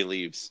somebody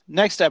leaves.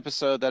 Next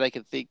episode that I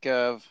could think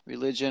of,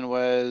 religion,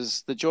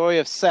 was The Joy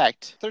of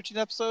Sect, 13th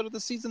episode of the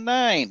season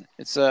 9.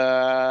 It's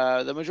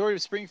the majority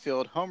of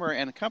Springfield, Homer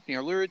and company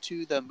are lured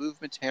to the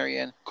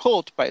movementarian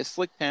cult by a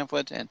slick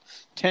pamphlet and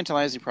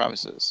tantalizing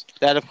promises.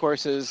 That, of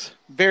course, is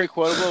very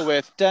quotable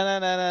with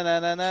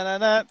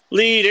da-na-na-na-na-na-na-na.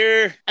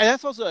 Leader! And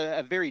that's also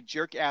a very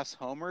jerk-ass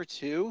Homer,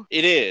 too.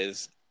 It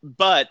is.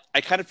 But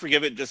I kind of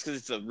forgive it just because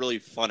it's a really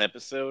fun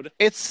episode.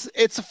 It's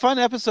a fun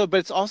episode,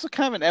 but it's also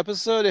kind of an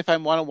episode if I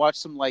want to watch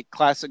some like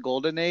classic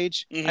Golden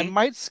Age. Mm-hmm. I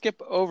might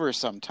skip over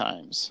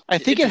sometimes. I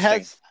think it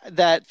has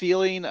that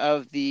feeling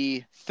of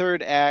the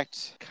third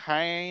act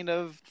kind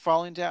of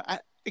falling down.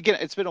 Again,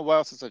 it's been a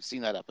while since I've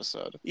seen that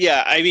episode.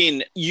 Yeah, I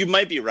mean, you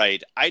might be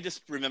right. I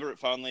just remember it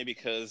fondly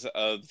because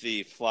of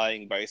the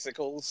flying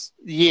bicycles.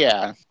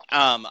 Yeah.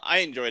 I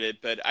enjoyed it,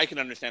 but I can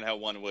understand how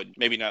one would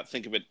maybe not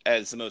think of it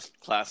as the most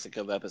classic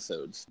of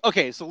episodes.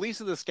 Okay, so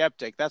Lisa the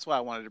Skeptic, that's what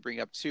I wanted to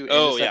bring up too in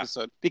this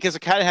episode. Because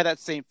it kind of had that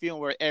same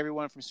feeling where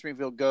everyone from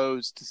Springfield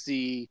goes to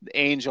see the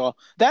angel.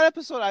 That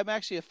episode, I'm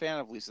actually a fan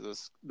of Lisa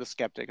the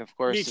Skeptic, of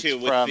course. Me too,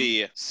 it's with from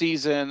the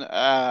season,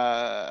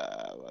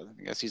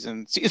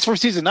 it's from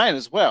season 9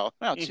 as well.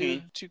 Wow,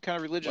 two kind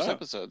of religious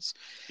episodes.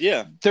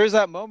 Yeah. There's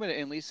that moment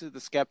in Lisa the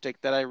Skeptic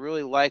that I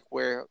really like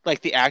where,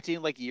 like, the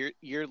acting, like,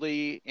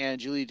 Yearly and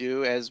Julie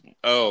do as...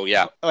 Oh,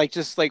 yeah. Like,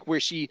 just, like, where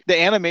the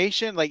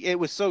animation, like, it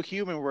was so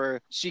human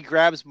where she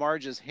grabs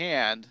Marge's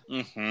hand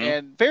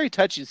and very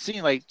touching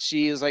scene. Like,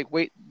 she is like,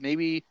 wait,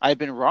 maybe I've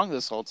been wrong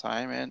this whole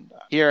time and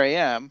here I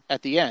am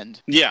at the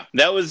end. Yeah,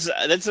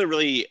 that's a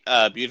really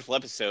beautiful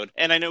episode.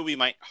 And I know we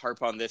might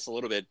harp on this a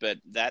little bit, but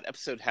that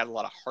episode had a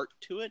lot of heart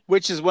to it.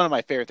 Which is one of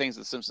my favorite things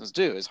The Simpsons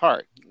do, is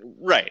heart.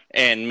 Right.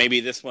 And maybe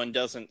this one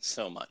doesn't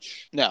so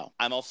much. No.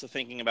 I'm also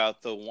thinking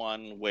about the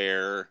one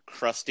where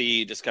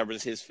Krusty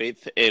discovers his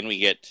faith and we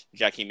get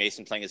Jackie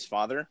Mason playing his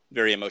father.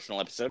 Very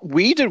emotional episode.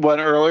 We did one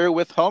earlier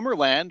with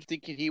Homerland,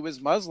 thinking he was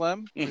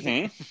Muslim.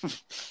 Mm-hmm.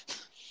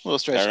 A little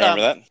stretch. I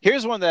remember that.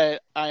 Here's one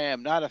that I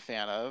am not a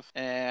fan of,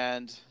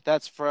 and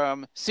that's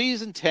from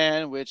season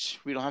 10, which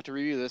we don't have to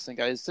review this thing,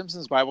 guys.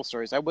 Simpsons Bible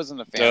Stories. I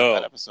wasn't a fan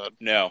of that episode.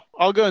 No.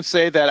 I'll go and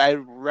say that I'd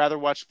rather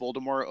watch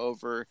Voldemort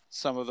over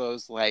some of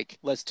those, like,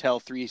 let's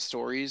tell 3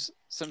 stories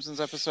Simpsons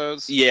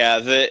episodes. Yeah,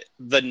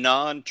 the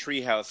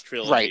non-Treehouse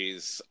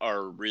trilogies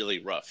are really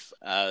rough.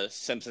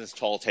 Simpsons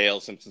Tall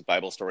Tales, Simpsons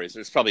Bible Stories.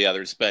 There's probably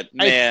others, but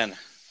man...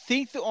 I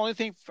think the only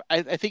thing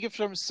I think it's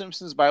from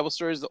Simpsons Bible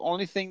Stories. The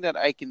only thing that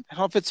I don't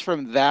know if it's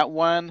from that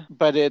one,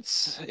 but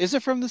is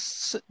it from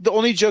the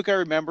only joke I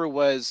remember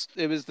was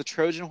it was the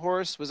Trojan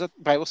horse. Was that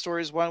Bible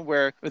Stories one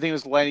where I think it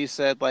was Lenny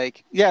said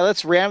like, yeah,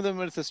 let's ram them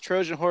with this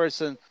Trojan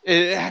horse, and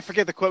I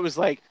forget the quote was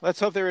like, let's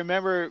hope they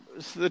remember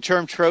the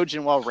term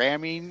Trojan while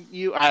ramming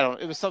you.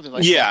 It was something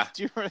like that.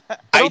 Do you remember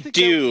that? I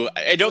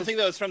don't think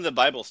that was from the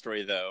Bible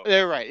story though.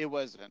 They're right, it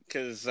wasn't,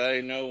 because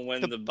I know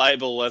when the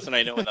Bible was, and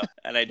I know when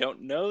and I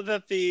don't know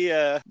that the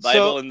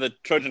Bible and the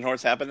Trojan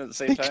horse happened at the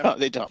same time?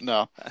 They don't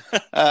know.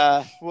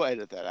 We'll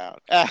edit that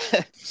out.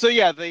 So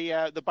yeah,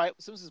 the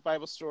Simpsons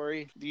Bible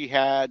story. You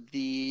had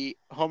the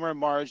Homer and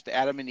Marge, the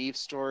Adam and Eve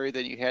story.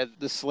 Then you had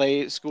the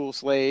school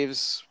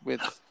slaves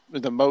with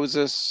the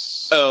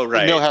Moses. Oh,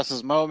 right.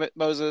 Millhouse's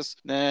Moses.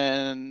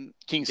 Then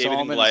King David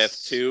Solomon's and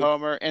Goliath 2.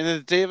 Homer, and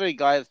then David and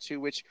Goliath 2,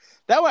 which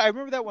that one I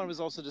remember that one was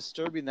also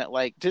disturbing. That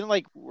like didn't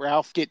like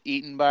Ralph get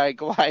eaten by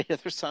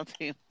Goliath or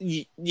something?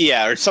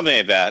 Yeah, or something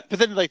like that. But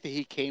then like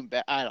he came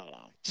back. I don't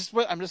know.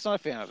 I'm just not a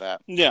fan of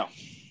that. Yeah.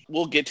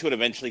 we'll get to it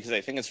eventually because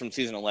I think it's from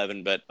season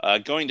 11, but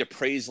going to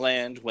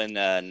Praiseland when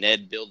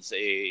Ned builds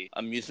a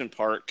amusement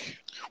park.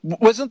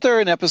 Wasn't there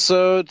an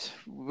episode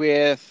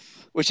with...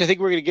 which I think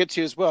we're going to get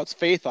to as well. It's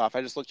Faith Off.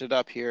 I just looked it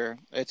up here.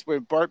 It's where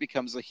Bart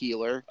becomes a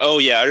healer. Oh,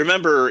 yeah. I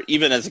remember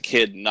even as a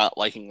kid not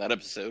liking that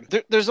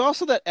episode. There's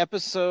also that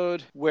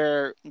episode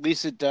where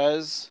Lisa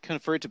does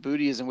convert to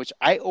Buddhism, which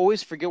I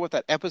always forget what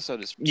that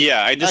episode is.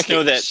 Yeah, I just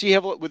know that... She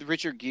have with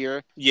Richard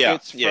Gere. Yeah.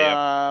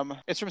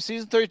 It's from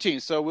season 13,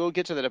 so we'll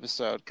get to that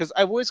episode. Because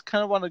I've always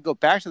kind of wanted to go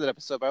back to that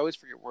episode, but I always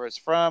forget where it's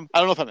from. I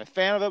don't know if I'm a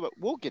fan of it, but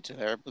we'll get to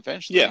there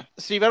eventually. Yeah.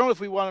 Steve, I don't know if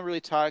we want to really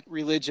talk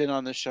religion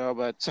on the show,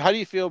 but so how do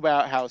you feel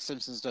about how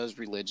Simpsons does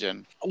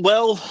religion?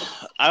 Well,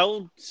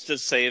 I'll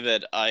just say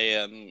that I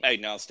am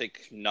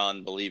agnostic,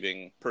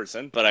 non-believing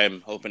person, but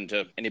I'm open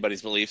to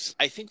anybody's beliefs.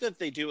 I think that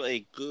they do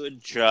a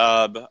good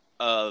job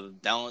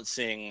of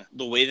balancing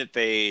the way that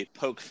they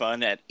poke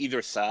fun at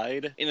either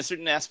side in a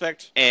certain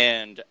aspect.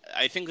 And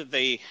I think that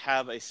they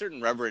have a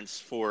certain reverence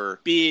for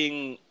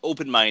being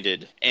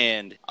open-minded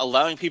and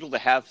allowing people to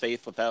have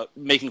faith without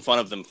making fun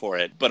of them for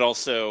it, but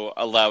also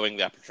allowing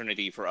the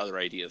opportunity for other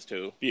ideas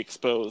to be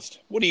exposed.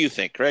 What do you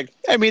think, Greg?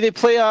 I mean,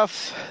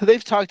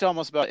 they've talked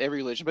almost about every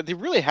religion, but they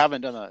really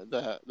haven't done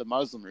the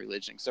Muslim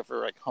religion, except for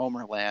like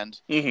Homerland.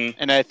 Mm-hmm.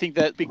 And I think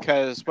that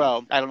because,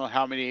 well, I don't know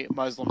how many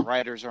Muslim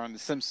writers are on the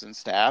Simpsons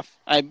staff.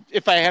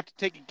 If I have to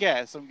take a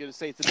guess, I'm going to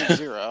say it's a big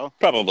zero.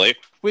 Probably.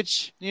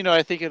 Which,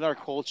 I think in our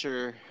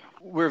culture,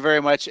 we're very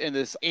much in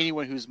this,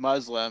 anyone who's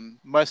Muslim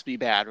must be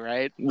bad,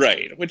 right?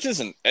 Right, which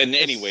isn't in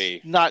any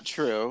way... not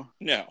true.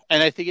 No.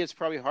 And I think it's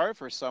probably hard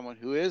for someone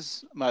who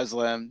is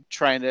Muslim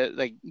trying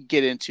to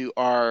get into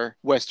our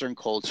Western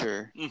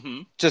culture,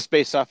 just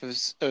based off of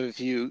a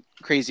few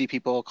crazy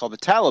people called the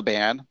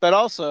Taliban, but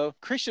also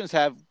Christians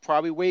have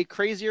probably way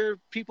crazier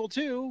people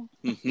too.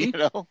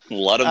 A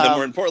lot of them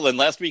were in Portland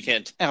last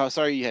weekend. Oh,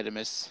 sorry you had to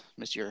miss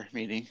your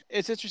meeting.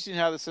 It's interesting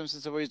how the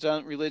Simpsons have always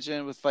done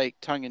religion with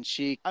tongue in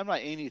cheek. I'm not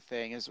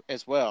anything as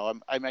well.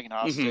 I'm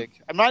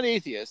agnostic. I'm not an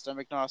atheist. I'm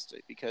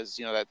agnostic because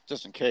that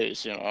just in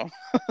case. Yeah,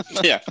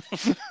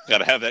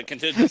 gotta have that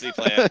contingency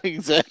plan.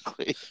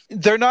 Exactly.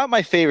 They're not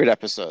my favorite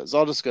episodes.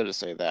 I'll just go to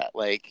say that.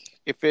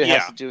 If it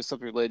has to do with some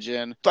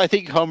religion, I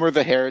think Homer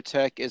the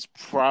Heretic is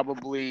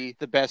probably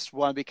the best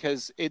one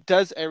because it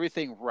does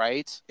everything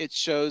right. It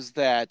shows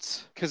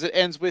that, because it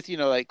ends with,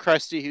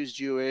 Krusty, who's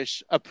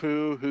Jewish,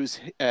 Apu, who's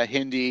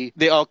Hindi.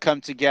 They all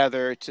come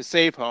together to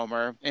save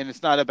Homer. And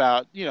it's not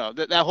about,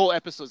 that whole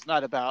episode's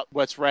not about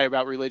what's right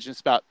about religion.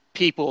 It's about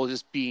people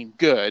just being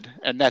good,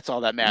 and that's all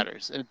that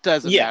matters. And it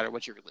doesn't matter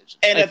what your religion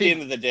is. And at the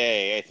end of the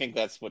day, I think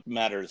that's what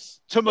matters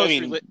to most.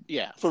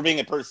 For being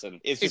a person,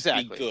 is just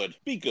exactly. Be good.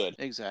 Be good.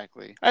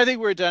 Exactly. I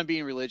think we're done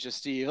being religious,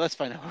 Steve. Let's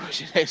find out what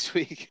we do next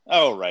week.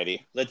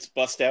 Alrighty, let's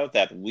bust out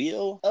that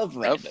wheel of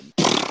random.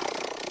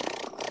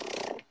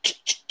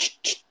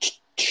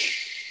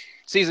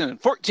 Season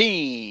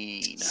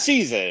 14.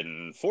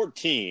 Season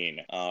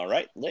 14. All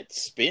right,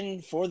 let's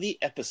spin for the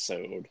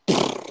episode.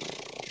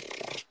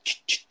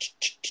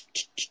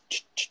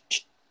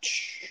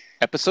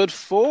 Episode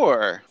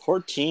 4.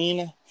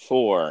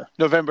 14-4.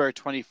 November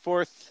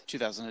 24th,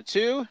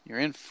 2002. You're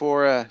in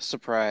for a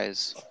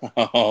surprise.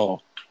 Oh.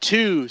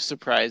 2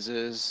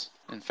 surprises.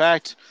 In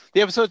fact,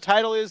 the episode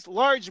title is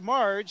Large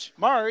Marge.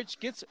 Marge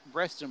gets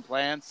breast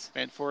implants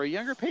meant for a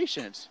younger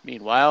patient.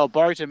 Meanwhile,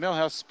 Bart and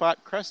Milhouse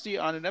spot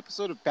Krusty on an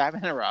episode of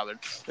Batman and Robin.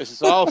 This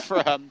is all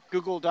from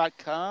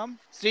Google.com.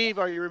 Steve,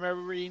 are you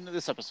remembering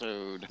this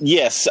episode?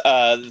 Yes.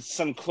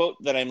 Some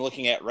quote that I'm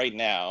looking at right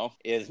now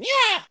is,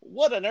 "Yeah,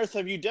 what on earth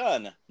have you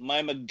done?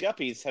 My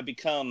McGuppies have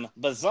become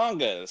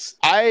bazongas."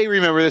 I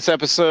remember this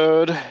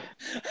episode.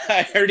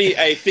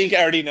 I think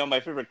I already know my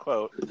favorite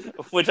quote,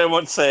 which I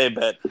won't say,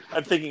 but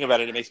I'm thinking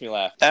about it. It makes me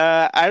laugh.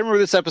 I remember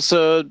this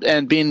episode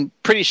and being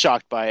pretty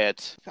shocked by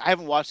it. I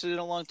haven't watched it in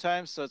a long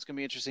time, so it's going to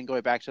be interesting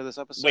going back to this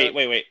episode.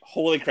 Wait.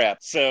 Holy crap.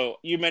 So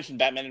you mentioned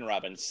Batman and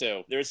Robin.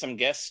 So there's some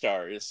guest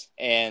stars.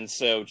 And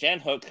so Jan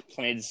Hook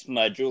plays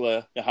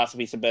Majula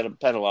Nahasabisa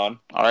Petalon.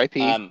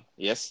 R.I.P.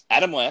 Yes.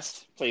 Adam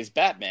West plays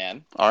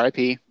Batman.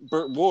 R.I.P.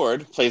 Burt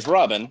Ward plays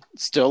Robin.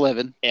 Still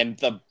living. And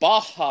the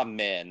Baha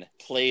Men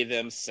play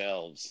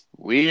themselves.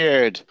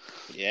 Weird.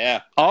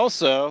 Yeah.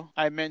 Also,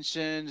 I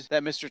mentioned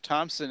that Mr.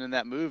 Thompson in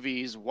that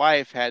movie's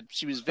wife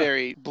she was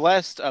very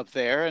blessed up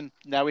there, and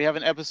now we have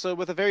an episode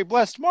with a very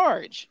blessed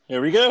Marge.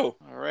 Here we go.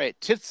 All right.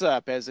 Tits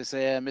up, as they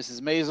say,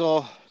 Mrs.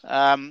 Maisel.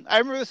 I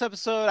remember this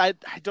episode. I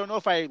don't know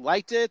if I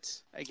liked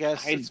it. I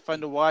guess it's fun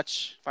to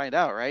watch, find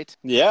out, right?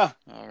 Yeah.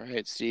 All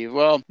right, Steve.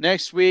 Well,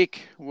 next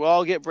week, we'll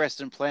all get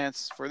breast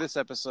implants for this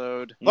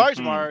episode.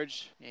 Large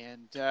Marge.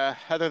 And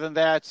other than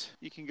that,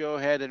 you can go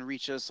ahead and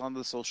reach us on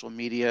the social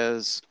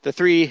medias. The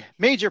 3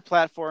 major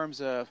platforms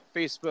of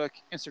Facebook,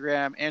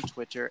 Instagram, and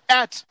Twitter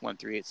at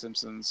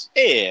 138Simpsons.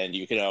 And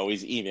you can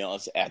always email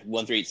us at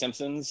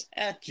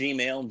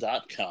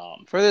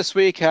 138simpsons@gmail.com. For this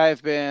week,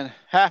 I've been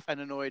half an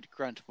annoyed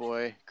grunt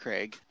boy,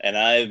 Craig. And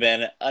I've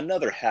been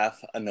another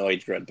half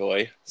annoyed grunt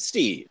boy,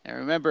 Steve. And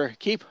remember,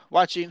 keep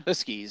watching the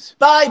skis.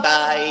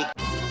 Bye-bye.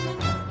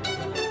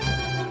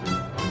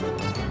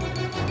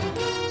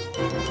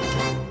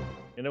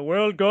 In a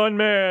world gone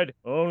mad,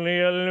 only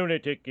a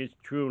lunatic is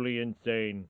truly insane.